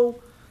no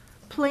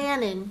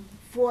planning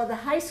for the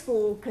high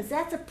school, because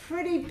that's a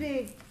very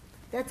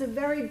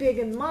big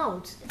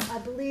amount. I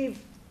believe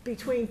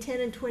between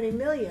 10 and 20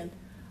 million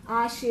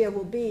our share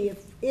will be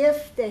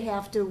if they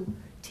have to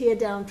tear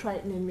down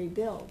Triton and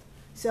rebuild.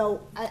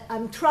 So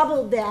I'm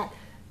troubled that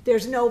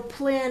there's no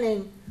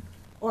planning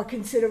or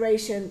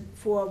consideration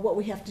for what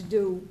we have to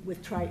do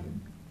with Triton.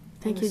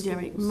 Thank you,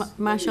 Jerry.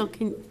 Marshall,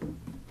 can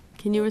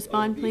you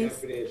respond, I'll be please?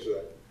 happy to answer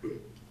that.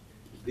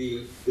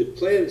 The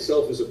plan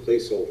itself is a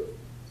placeholder.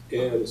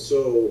 And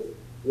so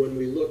when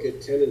we look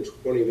at 10 and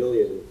 20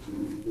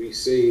 million, we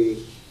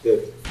see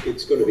that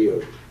it's going to be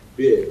a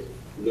big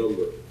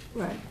number.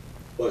 Right.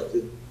 But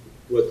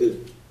what the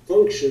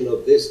function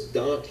of this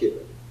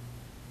document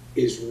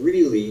is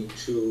really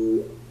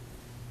to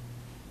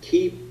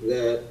keep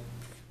that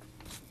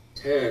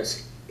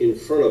task in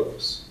front of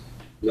us,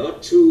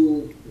 not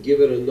to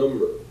give it a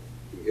number,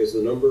 because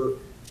the number,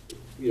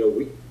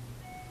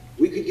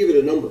 we could give it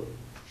a number,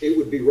 it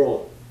would be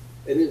wrong.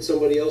 And then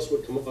somebody else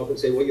would come up and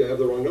say, well, you have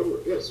the wrong number.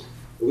 Yes.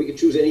 We could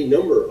choose any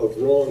number of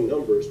wrong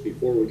numbers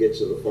before we get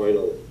to the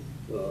final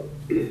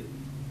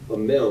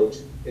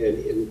amount. And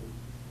in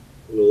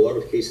a lot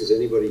of cases,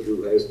 anybody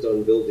who has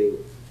done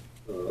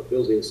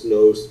buildings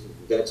knows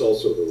that's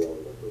also the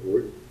wrong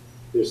number.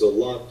 There's a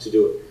lot to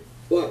do it.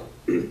 But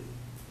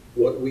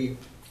what we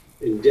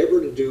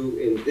endeavor to do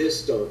in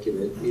this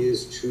document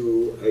is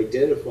to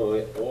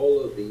identify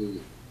all of the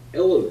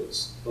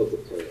elements of the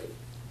plan.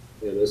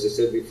 And as I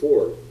said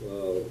before,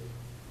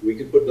 we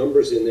could put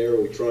numbers in there,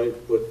 and we try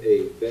and put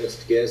a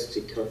best guess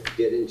to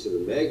get into the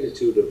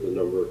magnitude of the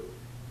number,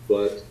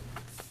 but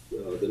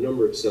the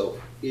number itself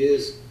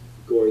is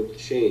going to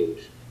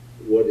change.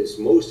 What is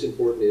most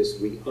important is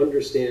we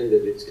understand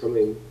that it's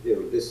coming,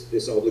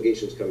 this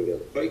obligation is coming down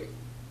the pike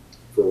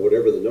for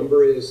whatever the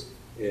number is,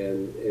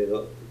 and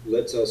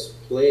lets us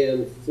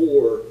plan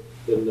for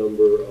the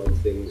number of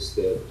things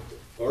that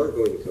are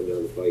going to come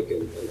down the pike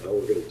and how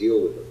we're going to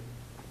deal with them.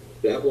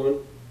 That one,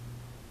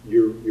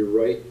 you're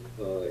right.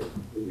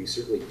 We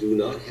certainly do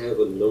not have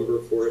a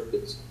number for it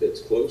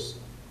that's close,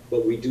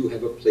 but we do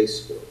have a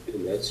place for it,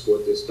 and that's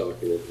what this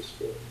document is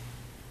for.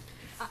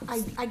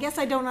 I guess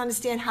I don't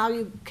understand how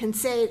you can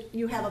say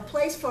you have a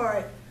place for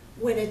it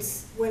when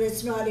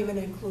it's not even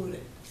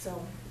included.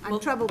 So I'm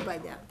troubled by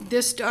that.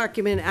 This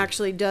document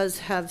actually does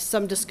have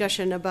some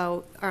discussion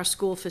about our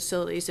school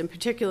facilities, in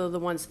particular the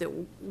ones that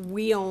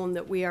we own,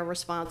 that we are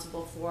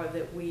responsible for,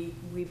 that we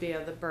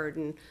bear the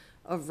burden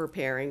of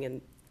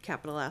repairing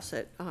capital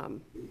asset What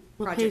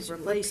project page- what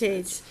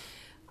replacements.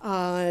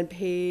 On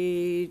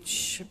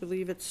page, I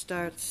believe it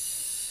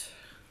starts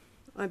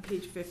on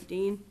page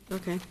 15.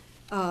 Okay.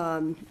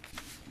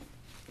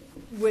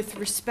 With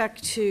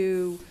respect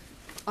to,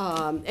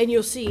 and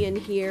you'll see in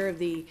here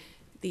the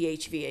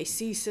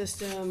HVAC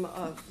system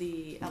of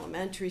the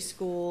elementary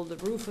school, the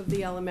roof of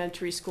the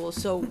elementary school.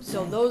 So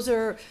those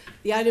are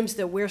the items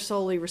that we're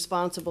solely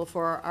responsible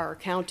for, are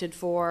accounted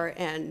for,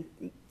 and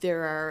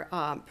there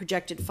are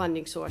projected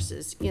funding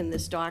sources in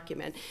this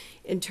document.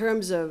 In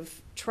terms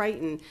of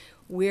Triton,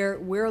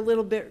 we're a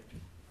little bit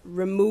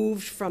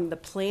removed from the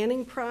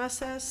planning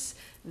process.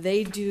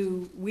 They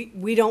do,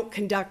 we don't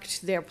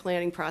conduct their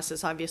planning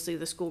process. Obviously,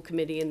 the school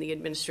committee and the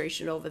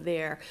administration over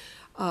there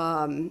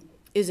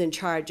is in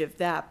charge of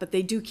that, but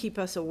they do keep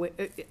us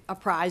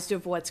apprised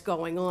of what's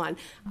going on.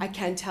 I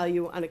can tell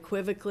you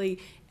unequivocally,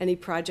 any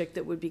project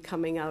that would be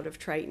coming out of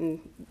Triton,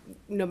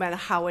 no matter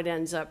how it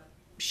ends up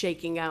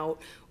shaking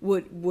out,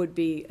 would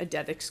be a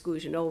debt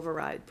exclusion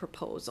override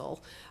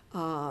proposal,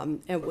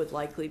 and would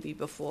likely be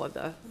before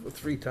the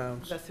 3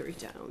 towns. the 3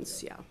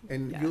 towns, yeah.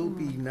 And Yeah. you'll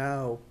be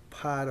now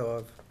part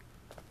of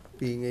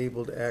being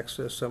able to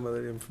access some of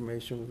that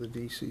information with the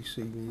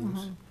DCC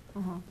meetings.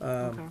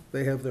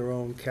 They have their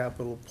own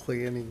capital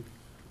planning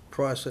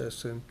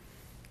process, and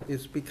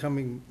it's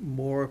becoming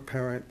more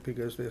apparent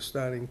because they're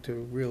starting to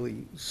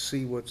really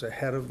see what's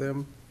ahead of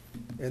them.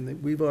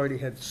 And we've already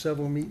had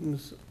several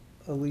meetings,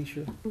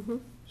 Alicia.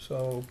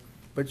 So,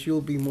 but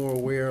you'll be more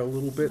aware a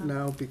little bit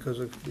now because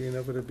of being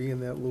able to be in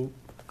that loop.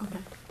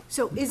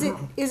 So is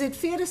it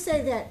fair to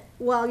say that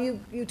while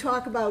you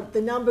talk about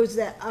the numbers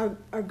that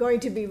are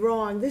going to be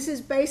wrong, this is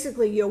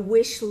basically your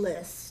wish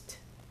list?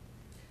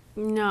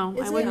 No,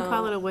 I Is wouldn't it?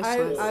 call it a wish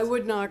I list.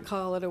 would not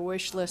call it a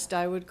wish list.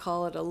 I would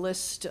call it a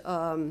list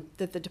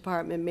that the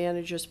department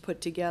managers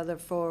put together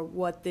for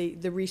what the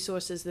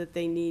resources that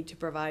they need to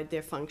provide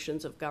their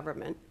functions of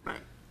government.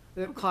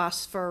 The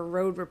costs for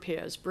road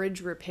repairs,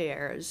 bridge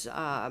repairs,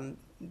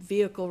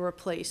 vehicle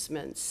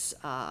replacements,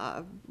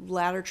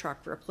 ladder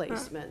truck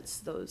replacements,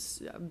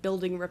 those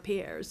building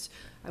repairs.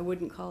 I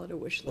wouldn't call it a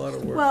wish A lot list.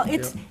 of work. Well,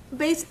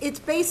 it's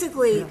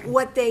basically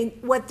what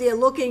they're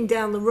looking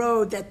down the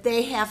road that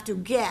they have to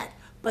get,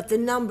 but the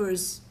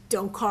numbers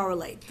don't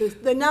correlate.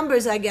 The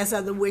numbers, I guess,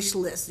 are the wish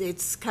list.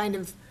 It's kind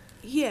of,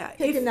 Yeah.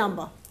 pick a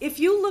number. If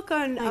you look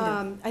on,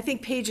 I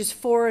think pages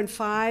 4 and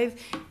 5,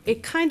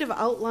 it kind of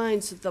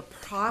outlines the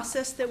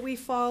process that we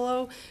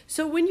follow.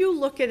 So when you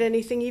look at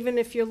anything, even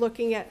if you're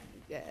looking at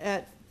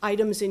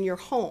items in your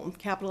home,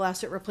 capital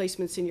asset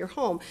replacements in your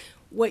home,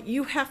 what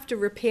you have to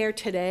repair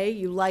today,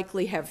 you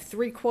likely have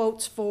 3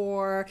 quotes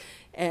for,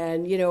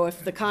 and, you know,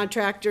 if the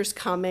contractor's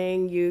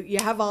coming, you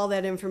have all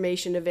that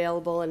information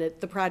available and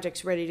the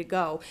project's ready to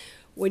go.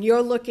 When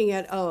you're looking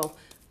at,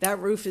 that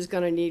roof is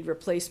gonna need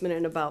replacement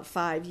in about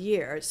 5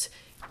 years,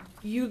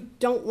 you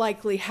don't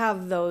likely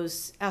have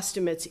those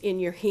estimates in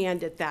your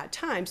hand at that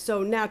time.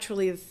 So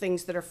naturally, the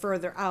things that are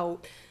further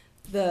out,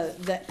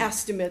 the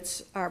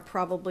estimates are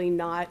probably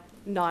not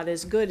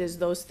as good as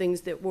those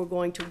things that we're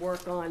going to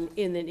work on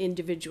in an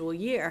individual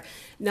year.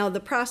 Now, the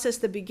process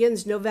that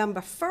begins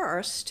November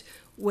 1st,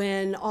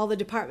 when all the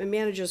department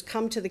managers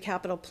come to the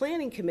capital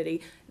planning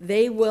committee,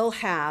 they will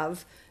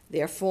have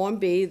their Form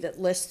B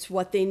that lists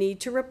what they need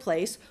to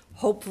replace.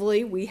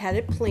 Hopefully, we had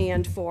it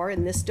planned for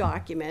in this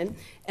document,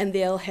 and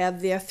they'll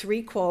have their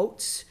 3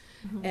 quotes.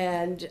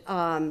 And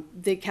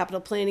the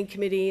capital planning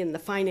committee and the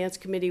finance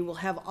committee will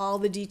have all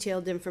the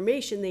detailed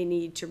information they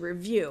need to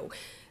review.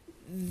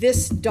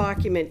 This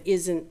document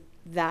isn't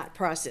that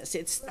process.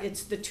 It's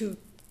the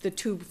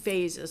two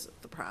phases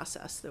of the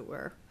process that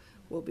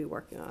we'll be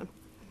working on.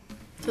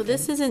 So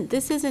this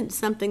isn't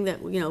something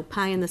that,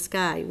 pie in the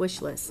sky,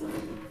 wish list.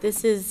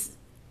 This is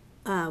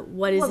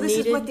what is Well, this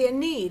needed. is what their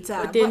needs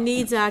are. What their but-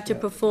 needs are to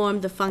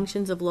perform the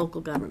functions of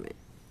local government.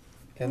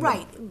 And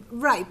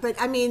Right, but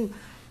I mean,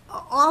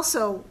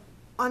 also,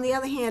 on the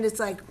other hand, it's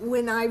like,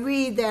 when I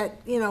read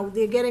that,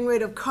 they're getting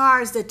rid of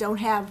cars that don't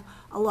have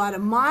a lot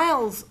of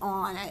miles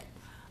on it,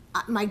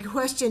 my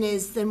question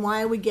is, then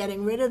why are we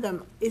getting rid of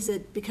them? Is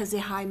it because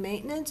they're high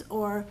maintenance,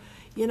 or,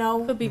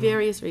 Could be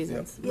various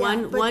reasons. Yeah,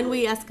 but- One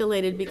we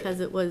escalated because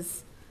it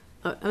was,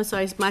 I'm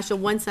sorry, Marshall,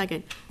 1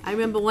 second. I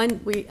remember one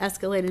we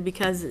escalated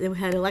because it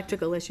had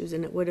electrical issues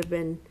and it would have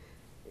been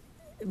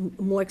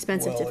more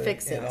expensive to Well,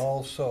 fix it. And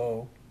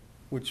also,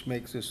 which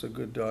makes this a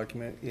good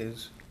document,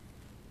 is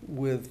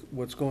with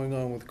what's going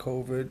on with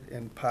COVID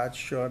and parts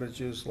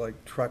shortages, like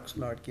trucks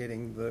not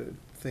getting the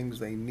things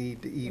they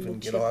need to even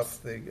get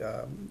off the,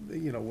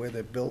 where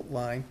they're built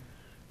line,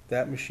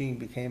 that machine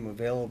became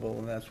available,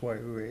 and that's why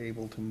we were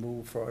able to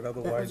move for it.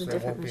 Otherwise, a there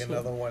different won't be machine.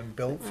 another one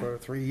built for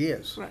 3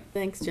 years.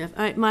 Thanks, Jeff.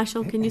 All right,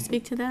 Marshall, can you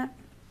speak to that?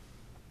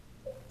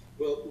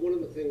 Well, one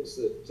of the things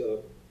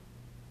that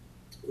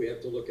we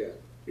have to look at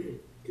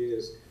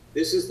is,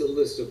 this is the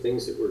list of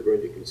things that we're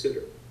going to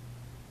consider.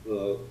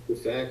 The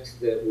fact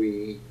that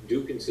we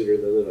do consider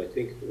them, and I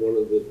think one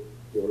of the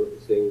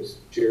things,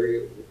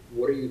 Jerry,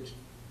 what are you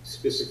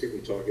specifically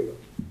talking about?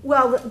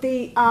 Well,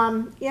 the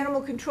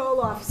animal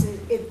control officer,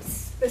 it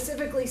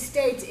specifically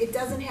states it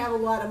doesn't have a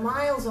lot of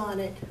miles on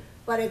it,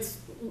 but it's,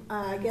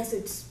 I guess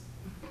it's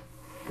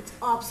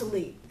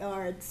obsolete,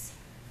 or it's,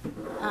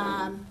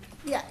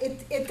 yeah,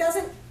 it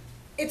doesn't,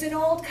 it's an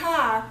old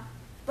car,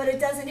 but it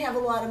doesn't have a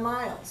lot of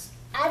miles.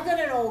 I've got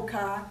an old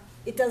car,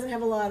 it doesn't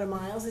have a lot of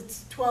miles,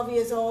 it's 12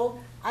 years old,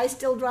 I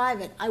still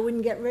drive it, I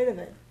wouldn't get rid of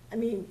it. I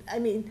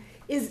mean,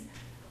 is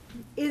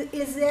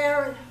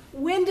there,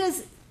 when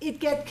does it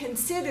get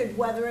considered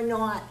whether or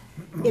not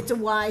it's a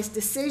wise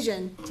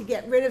decision to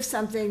get rid of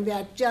something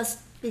that just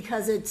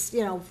because it's,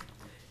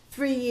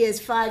 3 years,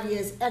 5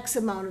 years, X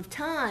amount of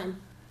time,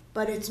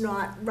 but it's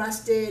not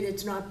rusted,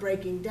 it's not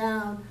breaking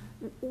down?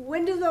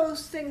 When do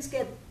those things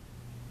get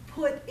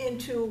put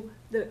into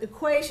the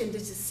equation to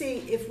see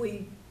if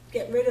we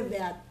get rid of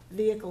that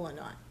vehicle or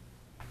not?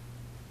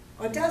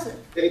 Or does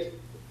it?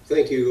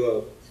 Thank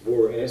you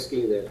for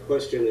asking that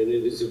question, and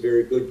it is a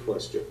very good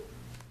question.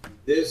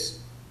 This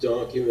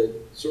document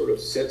sort of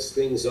sets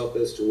things up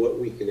as to what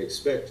we can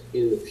expect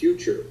in the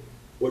future.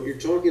 What you're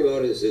talking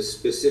about is a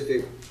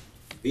specific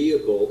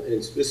vehicle,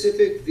 and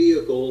specific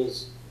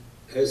vehicles,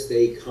 as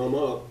they come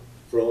up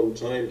from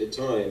time to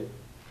time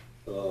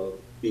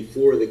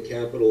before the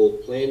capital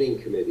planning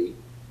committee,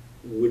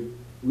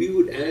 we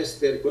would ask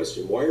that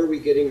question. Why are we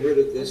getting rid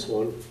of this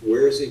one?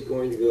 Where is it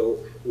going to go?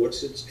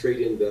 What's its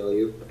trade-in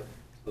value?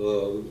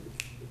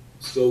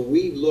 So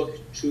we look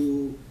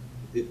to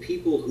the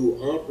people who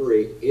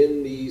operate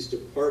in these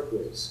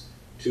departments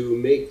to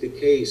make the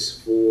case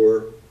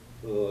for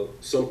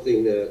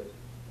something that,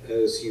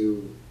 as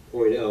you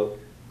point out,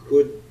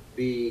 could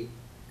be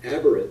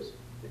aberrant,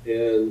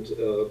 and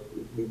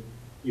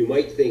you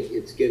might think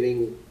it's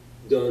getting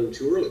done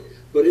too early.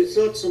 But it's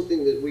not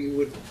something that we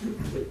would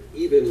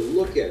even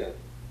look at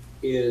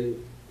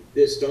in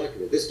this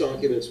document. This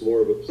document's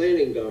more of a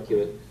planning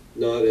document,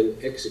 not an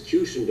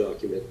execution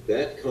document.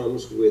 That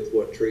comes with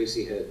what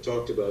Tracy had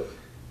talked about,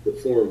 the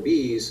Form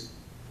Bs,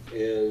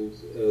 and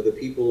the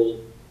people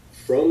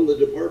from the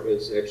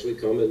departments actually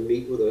come and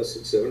meet with us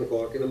at 7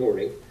 o'clock in the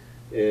morning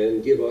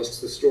and give us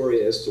the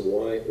story as to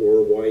why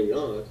or why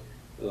not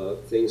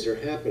things are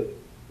happening.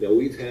 Now,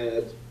 we've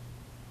had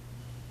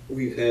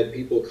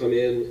people come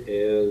in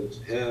and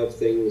have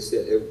things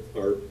that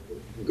are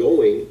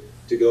going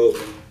to go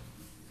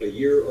a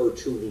year or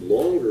two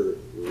longer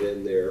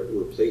than their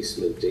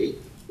replacement date.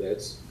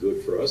 That's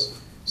good for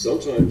us.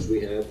 Sometimes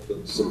we have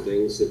some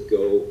things that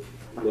go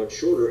much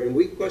shorter, and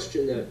we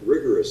question that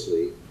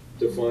rigorously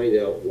to find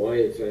out why,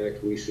 in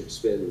fact, we should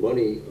spend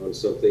money on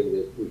something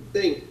that we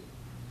think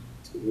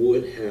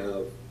would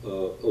have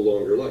a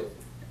longer life.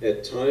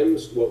 At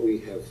times, what we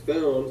have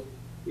found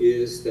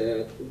is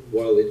that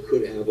while it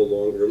could have a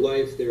longer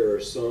life, there are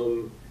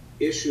some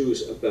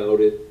issues about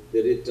it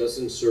that it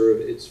doesn't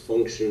serve its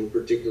function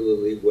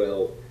particularly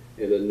well,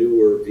 and a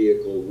newer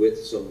vehicle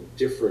with some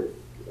different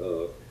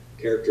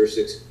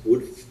characteristics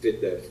would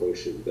fit that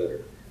function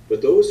better.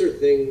 But those are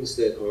things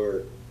that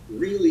are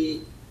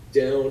really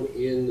down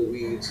in the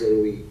weeds,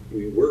 and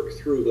we work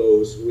through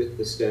those with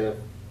the staff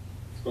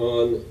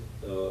on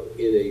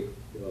in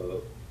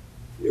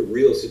a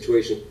real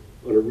situation,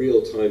 on a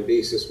real-time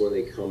basis when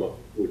they come up,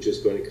 which is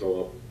going to come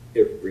up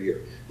every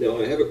year. Now,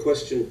 I have a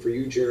question for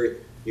you, Jerry.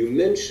 You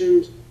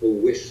mentioned a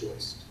wish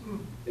list.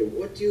 And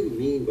what do you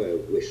mean by a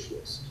wish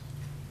list?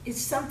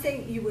 It's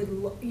something you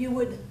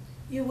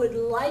would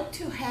like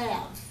to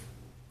have,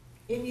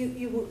 and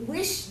you would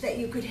wish that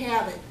you could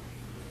have it,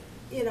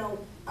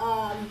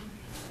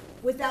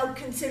 without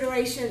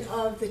consideration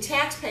of the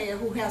taxpayer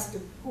who has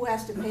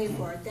to pay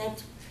for it.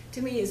 That,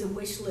 to me, is a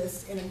wish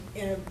list in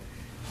a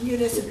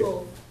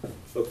municipal.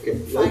 Okay.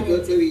 Let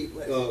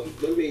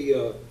me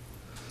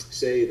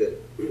say that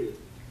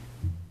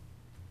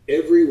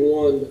every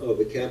one of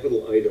the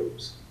capital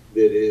items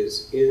that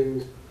is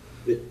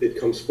that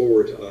comes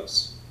forward to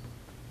us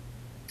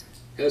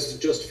has a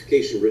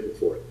justification written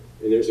for it,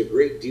 and there's a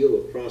great deal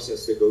of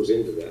process that goes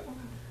into that.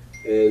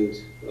 And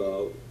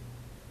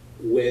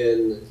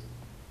when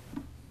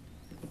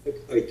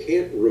I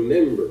can't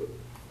remember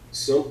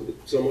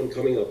someone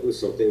coming up with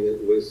something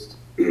that was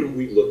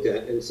we looked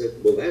at and said,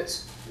 well,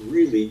 that's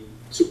really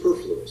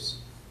superfluous.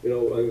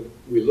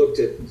 We looked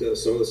at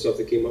some of the stuff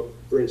that came up,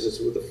 for instance,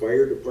 with the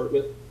fire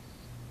department,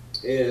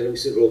 and we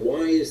said, well,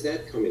 why is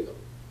that coming up?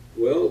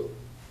 Well,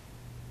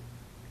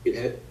 it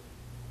had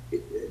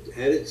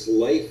its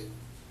life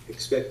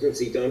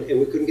expectancy done, and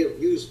we couldn't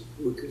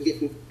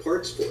get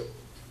parts for it.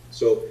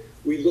 So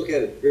we look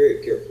at it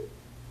very carefully.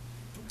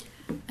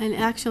 And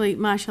actually,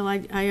 Marshall,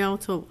 I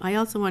also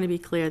want to be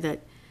clear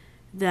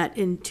that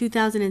in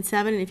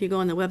 2007, and if you go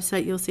on the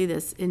website, you'll see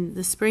this, in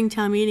the spring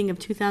town meeting of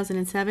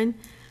 2007,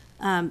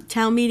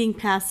 town meeting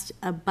passed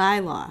a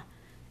bylaw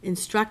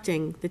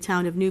instructing the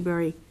town of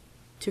Newbury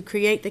to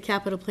create the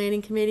capital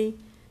planning committee,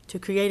 to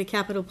create a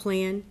capital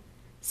plan,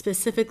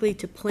 specifically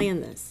to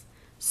plan this.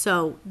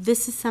 So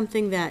this is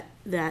something that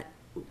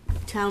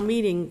town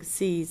meeting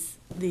sees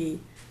the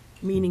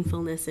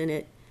meaningfulness in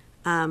it,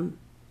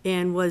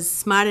 and was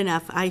smart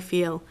enough, I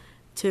feel,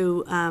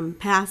 to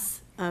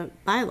pass a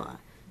bylaw.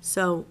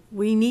 So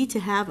we need to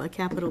have a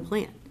capital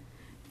plan.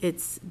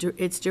 It's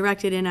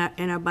directed in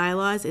our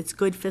bylaws. It's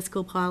good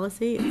fiscal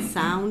policy. It's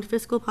sound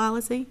fiscal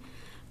policy.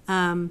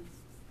 And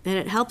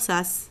it helps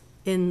us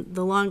in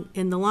the long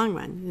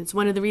run. It's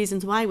one of the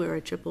reasons why we're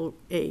a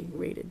AAA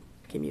rated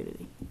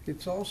community.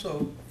 It's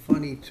also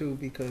funny too,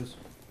 because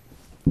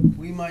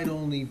we might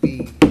only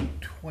be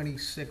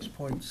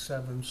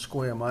 26.7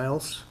 square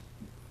miles,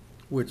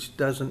 which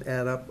doesn't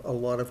add up a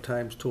lot of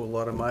times to a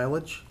lot of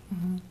mileage.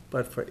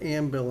 But for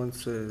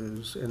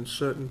ambulances and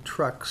certain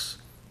trucks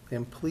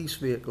and police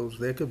vehicles,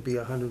 there could be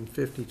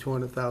 150,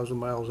 200,000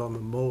 miles on the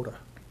motor.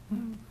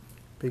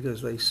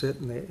 Because they sit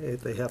and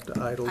they have to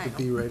idle to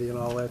be ready and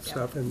all that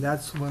stuff. And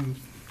that's when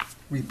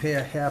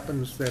repair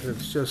happens, that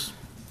it's just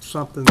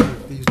something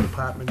that these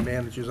department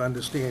managers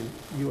understand.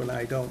 You and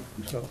I don't,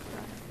 so.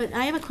 But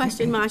I have a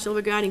question, Marshall,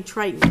 regarding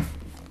Triton.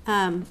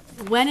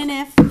 When and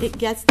if it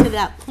gets to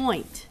that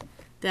point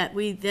that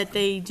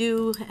they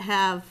do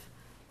have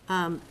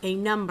a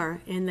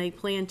number and they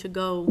plan to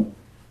go,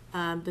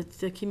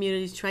 the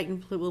communities,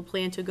 Triton will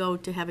plan to go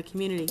to have a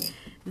community,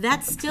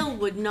 that still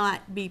would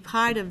not be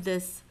part of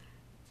this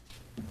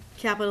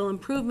capital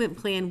improvement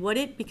plan, would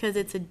it? Because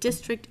it's a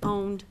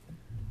district-owned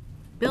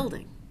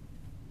building.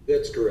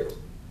 That's correct.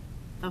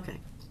 Okay.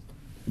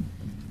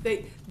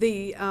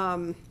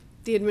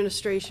 The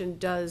administration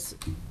does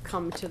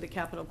come to the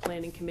capital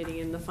planning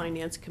committee and the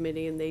finance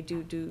committee, and they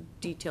do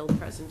detailed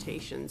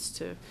presentations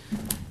to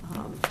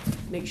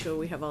make sure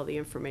we have all the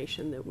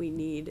information that we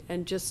need.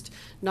 And just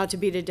not to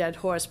beat a dead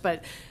horse,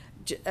 but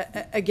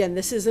again,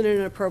 this isn't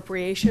an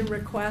appropriation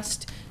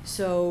request.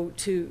 So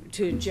to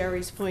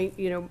Jerry's point,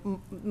 you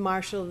know,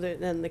 Marshall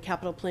and the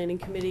capital planning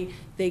committee,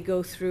 they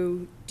go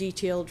through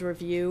detailed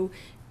review,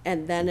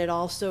 and then it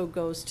also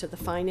goes to the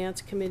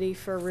finance committee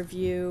for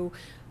review,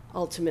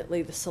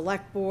 ultimately the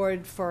select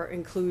board for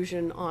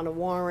inclusion on a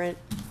warrant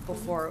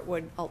before it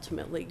would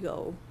ultimately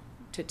go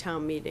to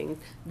town meeting.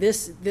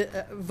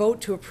 The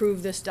vote to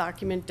approve this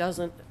document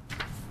doesn't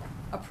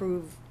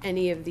approve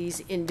any of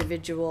these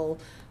individual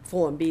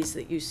Form Bs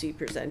that you see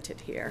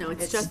presented here. No,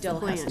 it's It just the still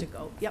has plan. to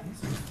go, yep. Has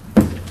to go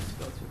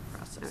through the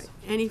process. All right.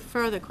 Any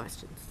further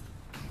questions?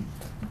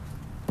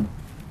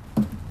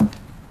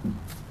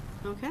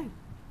 Okay.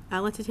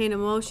 I'll entertain a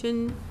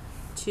motion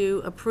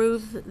to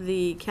approve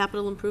the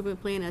capital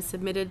improvement plan as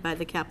submitted by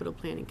the capital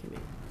planning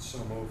committee. So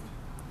moved.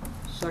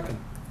 Second.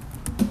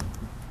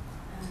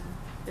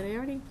 Did I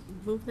already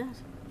move that?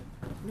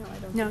 No, I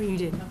don't. No, you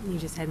didn't. You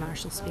just had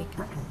Marshall speak.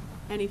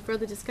 Any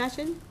further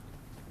discussion?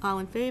 All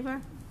in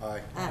favor?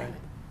 Aye. Aye.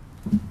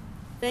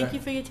 Thank you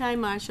for your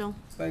time, Marshall.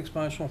 Thanks,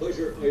 Marshall.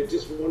 Pleasure. I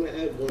just want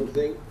to add one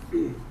thing,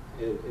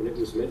 and it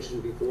was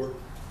mentioned before.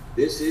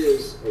 This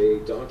is a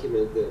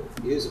document that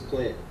is a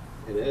plan,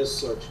 and as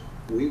such,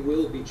 we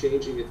will be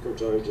changing it from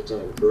time to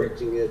time,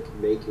 correcting it,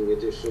 making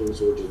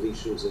additions or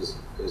deletions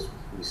as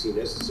we see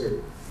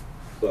necessary.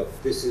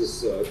 But this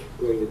is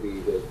going to be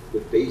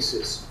the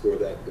basis for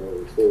that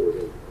going forward.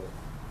 And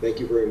thank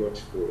you very much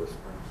for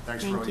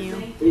Thanks, Thank Brody. you.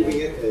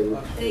 moving it and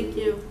Thank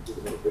you.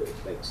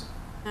 Thanks.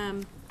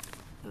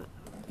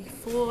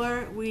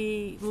 Before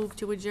we move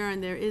to adjourn,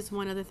 there is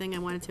one other thing I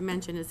wanted to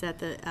mention, is that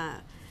the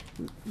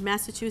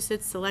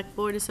Massachusetts Select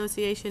Board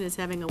Association is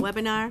having a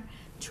webinar,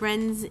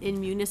 Trends in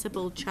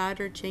Municipal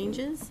Charter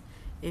Changes.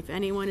 If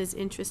anyone is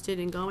interested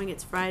in going,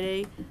 it's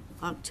Friday,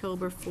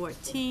 October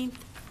 14th,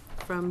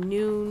 from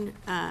noon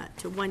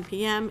to 1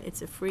 p.m.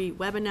 It's a free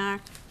webinar.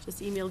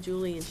 Just email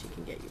Julie and she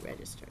can get you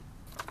registered.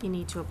 You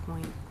need to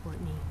appoint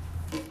Courtney.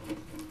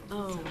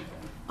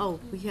 Oh,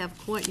 we have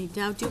Courtney.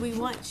 Now, do we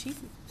want, she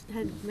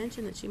had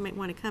mentioned that she might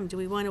want to come. Do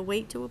we want to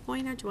wait to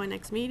appoint her to our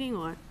next meeting,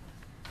 or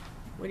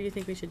what do you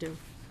think we should do?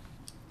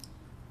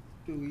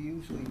 Don't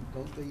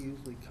they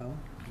usually come?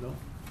 No?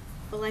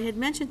 Well, I had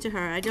mentioned to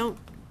her, I don't,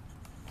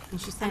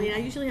 And she I mean, I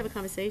sent, usually have a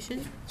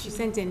conversation. she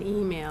sent an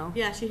email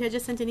Yeah, she had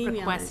just sent an email.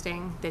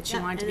 requesting that she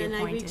Yeah, wanted to be And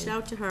then I reached appointed.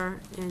 out to her,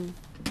 and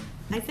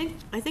I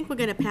think we're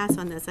gonna pass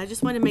on this. I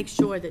just want to make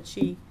sure that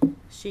she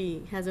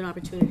has an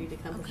opportunity to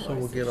come before So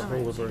we'll us. get a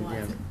hold of her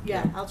again.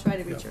 Yeah, I'll try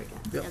to reach her again.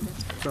 Yep. Yeah,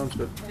 that's good. Sounds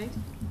good. Right?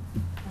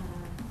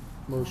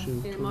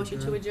 Motion Need a to motion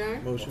to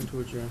adjourn? Motion to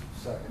adjourn.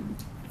 Second.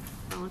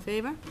 All in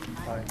favor?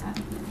 Aye.